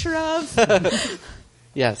take a picture of.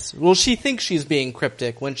 Yes. Well, she thinks she's being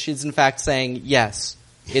cryptic when she's in fact saying yes.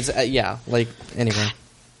 It's, anyway.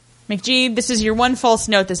 McGee, this is your one false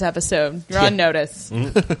note this episode. You're on notice.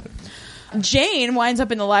 Jane winds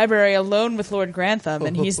up in the library alone with Lord Grantham,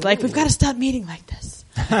 and he's like, we've got to stop meeting like this.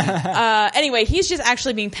 Anyway, he's just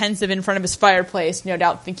actually being pensive in front of his fireplace, no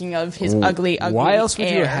doubt thinking of his ugly Why else would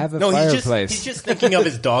you have a fireplace? He's just thinking of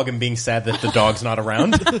his dog and being sad that the dog's not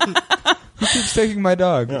around. He keeps taking my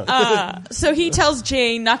dog. So he tells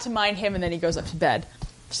Jane not to mind him, and then he goes up to bed.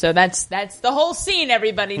 So that's the whole scene,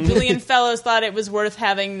 everybody. Julian Fellows thought it was worth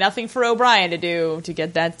having nothing for O'Brien to do to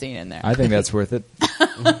get that scene in there. I think that's worth it.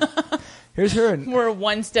 Here's her. We're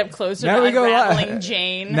one step closer to unraveling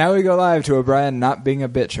Jane. Now we go live to O'Brien not being a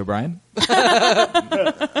bitch, O'Brien.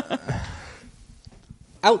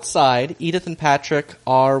 Outside, Edith and Patrick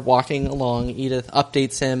are walking along. Edith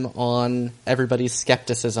updates him on everybody's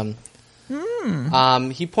skepticism.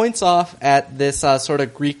 He points off at this sort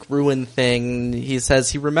of Greek ruin thing. He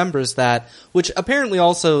says he remembers that, which apparently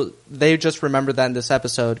also they just remembered that in this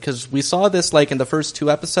episode, because we saw this in the first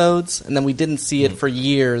 2 episodes, and then we didn't see it for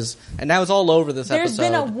years, and now it's all over this There's episode.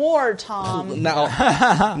 There's been a war, Tom. Now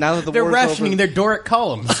that the They're war's rationing over, their Doric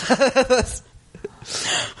columns. the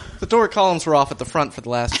Doric columns were off at the front for the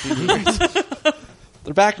last few years.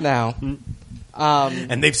 They're back now.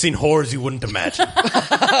 And they've seen horrors you wouldn't imagine.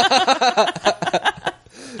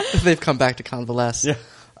 They've come back to convalesce. Yeah.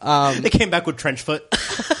 They came back with trench foot.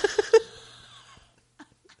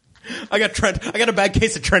 I got a bad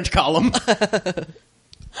case of trench column.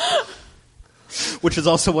 Which is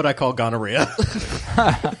also what I call gonorrhea.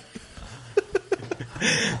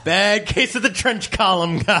 Bad case of the trench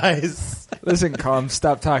column, guys. Listen, Column,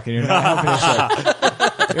 stop talking. You're not helping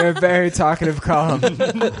yourself. You're a very talkative Column.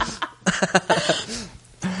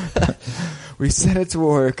 We said it's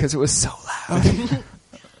war because it was so loud.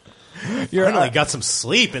 You finally got some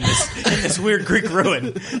sleep in this weird Greek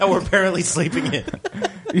ruin that we're apparently sleeping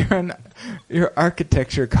in. Your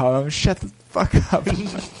architecture Column. Shut the fuck up.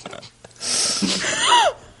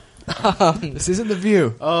 This isn't the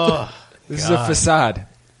view. Oh, this is a facade.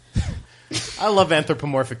 I love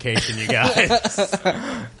anthropomorphication, you guys.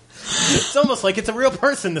 It's almost like it's a real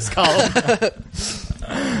person, this column.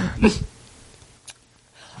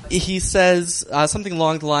 He says something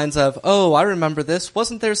along the lines of, "Oh, I remember this.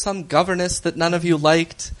 Wasn't there some governess that none of you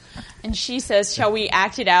liked?" And she says, "Shall we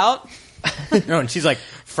act it out?" No, and she's like,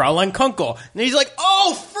 Fraulein Kunkel. And he's like,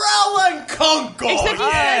 oh, Fraulein Kunkel! Except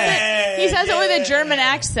he says it with a German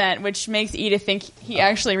accent, which makes Edith think he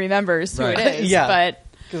actually remembers who it is. Yeah. But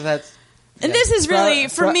because that's... And this is really,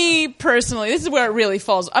 for me personally, this is where it really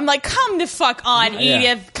falls. I'm like, come to fuck on,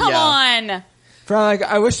 Edith. Come on.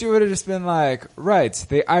 I wish you would have just been like, right,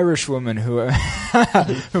 the Irish woman who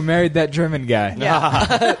who married that German guy.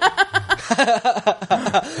 Yeah.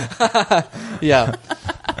 Yeah.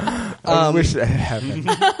 I wish that had happened.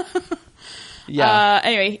 Yeah.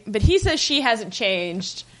 Anyway, but he says she hasn't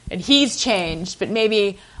changed, and he's changed, but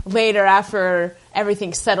maybe later after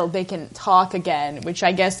everything's settled, they can talk again, which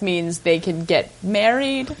I guess means they can get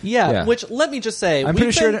married. Yeah, which, let me just say... I'm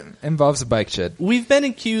pretty sure it involves a bike shed. We've been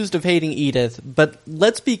accused of hating Edith, but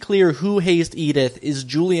let's be clear who hates Edith is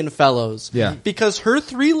Julian Fellows. Yeah. Because her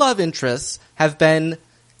 3 love interests have been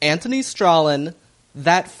Anthony Stralin,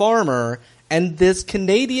 that farmer, and this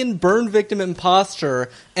Canadian burn victim imposter,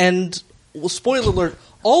 and, well, spoiler alert,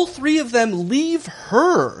 all 3 of them leave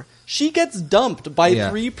her. She gets dumped by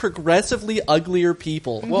 3 progressively uglier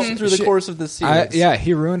people through the course of the series.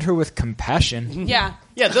 He ruined her with compassion. Yeah.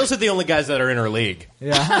 Yeah, those are the only guys that are in her league.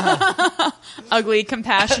 Yeah. Ugly,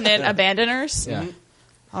 compassionate abandoners. Yeah.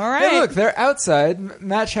 All right. Hey, look, they're outside.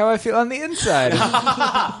 Match how I feel on the inside.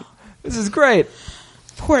 This is great.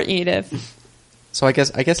 Poor Edith. So I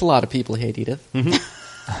guess a lot of people hate Edith.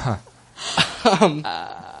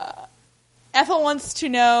 Ethel wants to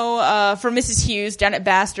know from Mrs. Hughes down at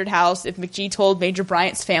Bastard House if McGee told Major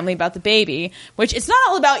Bryant's family about the baby, which it's not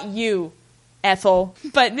all about you, Ethel.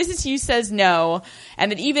 But Mrs. Hughes says no,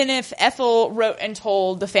 and that even if Ethel wrote and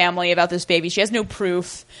told the family about this baby, she has no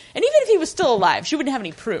proof. And even if he was still alive, she wouldn't have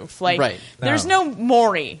any proof. Like, Right. there's no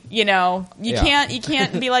Maury, you know? You Yeah.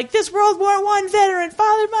 can't be like, this World War I veteran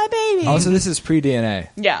fathered my baby. Also, this is pre-DNA.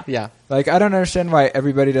 Yeah. Yeah. Like, I don't understand why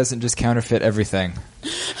everybody doesn't just counterfeit everything.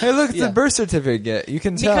 Hey, look, it's Yeah. a birth certificate. You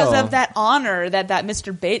can tell. Because of that honor that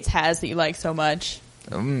Mr. Bates has that you like so much.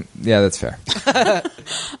 Yeah, that's fair.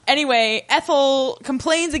 Anyway, Ethel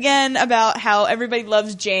complains again about how everybody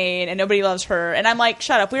loves Jane and nobody loves her. And I'm like,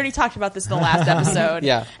 shut up. We already talked about this in the last episode.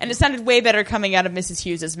 Yeah. And it sounded way better coming out of Mrs.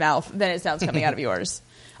 Hughes' mouth than it sounds coming out of yours.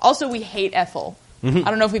 Also, we hate Ethel. I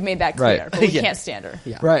don't know if we've made that clear, Right. but we Yeah. can't stand her.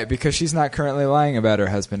 Yeah. Right, because she's not currently lying about her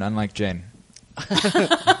husband, unlike Jane.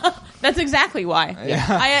 That's exactly why. Yeah.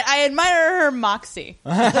 I admire her moxie.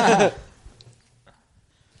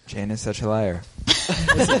 Jane is such a liar.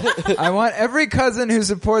 I want every cousin who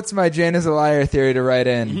supports my Jane is a liar theory to write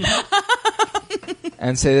in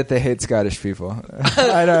and say that they hate Scottish people.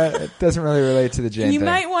 It doesn't really relate to the Jane You thing.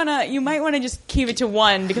 might want to just keep it to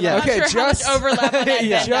one because Yeah. I'm not Okay, sure how much just- overlap on that Venn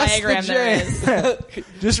Just diagram the there Jane. is.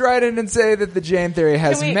 Just write in and say that the Jane theory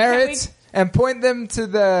has Can we- merits and point them to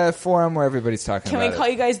the forum where everybody's talking Can we about call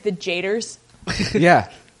you guys the Jaders? it. Yeah.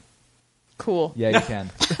 Cool. Yeah, you can.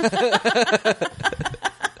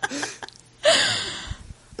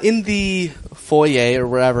 In the foyer or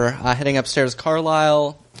wherever, heading upstairs,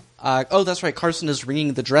 Carlisle. That's right. Carson is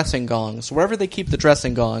ringing the dressing gong. So wherever they keep the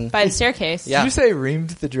dressing gong, By the staircase. Yeah. Did you say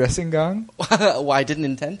reamed the dressing gong? well, I didn't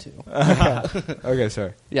intend to. Okay,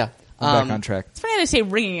 sorry. Yeah. I'm back on track. It's funny how they say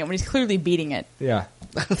ringing it when he's clearly beating it. Yeah.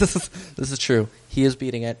 This is true. He is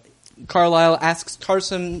beating it. Carlisle asks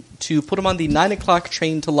Carson to put him on the 9 o'clock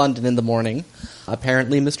train to London in the morning.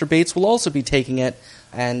 Apparently, Mr. Bates will also be taking it,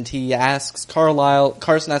 and he asks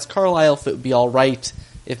Carson asks Carlisle if it would be all right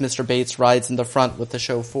if Mr. Bates rides in the front with the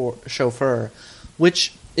chauffeur.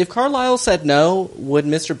 Which, if Carlisle said no, would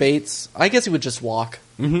Mr. Bates? I guess he would just walk.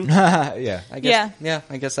 Yeah. I guess, yeah.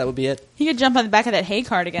 I guess that would be it. He could jump on the back of that hay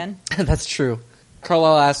cart again. That's true.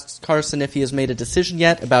 Carlisle asks Carson if he has made a decision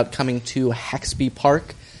yet about coming to Haxby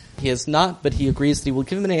Park. He has not, but he agrees that he will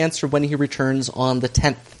give him an answer when he returns on the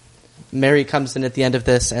 10th. Mary comes in at the end of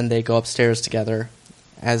this, and they go upstairs together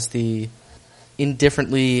as the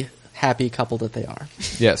indifferently happy couple that they are.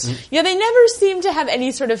 Yes. Yeah, they never seem to have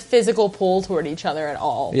any sort of physical pull toward each other at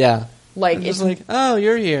all. Yeah. Like, It's it's just like, oh,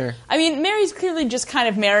 you're here. I mean, Mary's clearly just kind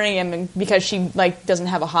of marrying him because she, like, doesn't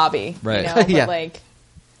have a hobby. Right. You know? But, Yeah. like,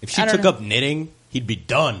 If she I don't took know. up knitting, he'd be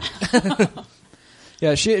done.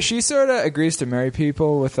 Yeah, she sort of agrees to marry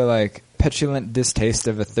people with a, like, petulant distaste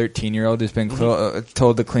of a 13-year-old who's been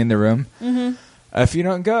told to clean the room. Mm-hmm. If you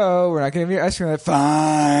don't go, we're not going to give you ice cream. Like,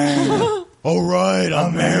 fine. All right, I'll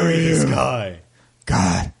marry this guy.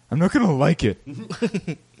 God, I'm not going to like it.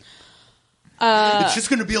 It's just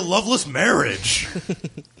going to be a loveless marriage.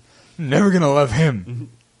 I'm never going to love him.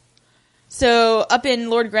 so up in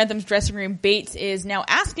Lord Grantham's dressing room, Bates is now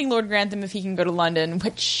asking Lord Grantham if he can go to London,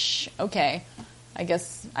 which, okay. I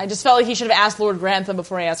guess I just felt like he should have asked Lord Grantham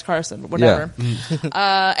before he asked Carson, but whatever.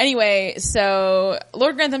 Anyway, so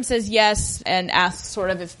Lord Grantham says yes and asks sort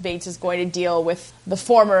of if Bates is going to deal with the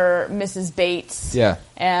former Mrs. Bates. Yeah.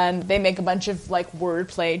 And they make a bunch of like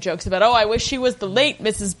wordplay jokes about, oh, I wish she was the late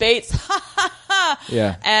Mrs. Bates. Ha ha ha.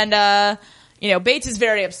 Yeah. And Bates is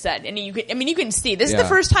very upset, and you can see this is Yeah. the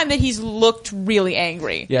first time that he's looked really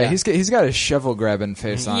angry. Yeah, he's got a shovel grabbing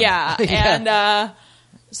face on. Yeah, and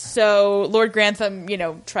so Lord Grantham,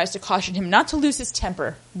 tries to caution him not to lose his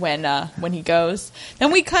temper when he goes.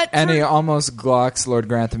 Then we cut. And he almost glocks Lord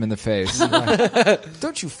Grantham in the face.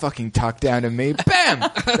 Don't you fucking talk down to me. Bam!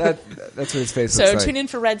 That's what his face so looks like. tune in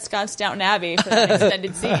for Red Scott's Downton Abbey for the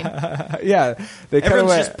extended scene. Yeah, they cut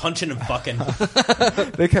Everyone's away. just punching and fucking.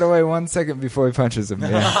 They cut away 1 second before he punches him.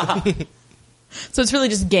 Yeah. So it's really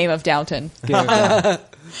just Game of Downton. Game of Thrones.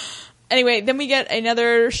 Anyway, then we get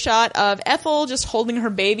another shot of Ethel just holding her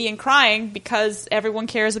baby and crying because everyone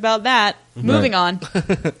cares about that. Moving on.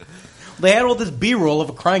 They had all this B-roll of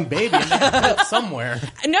a crying baby and they had to put it somewhere.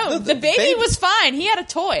 No, the baby was fine. He had a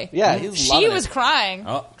toy. Yeah, he's She loving was it. crying.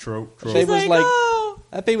 Oh, true. Babe was Like, like, oh.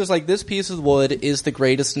 that babe was like, this piece of wood is the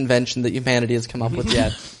greatest invention that humanity has come up with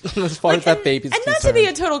yet. As far as that baby's And concerned. not to be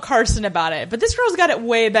a total Carson about it, but this girl's got it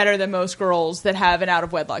way better than most girls that have an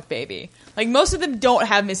out-of-wedlock baby. Like, most of them don't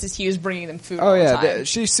have Mrs. Hughes bringing them food all Oh the yeah, time.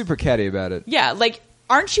 she's super catty about it. Yeah, like,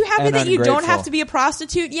 aren't you happy And that you don't ungrateful. have to be a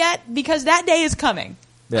prostitute yet? Because that day is coming.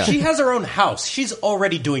 Yeah. She has her own house. She's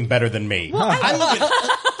already doing better than me. I live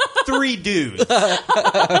with 3 dudes.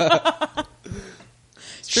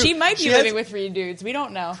 She might be living with 3 dudes. We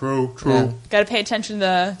don't know. True. Yeah. Got to pay attention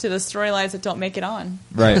to the storylines that don't make it on.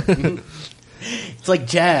 Right. It's like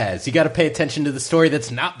jazz. You got to pay attention to the story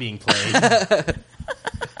that's not being played.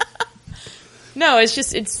 No, it's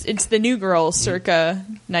just it's the New Girl circa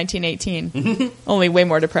 1918. Only way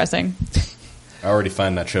more depressing. I already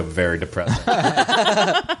find that show very depressing.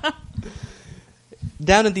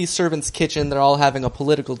 Down in the servants' kitchen, they're all having a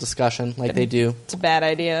political discussion, like they do. It's a bad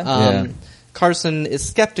idea. Yeah. Carson is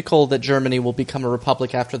skeptical that Germany will become a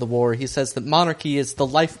republic after the war. He says that monarchy is the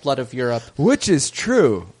lifeblood of Europe. Which is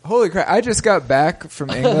true. Holy crap. I just got back from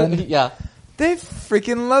England. Yeah. They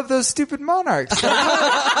freaking love those stupid monarchs.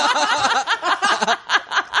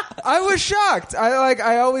 I was shocked.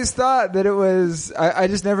 I always thought that it was. I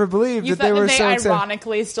just never believed You that they thought were that they so excited.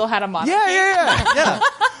 ironically still had a monarchy? Yeah.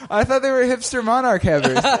 I thought they were hipster monarch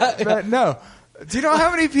havers, but no. Do you know how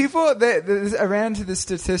many people? I ran into this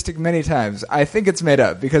statistic many times. I think it's made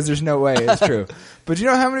up because there's no way it's true. But do you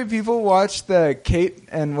know how many people watched the Kate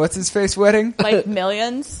and what's his face wedding? Like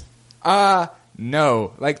millions?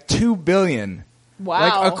 No, like 2 billion. Wow.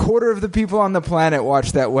 Like a quarter of the people on the planet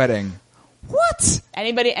watched that wedding. What?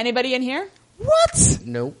 Anybody in here? What?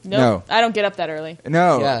 Nope. Nope. No. I don't get up that early.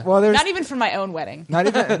 No. Yeah. Well, there's Not even for my own wedding. not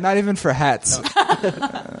even for hats.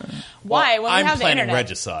 Why? When we I'm have the planning internet.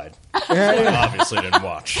 regicide. Yeah, yeah. I obviously didn't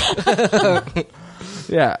watch.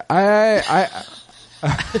 Yeah, I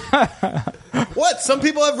What? Some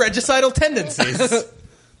people have regicidal tendencies.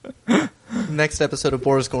 Next episode of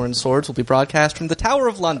Boris Gorin Swords will be broadcast from the Tower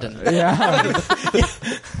of London. yeah.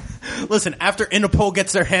 Listen, after Interpol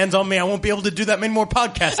gets their hands on me, I won't be able to do that many more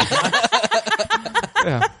podcasts.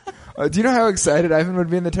 Yeah. Do you know how excited Ivan would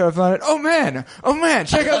be in the Tower of London? Oh man!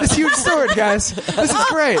 Check out this huge sword, guys! This is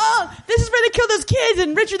great. Oh, this is where they killed those kids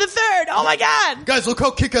in Richard III. Oh my God! Guys, look how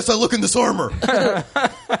kick-ass I look in this armor.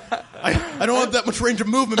 I don't have that much range of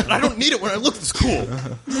movement, but I don't need it when I look this cool.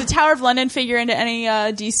 Does the Tower of London figure into any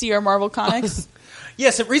DC or Marvel comics?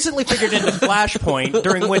 Yes, it recently figured into Flashpoint,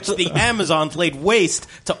 during which the Amazons laid waste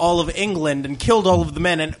to all of England and killed all of the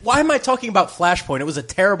men. And why am I talking about Flashpoint? It was a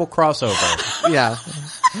terrible crossover. Yeah.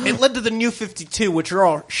 It led to the New 52, which are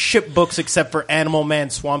all shit books except for Animal Man,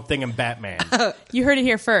 Swamp Thing, and Batman. You heard it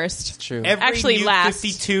here first. True. Every Actually, New last.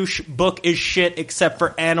 52 book is shit except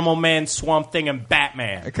for Animal Man, Swamp Thing, and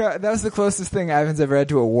Batman. That was the closest thing Ivan's ever had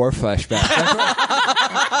to a war flashback.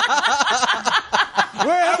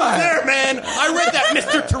 Where am I? There, man! I read that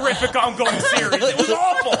Mr. Terrific ongoing series. It was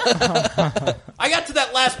awful! I got to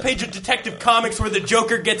that last page of Detective Comics where the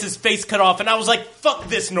Joker gets his face cut off, and I was like, fuck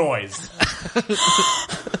this noise.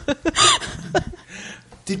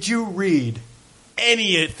 Did you read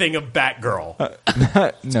anything of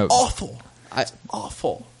Batgirl? No. Awful. It's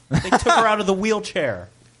awful. They took her out of the wheelchair.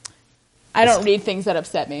 I don't read things that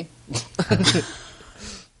upset me.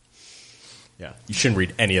 Yeah, you shouldn't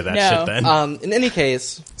read any of that No. shit then. In any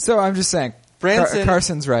case, So I'm just saying, Branson-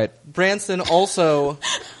 Carson's right. Branson also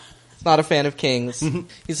is not a fan of kings.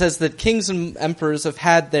 He says that kings and emperors have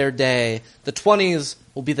had their day. The 20s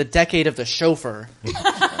will be the decade of the chauffeur.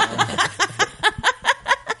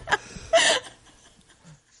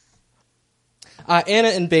 Anna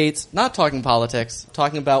and Bates, not talking politics,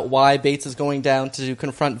 talking about why Bates is going down to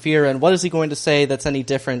confront Vera, and what is he going to say that's any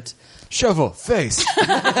different. Shovel face.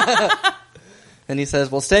 And he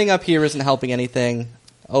says, well, staying up here isn't helping anything.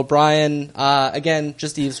 O'Brien, again,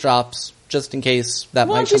 just eavesdrops, just in case that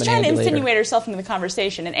Well, might she's come in trying to handy insinuate later. herself into the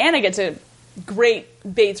conversation, and Anna gets a great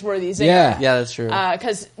Bates-worthy zinger. Yeah. Yeah, that's true.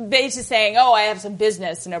 Because Bates is saying, oh, I have some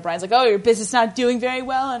business. And O'Brien's like, oh, your business is not doing very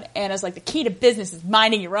well. And Anna's like, the key to business is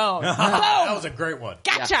minding your own. That Boom! was a great one.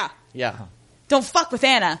 Gotcha! Yeah. Don't fuck with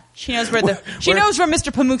Anna. She knows where she knows where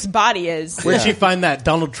Mr. Pamuk's body is. Where'd she find that?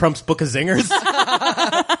 Donald Trump's Book of Zingers?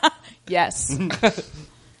 Yes. And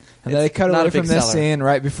they cut not away a big from this seller. scene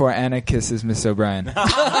right before Anna kisses Miss O'Brien.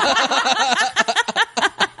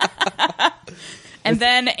 And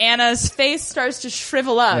then Anna's face starts to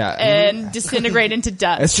shrivel up Yeah. and disintegrate into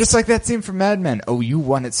dust. It's just like that scene from Mad Men. Oh, you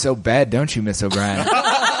want it so bad, don't you, Miss O'Brien?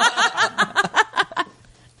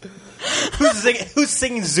 Who's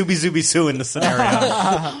singing Zooby Zooby Soo in the scenario?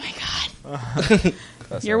 Oh my god.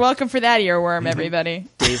 You're welcome for that earworm, everybody.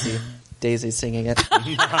 Daisy singing it.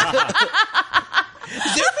 Zooby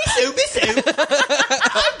Zooby Soo.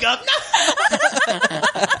 I'm governor.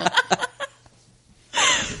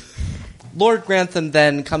 Lord Grantham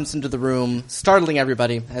then comes into the room, startling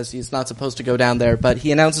everybody, as he's not supposed to go down there, but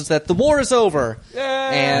he announces that the war is over.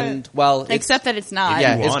 And, well, Except that it's not.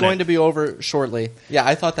 yeah, You it's want going it. to be over shortly. Yeah,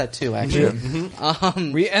 I thought that too, actually.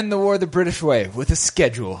 We end the war the British way, with a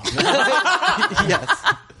schedule. Yes.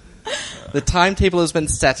 The timetable has been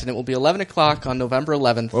set, and it will be 11 o'clock on November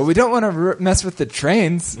 11th. Well, we don't want to mess with the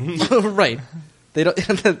trains. Right. They don't.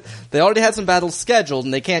 They already had some battles scheduled,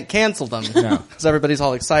 and they can't cancel them because everybody's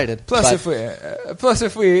all excited. Plus, But-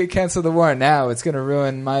 if we cancel the war now, it's going to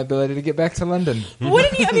ruin my ability to get back to London.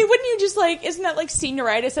 Wouldn't you just like, isn't that like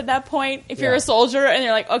senioritis at that point? If you're a soldier and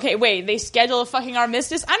they're like, okay, wait, they schedule a fucking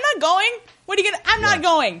armistice. I'm not going. What are you gonna? I'm not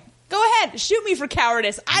going. Go ahead, shoot me for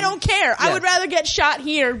cowardice. I don't care. I would rather get shot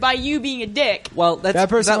here by you being a dick. well, That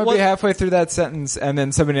person would be halfway through that sentence, and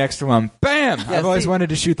then somebody next to him, bam! I've always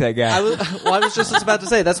wanted to shoot that guy. I was just about to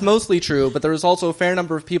say that's mostly true, but there was also a fair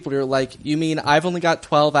number of people who are like, "You mean I've only got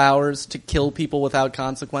 12 hours to kill people without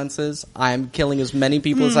consequences? I'm killing as many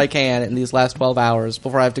people as I can in these last 12 hours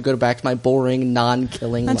before I have to go back to my boring,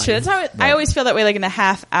 non-killing life." That's true. That's how I always feel that way, like in a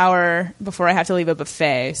half hour before I have to leave a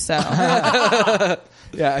buffet. So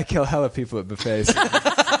Yeah, I kill hella people at buffets.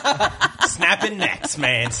 Snapping necks,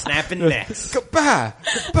 man. Snapping necks. Goodbye!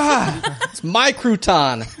 Goodbye! It's my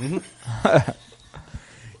crouton.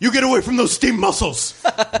 You get away from those steam mussels.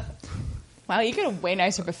 wow, you get a way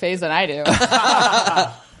nicer buffets than I do.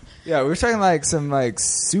 Yeah, we were talking like some like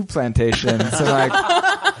soup plantation, some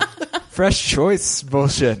like fresh choice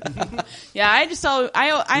bullshit. Yeah, I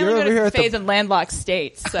only go over here to at the- buffets in landlocked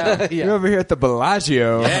states. So You're over here at the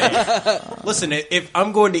Bellagio. Listen, if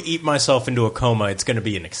I'm going to eat myself into a coma, it's going to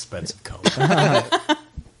be an expensive coma.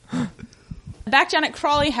 back down at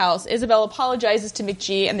Crawley House, Isabel apologizes to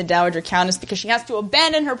McGee and the Dowager Countess because she has to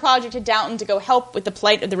abandon her project at Downton to go help with the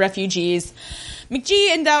plight of the refugees. McGee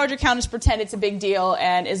and Dowager Countess pretend it's a big deal,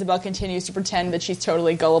 and Isabel continues to pretend that she's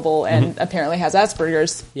totally gullible and apparently has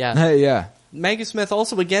Asperger's. Yeah. Hey, yeah. Maggie Smith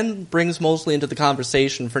also again brings Mosley into the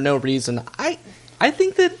conversation for no reason. I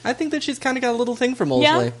think that she's kind of got a little thing for Mosley.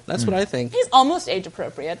 Yeah. That's what I think. He's almost age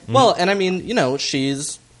appropriate. Well, and I mean,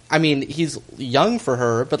 he's young for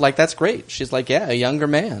her, but like that's great. She's like, yeah, a younger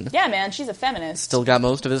man. Yeah, man, she's a feminist. Still got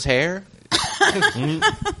most of his hair.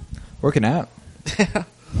 Working out.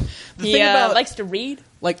 He thing about- likes to read.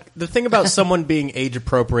 Like, the thing about someone being age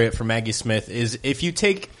appropriate for Maggie Smith is if you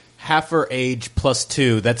take half her age plus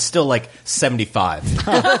 2, that's still like 75.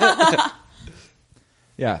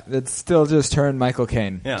 Yeah, it's still just her and Michael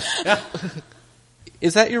Caine. Yeah.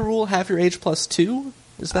 Is that your rule? Half your age plus 2?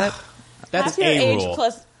 Is that? That's Half your a age rule.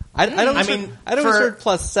 plus. I don't. I know. mean, I don't for- heard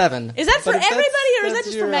plus 7. Is that for But if everybody, or is that that's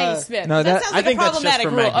just your, for Maggie Smith? no, that that- sounds I like think a that's just problematic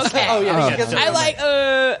for rule. Maggie Okay. Oh, yeah. I think I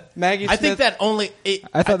like. Maggie Smith. I think that only.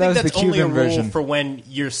 I thought that was that's the only a Cuban rule version. for when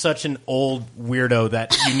you're such an old weirdo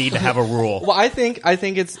that you need to have a rule. Well, I think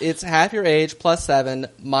it's half your age plus 7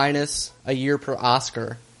 minus a year per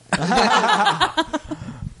Oscar.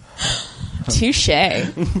 Touche.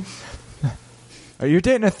 Are you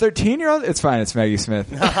dating a 13-year-old? It's fine. It's Maggie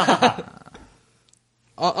Smith.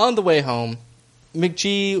 On the way home,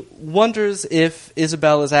 McGee wonders if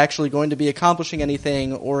Isabel is actually going to be accomplishing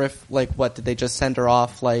anything, or if, what, did they just send her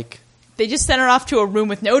off, They just sent her off to a room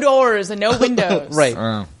with no doors and no windows. Right.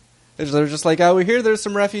 Oh. They're just like, oh, we hear there's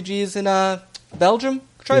some refugees in Belgium?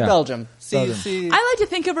 Try Yeah. Belgium. Belgium. See. I like to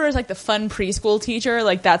think of her as like the fun preschool teacher.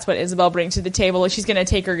 Like that's what Isabel brings to the table. Like she's going to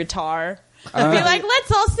take her guitar and be like,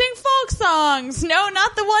 "Let's all sing folk songs." No,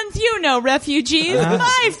 not the ones you know, refugees.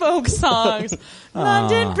 My folk songs.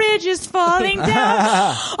 London Bridge is falling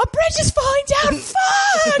down. A bridge is falling down.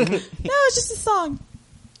 Fun. No, it's just a song.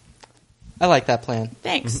 I like that plan.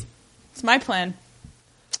 Thanks. It's my plan.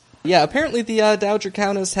 Yeah, apparently the Dowager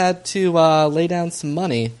Countess had to lay down some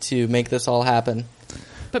money to make this all happen.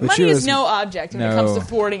 But But money she is was- no object when it no. comes to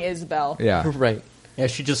thwarting Isabel. Yeah. Right. Yeah,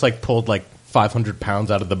 she just pulled 500 pounds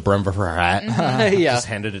out of the brim of her hat. Yeah. Just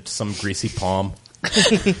handed it to some greasy palm.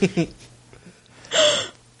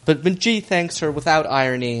 But McGee thanks her without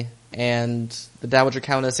irony, and the Dowager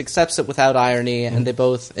Countess accepts it without irony, and they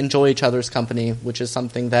both enjoy each other's company, which is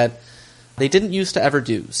something that they didn't used to ever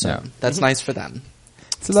do. So Yeah. that's nice for them.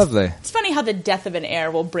 It's lovely. It's funny how the death of an heir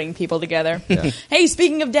will bring people together. Yeah. Hey,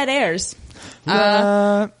 speaking of dead heirs,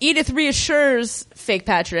 Edith reassures Fake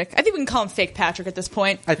Patrick. I think we can call him Fake Patrick at this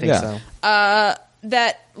point. I think Yeah. so.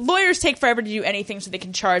 That lawyers take forever to do anything so they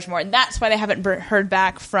can charge more, and that's why they haven't heard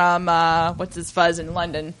back from what's his fuzz in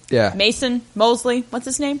London. Yeah. Mason Mosley. What's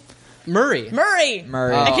his name? Murray. Murray.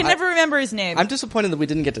 Murray. I can Oh, never remember his name. I'm disappointed that we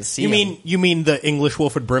didn't get to see You him. mean the English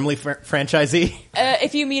Wilford Brimley franchisee?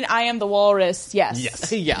 If you mean I Am the Walrus, yes.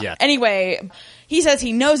 Yes. Yeah. Yes. Anyway, he says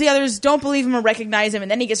he knows the others don't believe him or recognize him, and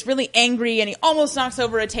then he gets really angry and he almost knocks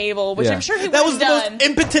over a table, which Yeah. I'm sure he would That was have the done. most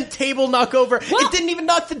impotent table knockover. Well- It didn't even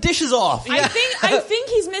knock the dishes off. I think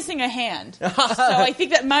he's missing a hand. So I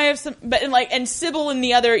think that might have some, but and Sybil and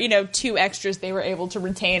the other, two extras they were able to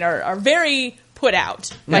retain are very put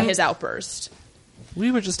out by his outburst.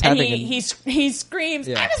 We were just And having he screams,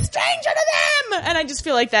 Yeah. I'm a stranger to them! And I just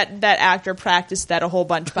feel like that actor practiced that a whole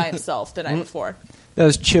bunch by himself the night before. That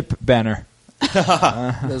was Chip Banner,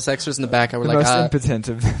 those extras in the back. I were the like, most impotent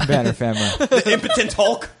of Banner family. The impotent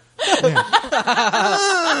Hulk.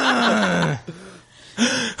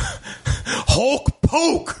 Hulk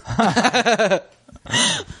poke.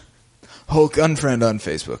 Hulk unfriend on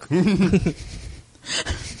Facebook.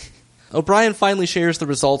 O'Brien finally shares the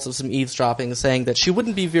results of some eavesdropping, saying that she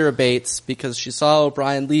wouldn't be Vera Bates because she saw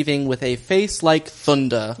O'Brien leaving with a face like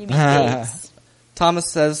thunder. You mean Bates. Thomas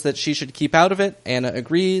says that she should keep out of it. Anna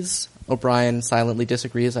agrees. O'Brien silently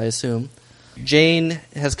disagrees, I assume. Jane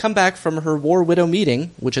has come back from her War Widow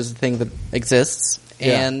meeting, which is a thing that exists,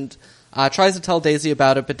 and tries to tell Daisy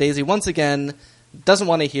about it, but Daisy, once again, doesn't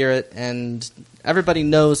want to hear it, and everybody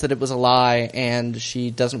knows that it was a lie, and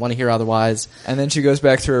she doesn't want to hear otherwise. And then she goes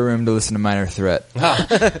back to her room to listen to Minor Threat.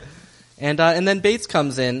 And then Bates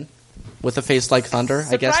comes in with a face like thunder.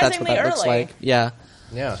 I guess that's what that Surprisingly looks early. like. Yeah.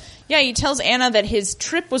 Yeah. Yeah, he tells Anna that his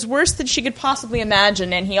trip was worse than she could possibly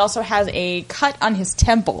imagine, and he also has a cut on his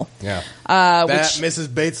temple. Yeah. Which,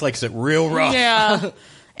 Mrs. Bates likes it real rough. yeah.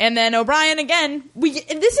 And then O'Brien again. And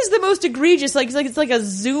this is the most egregious. It's like a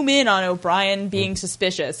zoom in on O'Brien being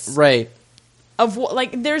suspicious Right. of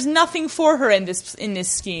like. There's nothing for her in this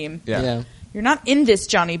scheme. Yeah. You're not in this,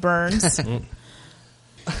 Johnny Burns.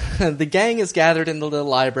 The gang is gathered in the little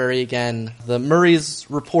library again. The Murray's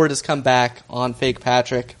report has come back on fake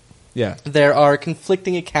Patrick. Yeah. There are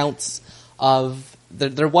conflicting accounts of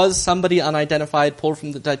there was somebody unidentified pulled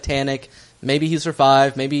from the Titanic. Maybe he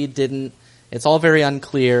survived, maybe he didn't. It's all very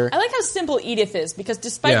unclear. I like how simple Edith is, because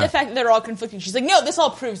despite Yeah. the fact that they're all conflicting, she's like, no, this all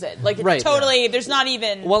proves it. Like, it's Right. totally, there's not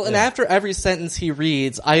even... Well, and after every sentence he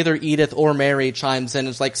reads, either Edith or Mary chimes in and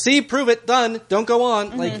is like, see, prove it, done, don't go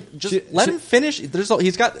on. Like, just let him finish.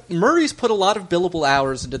 He's got Murray's put a lot of billable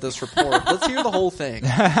hours into this report. Let's hear the whole thing.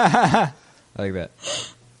 I like that.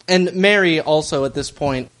 And Mary also, at this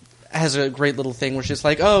point, has a great little thing where she's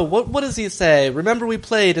like, oh, what does he say? Remember we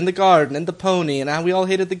played in the garden and the pony and how we all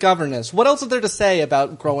hated the governess. What else is there to say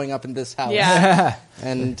about growing up in this house? Yeah.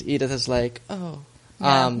 And Edith is like, oh.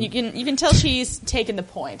 Yeah. You can tell she's taken the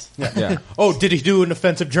point. Yeah. Oh, did he do an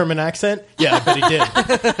offensive German accent? Yeah, I bet he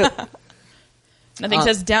did. Nothing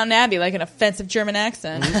says Downton Abbey like an offensive German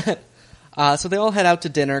accent. So they all head out to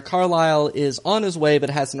dinner. Carlisle is on his way but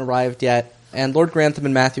hasn't arrived yet. And Lord Grantham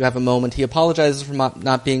and Matthew have a moment. He apologizes for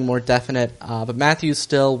not being more definite, but Matthew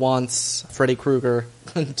still wants Freddy Krueger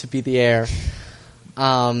to be the heir. They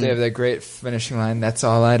have that great finishing line, that's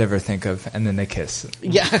all I'd ever think of, and then they kiss.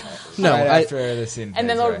 Yeah. No, right after the scene. And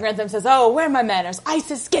then fades Lord away. Grantham says, oh, where are my manners?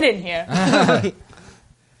 Isis, get in here.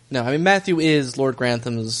 No, I mean, Matthew is Lord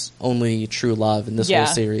Grantham's only true love in this Yeah.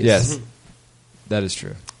 whole series. Yes. That is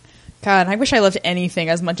true. God, I wish I loved anything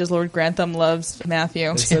as much as Lord Grantham loves Matthew.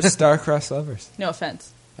 It's those star-crossed lovers. No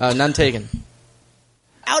offense. None taken.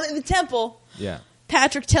 Out in the temple, Yeah.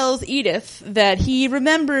 Patrick tells Edith that he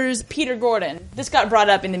remembers Peter Gordon. This got brought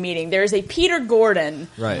up in the meeting. There is a Peter Gordon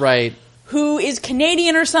Right. who is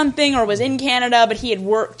Canadian or something, or was in Canada, but he had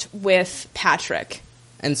worked with Patrick.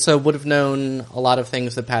 And so would have known a lot of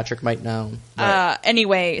things that Patrick might know.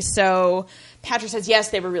 Anyway, so Patrick says, yes,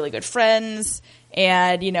 they were really good friends.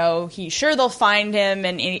 And, he's sure they'll find him.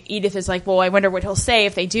 And Edith is like, well, I wonder what he'll say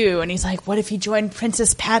if they do. And he's like, what if he joined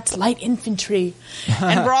Princess Pat's light infantry?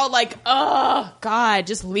 And we're all like, oh, God,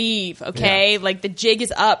 just leave, okay? Yeah. Like, the jig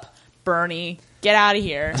is up, Bernie. Get out of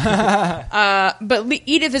here. But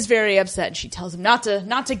Edith is very upset. She tells him not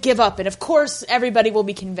to give up. And, of course, everybody will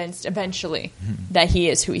be convinced eventually that he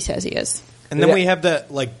is who he says he is. And then we have that,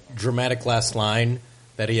 dramatic last line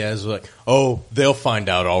that he has, oh, they'll find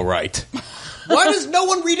out all right. Why does no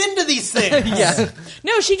one read into these things? Yeah.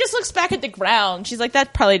 No, she just looks back at the ground. She's like,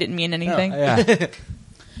 that probably didn't mean anything. Yeah.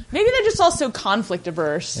 Maybe they're just also conflict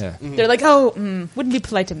averse. Yeah. They're like, wouldn't be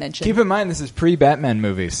polite to mention. Keep in mind, this is pre-Batman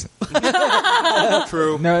movies.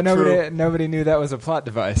 True. No, True. nobody knew that was a plot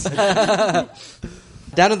device.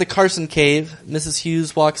 Down in the Carson cave, Mrs.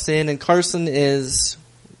 Hughes walks in, and Carson is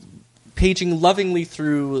paging lovingly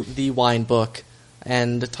through the wine book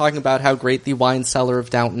and talking about how great the wine cellar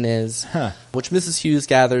of Downton is, which Mrs. Hughes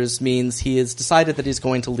gathers means he has decided that he's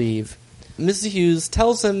going to leave. Mrs. Hughes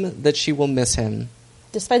tells him that she will miss him.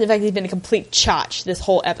 Despite the fact that he's been a complete chotch this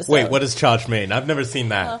whole episode. Wait, what does Chach mean? I've never seen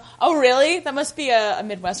that. Oh, really? That must be a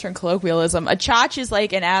Midwestern colloquialism. A chotch is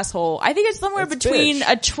like an asshole. I think it's somewhere It's between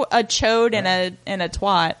bitch. a chode and a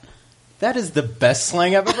twat. That is the best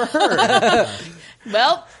slang I've ever heard.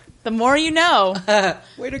 Well, The more you know.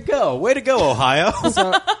 Way to go, Ohio.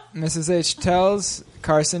 So Mrs. H tells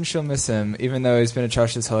Carson she'll miss him, even though he's been a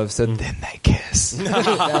trash this whole episode. Then they kiss. That is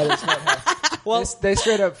what happens. Well, they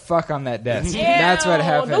straight up fuck on that desk. That's what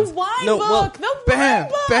happens. The wine No, well, book. The Bam, wine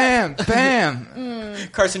book. bam, bam.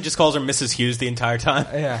 Carson just calls her Mrs. Hughes the entire time.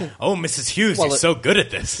 Yeah. Oh, Mrs. Hughes, Well, you're so good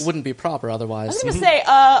at this. Wouldn't be proper otherwise. I was going to say,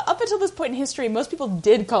 up until this point in history, most people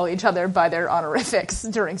did call each other by their honorifics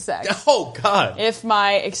during sex. Oh, God. If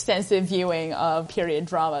my extensive viewing of period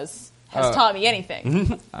dramas has taught me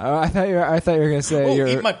anything. Oh, I thought you were going to say Oh, you're.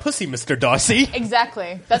 eat my pussy, Mr. Darcy.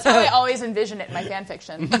 Exactly. That's how I always envision it in my fan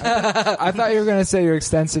fiction. I thought you were going to say your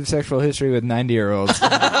extensive sexual history with 90-year-olds.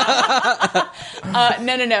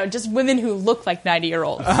 No. Just women who look like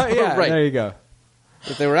 90-year-olds. Oh, yeah, Right. there you go.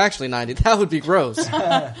 If they were actually 90, that would be gross.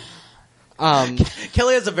 Kelly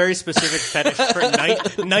has a very specific fetish for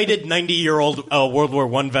knighted 90-year-old World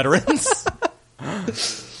War I veterans.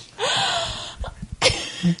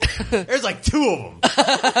 There's like 2 of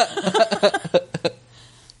them.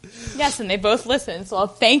 Yes, and they both listen, so I'll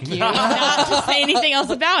thank you not to say anything else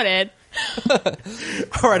about it.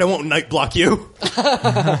 All right, I won't night block you.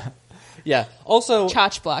 Yeah. Also,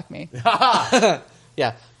 Chotch block me.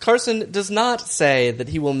 yeah, Carson does not say that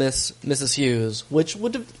he will miss Mrs. Hughes, which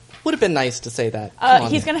would have been nice to say that. Come on.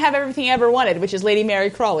 He's going to have everything he ever wanted, which is Lady Mary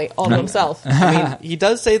Crawley all to himself. I mean, he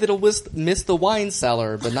does say that he'll miss the wine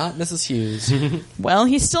cellar, but not Mrs. Hughes. Well,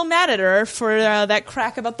 he's still mad at her for that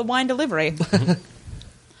crack about the wine delivery.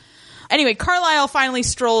 Anyway, Carlisle finally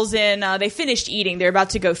strolls in. They finished eating. They're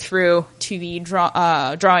about to go through to the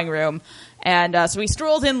drawing room. And so he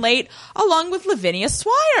strolls in late, along with Lavinia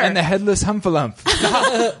Swire. And the headless Humphalump.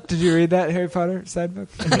 Did you read that Harry Potter side book?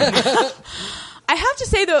 I have to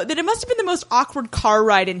say, though, that it must have been the most awkward car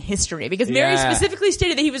ride in history, because Mary Yeah. specifically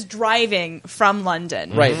stated that he was driving from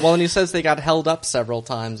London. Right. Well, and he says they got held up several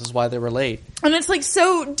times, is why they were late. And it's like,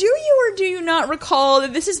 so do you or do you not recall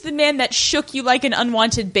that this is the man that shook you like an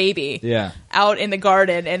unwanted baby Yeah. out in the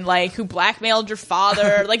garden and, like, who blackmailed your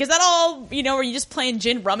father? Like, is that all, were you just playing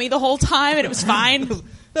gin rummy the whole time and it was fine?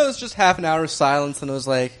 That was just half an hour of silence, and it was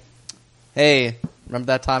like, hey, remember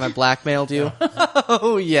that time I blackmailed you?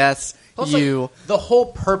 Oh, yes, Plus, you. like, the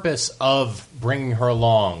whole purpose of bringing her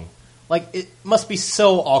along, like, it must be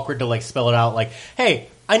so awkward to, like, spell it out, like, hey,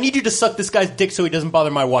 I need you to suck this guy's dick so he doesn't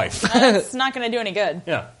bother my wife. It's not going to do any good.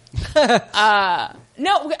 Yeah.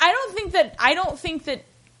 No, I don't think that,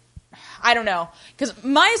 I don't know. Because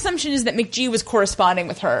my assumption is that McGee was corresponding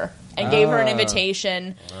with her and gave her an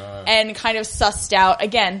invitation and kind of sussed out,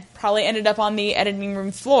 again, probably ended up on the editing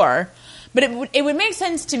room floor. But it would make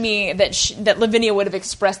sense to me that Lavinia would have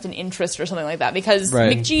expressed an interest or something like that, because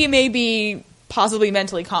Right. McGee may be possibly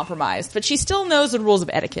mentally compromised, but she still knows the rules of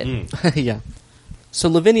etiquette. Yeah. So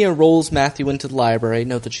Lavinia rolls Matthew into the library.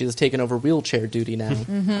 Note that she has taken over wheelchair duty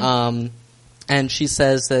now. And she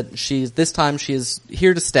says that this time she is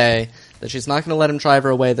here to stay, that she's not going to let him drive her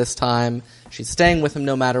away this time. She's staying with him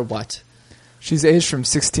no matter what. She's aged from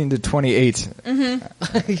 16 to 28.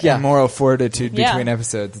 Yeah. Moral fortitude Yeah. between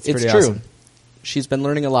episodes. It's It's pretty true. awesome. She's been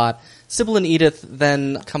learning a lot. Sybil and Edith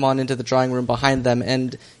then come on into the drawing room behind them,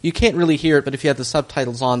 and you can't really hear it, but if you have the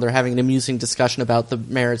subtitles on, they're having an amusing discussion about the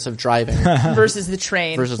merits of driving. Versus the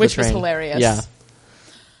train, Versus the which was train. hilarious. Yeah.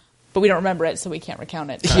 But we don't remember it, so we can't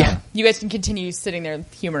recount it. Yeah. You guys can continue sitting there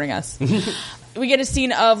humoring us. We get a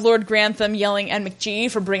scene of Lord Grantham yelling at McGee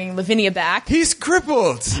for bringing Lavinia back. He's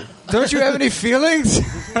crippled. Don't you have any feelings?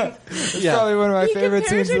 It's Yeah. probably one of my He favorite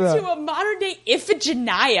compares scenes. her of to that. a modern-day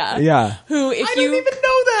Iphigenia. Yeah. Who, if I you don't even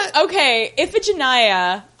know that. Okay,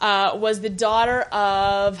 Iphigenia was the daughter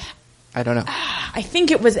of, I don't know. I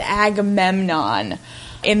think it was Agamemnon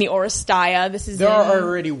in the Oresteia. This is There in- are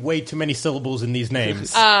already way too many syllables in these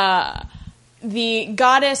names. the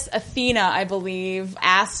goddess Athena, I believe,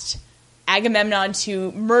 asked Agamemnon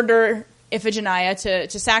to murder Iphigenia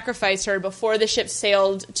to sacrifice her before the ship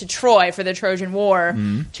sailed to Troy for the Trojan War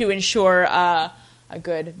to ensure a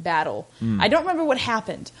good battle. I don't remember what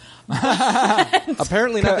happened.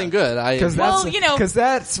 Apparently nothing good. Because Well, that's,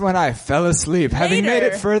 that's when I fell asleep, having made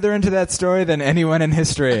Later. it further into that story than anyone in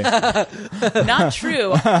history. Not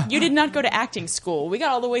true. You did not go to acting school. We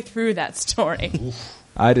got all the way through that story.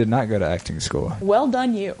 I did not go to acting school. Well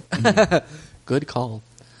done, you. Good call.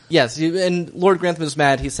 Yes, and Lord Grantham is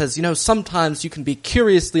mad. He says, sometimes you can be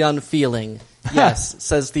curiously unfeeling. Yes,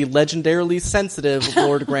 says the legendarily sensitive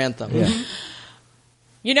Lord Grantham.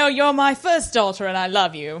 Yeah. You're my first daughter and I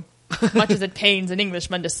love you. Much as it pains an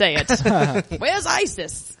Englishman to say it. Where's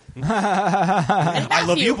Isis? I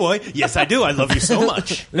love you, boy. Yes, I do. I love you so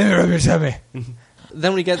much. Let me rub your tummy.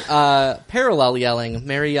 Then we get parallel yelling.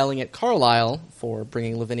 Mary yelling at Carlisle for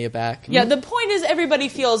bringing Lavinia back. Yeah, the point is everybody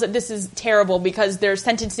feels that this is terrible because they're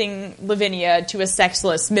sentencing Lavinia to a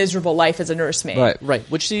sexless, miserable life as a nursemaid. Right. Right,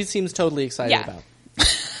 which she seems totally excited Yeah. about.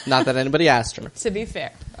 Not that anybody asked her. To be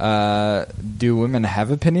fair. Do women have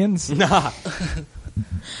opinions?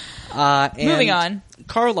 And Moving on.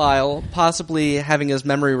 Carlisle, possibly having his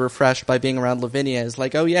memory refreshed by being around Lavinia, is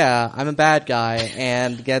like, oh yeah, I'm a bad guy,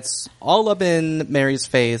 and gets all up in Mary's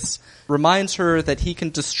face, reminds her that he can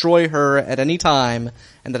destroy her at any time,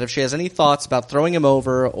 and that if she has any thoughts about throwing him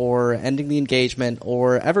over, or ending the engagement,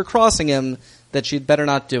 or ever crossing him, that she'd better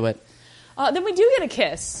not do it. Then we do get a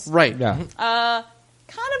kiss. Right. Yeah.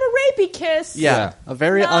 Kind of a rapey kiss. Yeah. A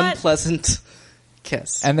very Not- unpleasant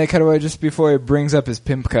kiss. And they cut away just before he brings up his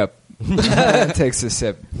pimp cup and takes a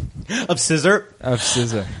sip Of scissor. of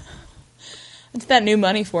scissor. It's that new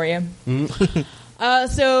money for you.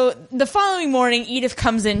 So the following morning, Edith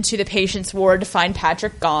comes into the patient's ward to find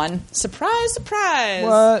Patrick gone. Surprise, surprise.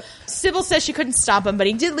 What? Sybil says she couldn't stop him, but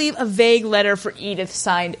he did leave a vague letter for Edith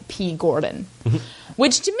signed P. Gordon.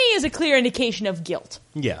 Which to me is a clear indication of guilt.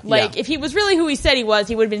 Yeah. Like, if he was really who he said he was,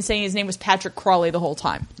 he would have been saying his name was Patrick Crawley the whole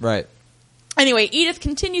time. Right. Anyway, Edith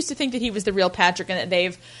continues to think that he was the real Patrick and that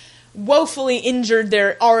they've woefully injured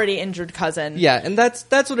their already injured cousin. Yeah, and that's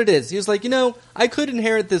what it is. He was like, I could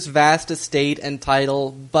inherit this vast estate and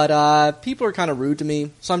title, but people are kind of rude to me,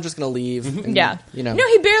 so I'm just going to leave. And, Yeah. You No,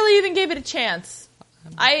 he barely even gave it a chance.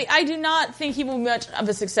 I do not think he will be much of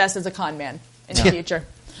a success as a con man in the future.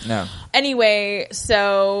 No. Anyway,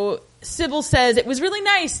 so Sybil says it was really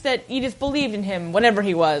nice that Edith believed in him, whatever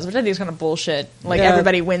he was, which I think is kind of bullshit. Like, Yeah.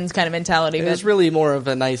 everybody wins kind of mentality. It But was really more of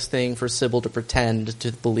a nice thing for Sybil to pretend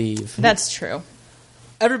to believe. that's true.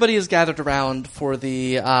 Everybody is gathered around for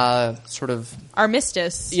the sort of,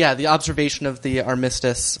 Armistice. the observation of the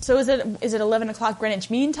armistice. So is it 11 o'clock Greenwich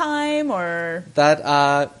Mean Time, or...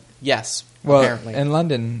 That, yes, Well, apparently. in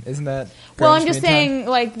London, isn't that? Well, I'm Greenwich just Mean Time? saying,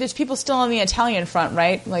 like, there's people still on the Italian front,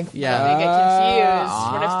 right? Like, Yeah. they get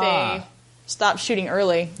confused. What if they stop shooting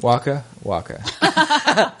early? Waka.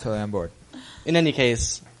 Totally on board. In any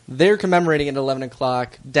case, they're commemorating at 11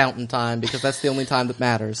 o'clock Downton time, because that's the only time that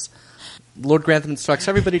matters. Lord Grantham instructs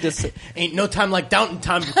everybody to sit. Ain't no time like Downton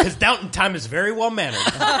time because Downton time is very well mannered.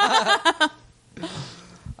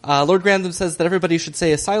 Lord Grantham says that everybody should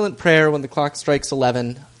say a silent prayer when the clock strikes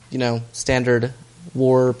 11. Standard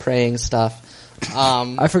war praying stuff.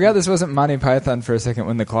 I forgot this wasn't Monty Python for a second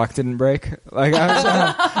when the clock didn't break. Like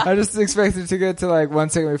I just expected to get to like 1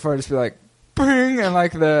 second before and just be like, bing, and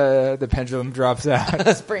like the pendulum drops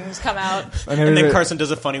out. Springs come out. And then Carson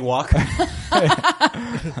does a funny walk. And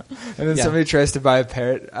then Yeah. somebody tries to buy a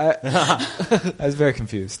parrot. I was very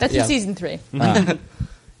confused. That's Yeah. in season 3.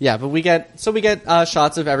 Yeah, but we get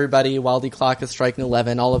shots of everybody while the clock is striking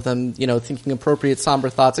 11, all of them, thinking appropriate somber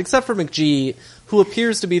thoughts, except for McGee, who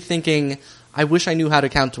appears to be thinking, I wish I knew how to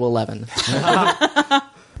count to 11.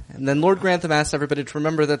 And then Lord Grantham asks everybody to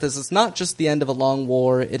remember that this is not just the end of a long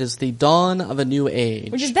war, it is the dawn of a new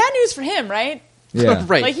age. Which is bad news for him, right? Yeah.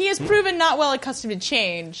 Right. Like, he is proven not well accustomed to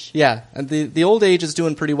change. Yeah, and the old age is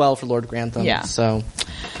doing pretty well for Lord Grantham. Yeah. So,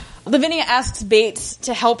 Lavinia asks Bates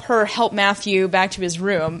to help her help Matthew back to his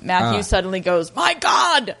room. Matthew suddenly goes, "My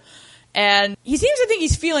God!" And he seems to think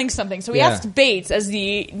he's feeling something, so he Yeah. asks Bates as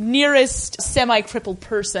the nearest semi-crippled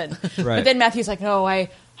person. Right. But then Matthew's like, "No, I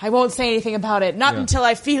won't say anything about it. Not Yeah. until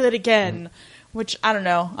I feel it again." Which, I don't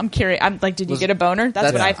know. I'm curious. I'm like, did you get a boner?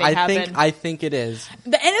 That's what I think happened. I think it is.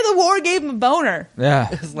 The end of the war gave him a boner. Yeah.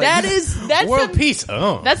 That's World some, peace.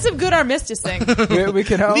 Oh. that's some good armistice thing. we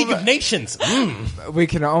can League only, of Nations. we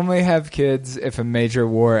can only have kids if a major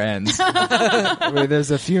war ends.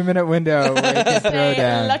 There's a few minute window where you can throw Say,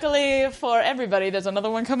 down. luckily for everybody, there's another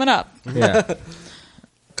one coming up. Yeah.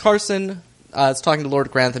 Carson is talking to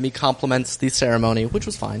Lord Grantham. He compliments the ceremony, which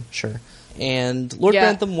was fine, sure. And Lord Yeah.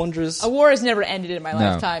 Grantham wonders... A war has never ended in my No.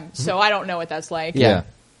 lifetime, so I don't know what that's like. Yeah.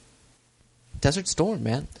 Desert Storm,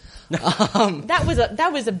 man. That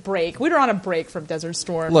was a break. We were on a break from Desert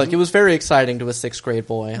Storm. Look, it was very exciting to a 6th grade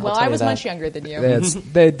boy. I'll well, tell I you was that. much younger than you.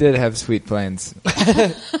 They did have sweet plains.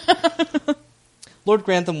 Lord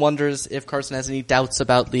Grantham wonders if Carson has any doubts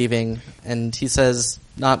about leaving, and he says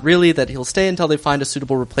not really, that he'll stay until they find a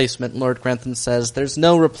suitable replacement. And Lord Grantham says, there's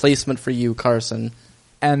no replacement for you, Carson.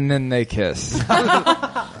 And then they kiss.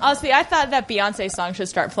 Honestly, I thought that Beyonce song should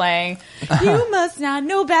start playing. You must not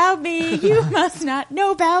know about me. You must not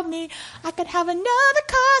know about me. I could have another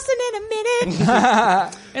Carson in a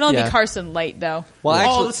minute. It'll Yeah. be Carson light, though. Well, All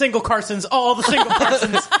actually, the single Carsons. All the single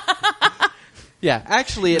Carsons. yeah,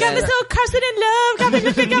 actually, it Got me so Carson in love. Got me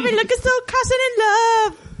looking so Carson in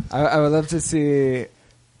love. I would love to see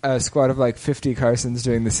a squad of like 50 Carsons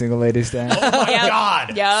doing the single ladies dance. Oh my Yep.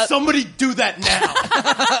 God! Yep. Somebody do that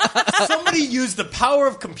now. Somebody use the power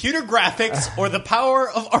of computer graphics or the power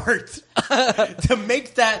of art to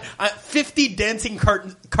make that 50 dancing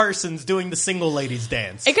Carsons doing the single ladies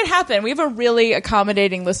dance. It could happen. We have a really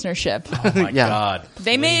accommodating listenership. Oh my Yeah. God!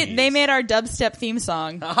 They Please. made our dubstep theme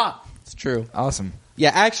song. It's true. Awesome.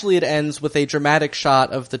 Yeah, actually it ends with a dramatic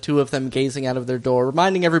shot of the two of them gazing out of their door,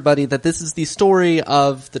 reminding everybody that this is the story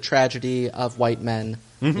of the tragedy of white men.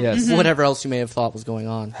 Yes. Whatever else you may have thought was going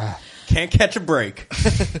on. Can't catch a break.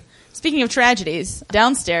 Speaking of tragedies,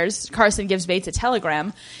 downstairs, Carson gives Bates a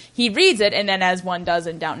telegram. He reads it, and then as one does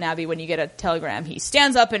in Downton Abbey when you get a telegram, he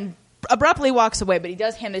stands up and abruptly walks away, but he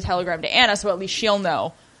does hand the telegram to Anna, so at least she'll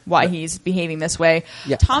know why he's behaving this way.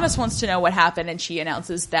 Yeah. Thomas wants to know what happened, and she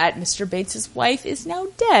announces that Mr. Bates' wife is now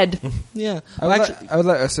dead. Yeah. I would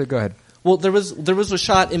like. So go ahead. Well, there was a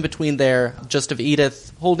shot in between there just of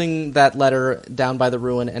Edith holding that letter down by the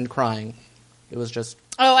ruin and crying. It was just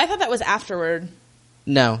Oh, I thought that was afterward.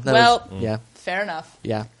 no. That Well- was, yeah, Fair enough.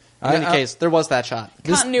 yeah. In any case, there was that shot.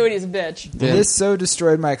 Continuity is a bitch. Yeah. This so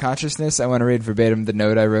destroyed my consciousness. I want to read verbatim the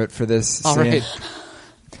note I wrote for this All scene. right.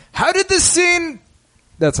 How did this scene?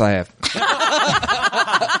 That's all I have.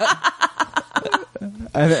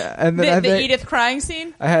 and then The, I the think Edith crying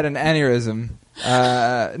scene? I had an aneurysm.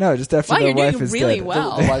 No, just after Wow, the you're wife doing is really dead.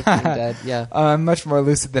 well. The wife being dead. Yeah. I'm much more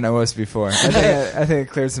lucid than I was before. I think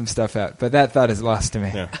it cleared some stuff out, but that thought is lost to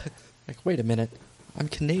me. Yeah. Like, wait a minute. I'm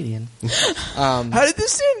Canadian. How did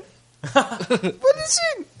this scene? What did this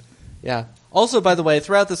scene? Yeah. Also, by the way,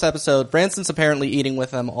 throughout this episode, Branson's apparently eating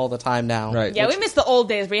with them all the time now. Right. Yeah, we miss the old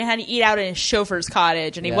days where you had to eat out in his chauffeur's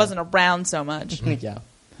cottage, and he Yeah. wasn't around so much. Yeah.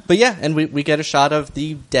 But yeah, and we get a shot of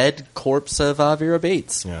the dead corpse of Vera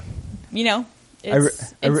Bates. Yeah. You know, I re-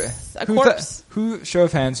 it's I re- a who corpse. Who? Show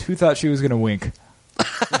of hands. Who thought she was going to wink?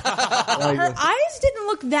 Her eyes didn't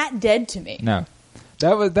look that dead to me. No,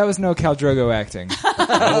 that was no Khal Drogo acting.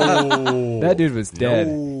 That dude was dead.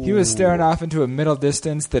 He was staring off into a middle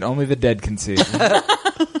distance that only the dead can see. So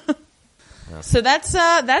that's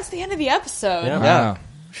the end of the episode. Yeah. Wow.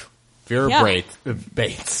 Vera Yeah.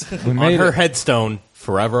 Bates. We On made her it. headstone,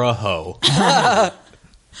 forever a hoe.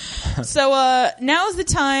 So now is the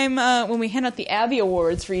time when we hand out the Abby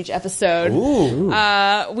Awards for each episode.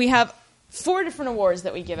 Ooh. We have 4 different awards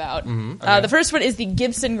that we give out. The first one is the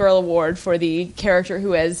Gibson Girl Award for the character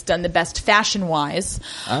who has done the best fashion-wise.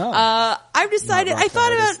 I've decided. I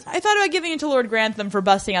thought about giving it to Lord Grantham for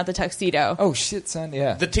busting out the tuxedo. Oh shit, son!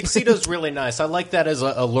 Yeah. The tuxedo's really nice. I like that as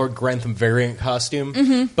a Lord Grantham variant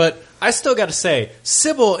costume. But I still got to say,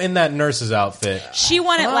 Sybil in that nurse's outfit. She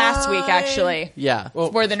won it last week, actually. Yeah.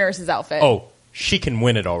 For the nurse's outfit. Oh, she can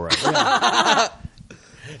win it already.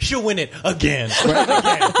 She'll win it again and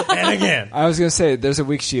again and again. I was gonna say, there's a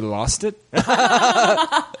week she lost it.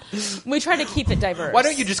 We try to keep it diverse. Why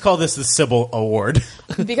don't you just call this the Sybil Award?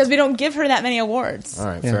 Because we don't give her that many awards. All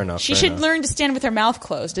right, fair enough. She fair should enough. learn to stand with her mouth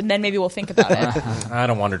closed, and then maybe we'll think about it. I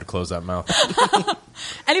don't want her to close that mouth.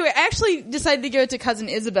 Anyway, I actually decided to give it to Cousin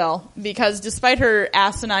Isabel because despite her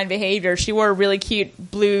asinine behavior, she wore a really cute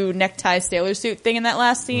blue necktie sailor suit thing in that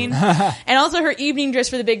last scene. And also her evening dress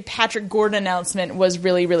for the big Patrick Gordon announcement was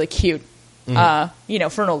really, really cute. For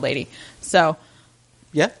an old lady. So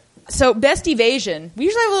best evasion. We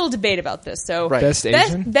usually have a little debate about this. So Right. Best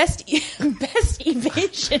Asian? best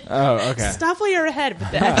evasion. Oh, okay. Stop while you're ahead with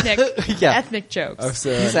the ethnic jokes. Oh,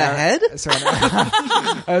 so He's now- ahead? So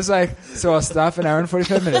I was like, so I'll stop an hour and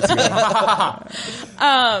 45 minutes ago.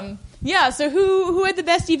 Yeah, so who had the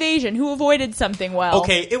best evasion? Who avoided something well?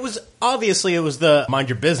 Okay, it was the mind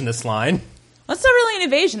your business line. That's not really an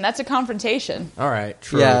evasion. That's a confrontation. All right,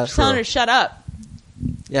 true. Yeah. true. Telling her to shut up.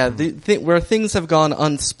 Yeah, where things have gone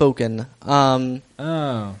unspoken.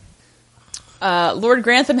 Oh. Lord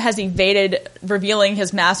Grantham has evaded revealing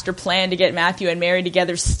his master plan to get Matthew and Mary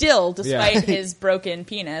together still, despite his broken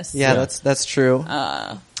penis. Yeah, that's true.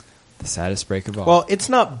 The saddest break of all. Well, it's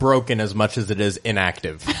not broken as much as it is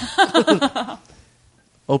inactive.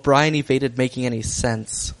 O'Brien evaded making any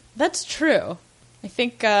sense. That's true. I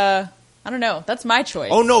think, I don't know. That's my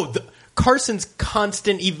choice. Oh no, Carson's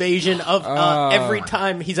constant evasion of every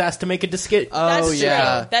time he's asked to make a skit. That's true.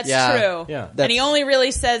 yeah. That's Yeah. true. Yeah. And he only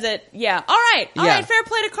really says it, All right, Yeah. fair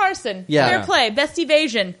play to Carson. Yeah. Fair play. Best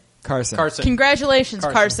evasion. Carson. Congratulations,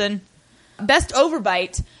 Carson. Carson. Best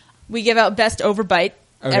overbite. We give out best overbite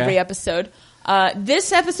Okay. every episode.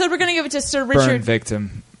 This episode, we're going to give it to Sir Burn Richard.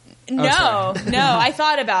 victim. No, sorry. no, I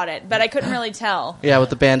thought about it, but I couldn't really tell. Yeah, with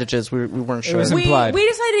the bandages, we weren't sure. was We implied.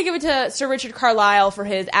 decided to give it to Sir Richard Carlisle for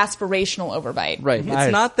his aspirational overbite. Right. Nice.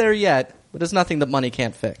 It's not there yet, But it's nothing that money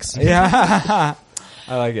can't fix. Yeah.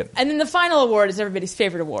 I like it. And then the final award is everybody's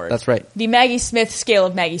favorite award. That's right. The Maggie Smith scale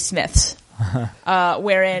of Maggie Smiths,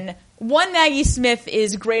 wherein one Maggie Smith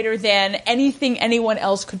is greater than anything anyone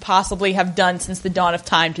else could possibly have done since the dawn of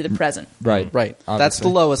time to the present. Right. Right. That's Obviously. the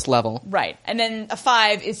lowest level. Right. And then a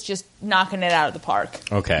 5 is just knocking it out of the park.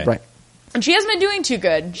 Okay. Right. And she hasn't been doing too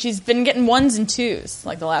good. She's been getting 1s and 2s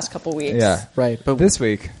like the last couple weeks. Yeah. Right. But This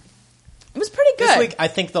week. It was pretty good. This week, I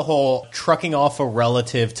think the whole trucking off a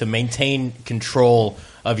relative to maintain control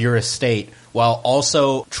of your estate while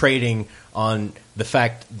also trading on the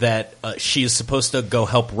fact that she is supposed to go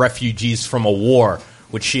help refugees from a war,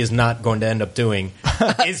 which she is not going to end up doing,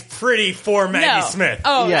 is pretty for Maggie No. Smith.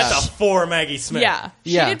 Oh, Yeah. That's a for Maggie Smith. Yeah,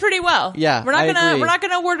 she Yeah. did pretty well. Yeah, we're not I gonna agree. we're not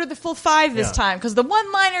gonna award her the full 5 this Yeah. time because the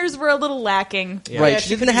one-liners were a little lacking. Yeah. right. Yeah, she she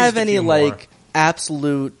didn't could've have used a any few more. like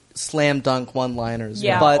absolute slam dunk one-liners.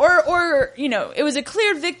 Yeah, But or you know, it was a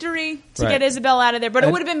clear victory to Right. get Isabel out of there, but it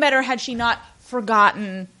And- would have been better had she not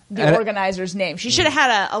forgotten the And- organizer's name. She should have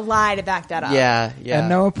had a lie to back that up. yeah. At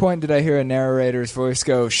no point did I hear a narrator's voice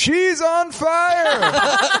go, "She's on fire!"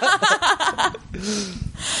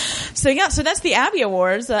 So yeah, so that's the Abby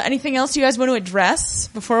Awards. Anything else you guys want to address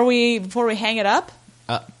before we hang it up?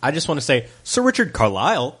 I just want to say, Sir Richard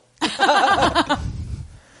Carlisle.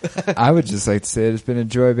 I would just like to say it's been a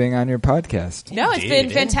joy being on your podcast. No, it's been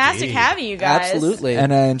Indeed, fantastic indeed. having you guys. Absolutely.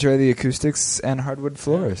 And I enjoy the acoustics and hardwood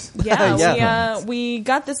floors. Yeah, Yeah. we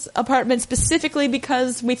got this apartment specifically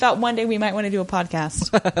because we thought one day we might want to do a podcast.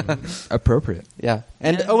 Appropriate. Yeah.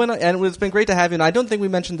 And and it's been great to have you. And I don't think we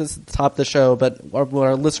mentioned this at the top of the show, but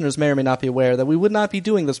our listeners may or may not be aware that we would not be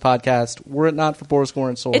doing this podcast were it not for Boris Gore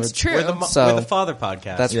and Swords. It's true. We're the, So- we're the Father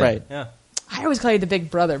podcast. That's Yeah. right. Yeah. I always call you the Big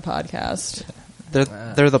Brother podcast. They're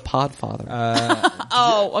the Podfather.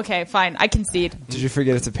 Oh, okay, fine. I concede. Did you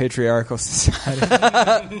forget it's a patriarchal society?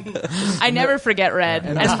 I never forget Red,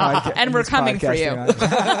 and, this podca- and we're this coming for you.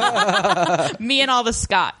 podcasting Me and all the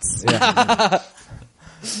Scots.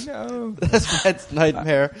 No. That's Red's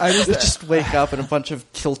nightmare. I just- just wake up and a bunch of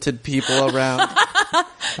kilted people around.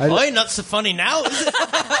 Boy, not so funny now, is it?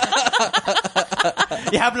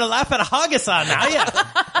 You happen to laugh at a Haggasan now, yeah?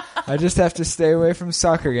 I just have to stay away from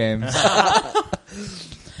soccer games.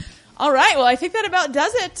 All right, well, I think that about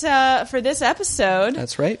does it for this episode.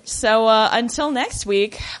 That's right. So until next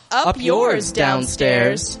week, up yours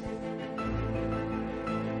downstairs.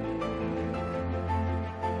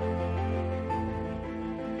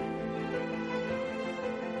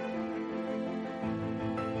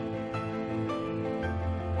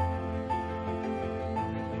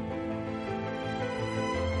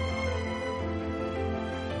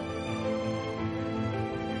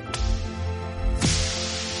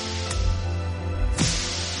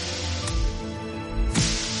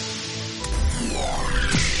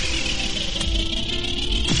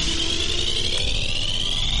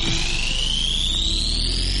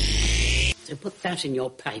 So put that in your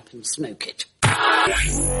pipe and smoke it.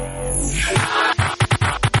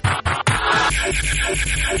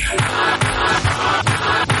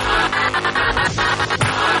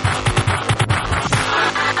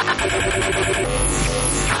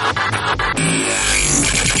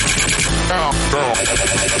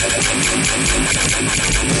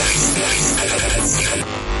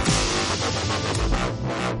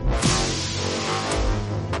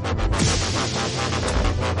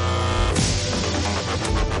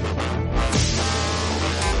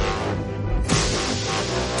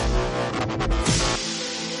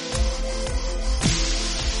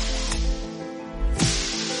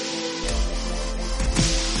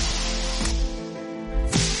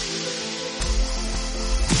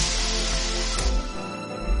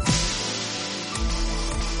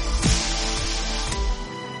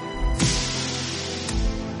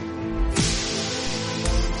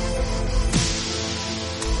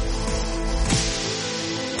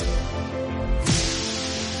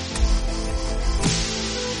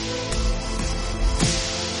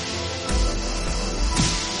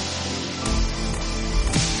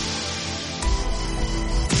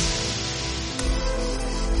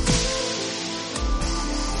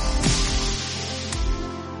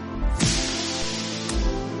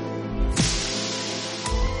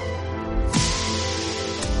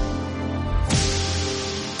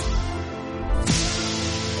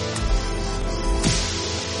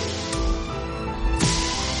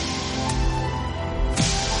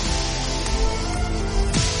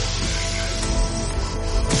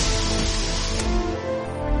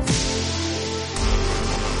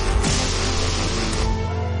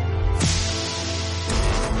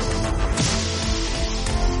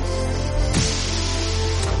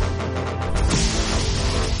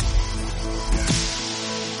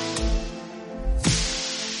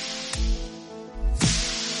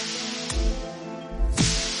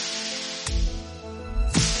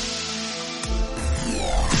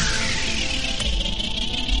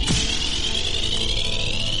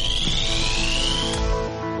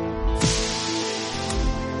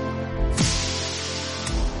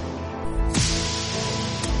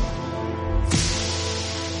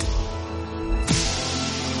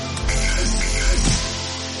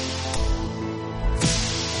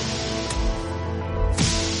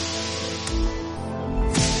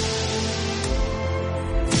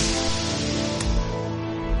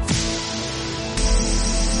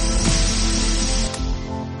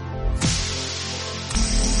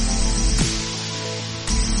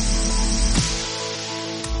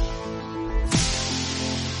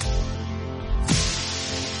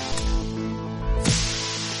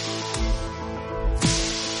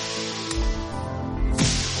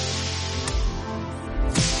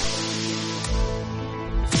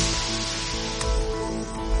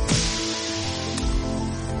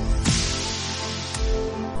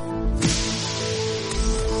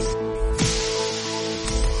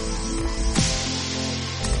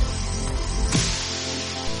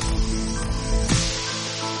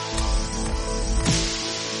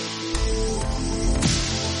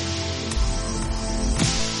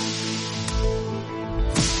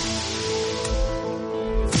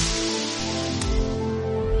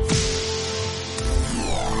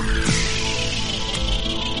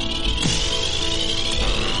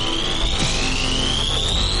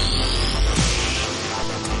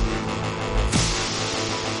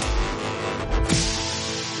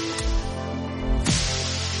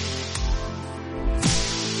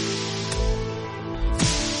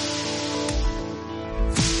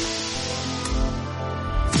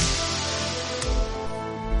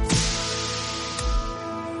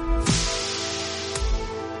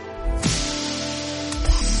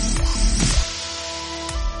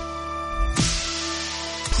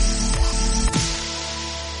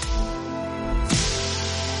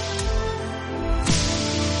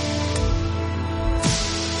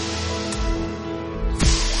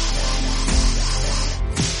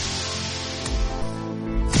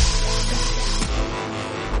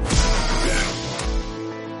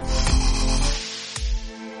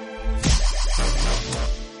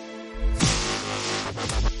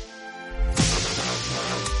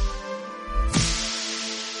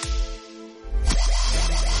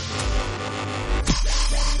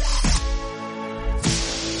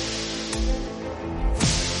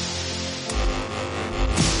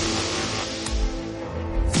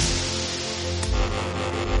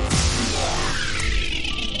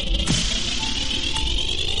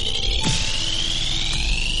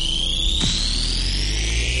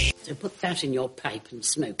 put that in your pipe and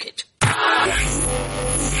smoke it.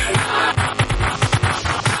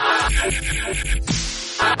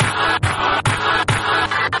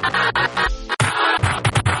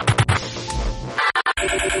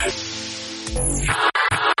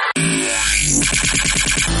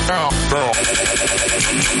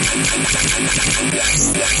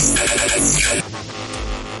 Ow.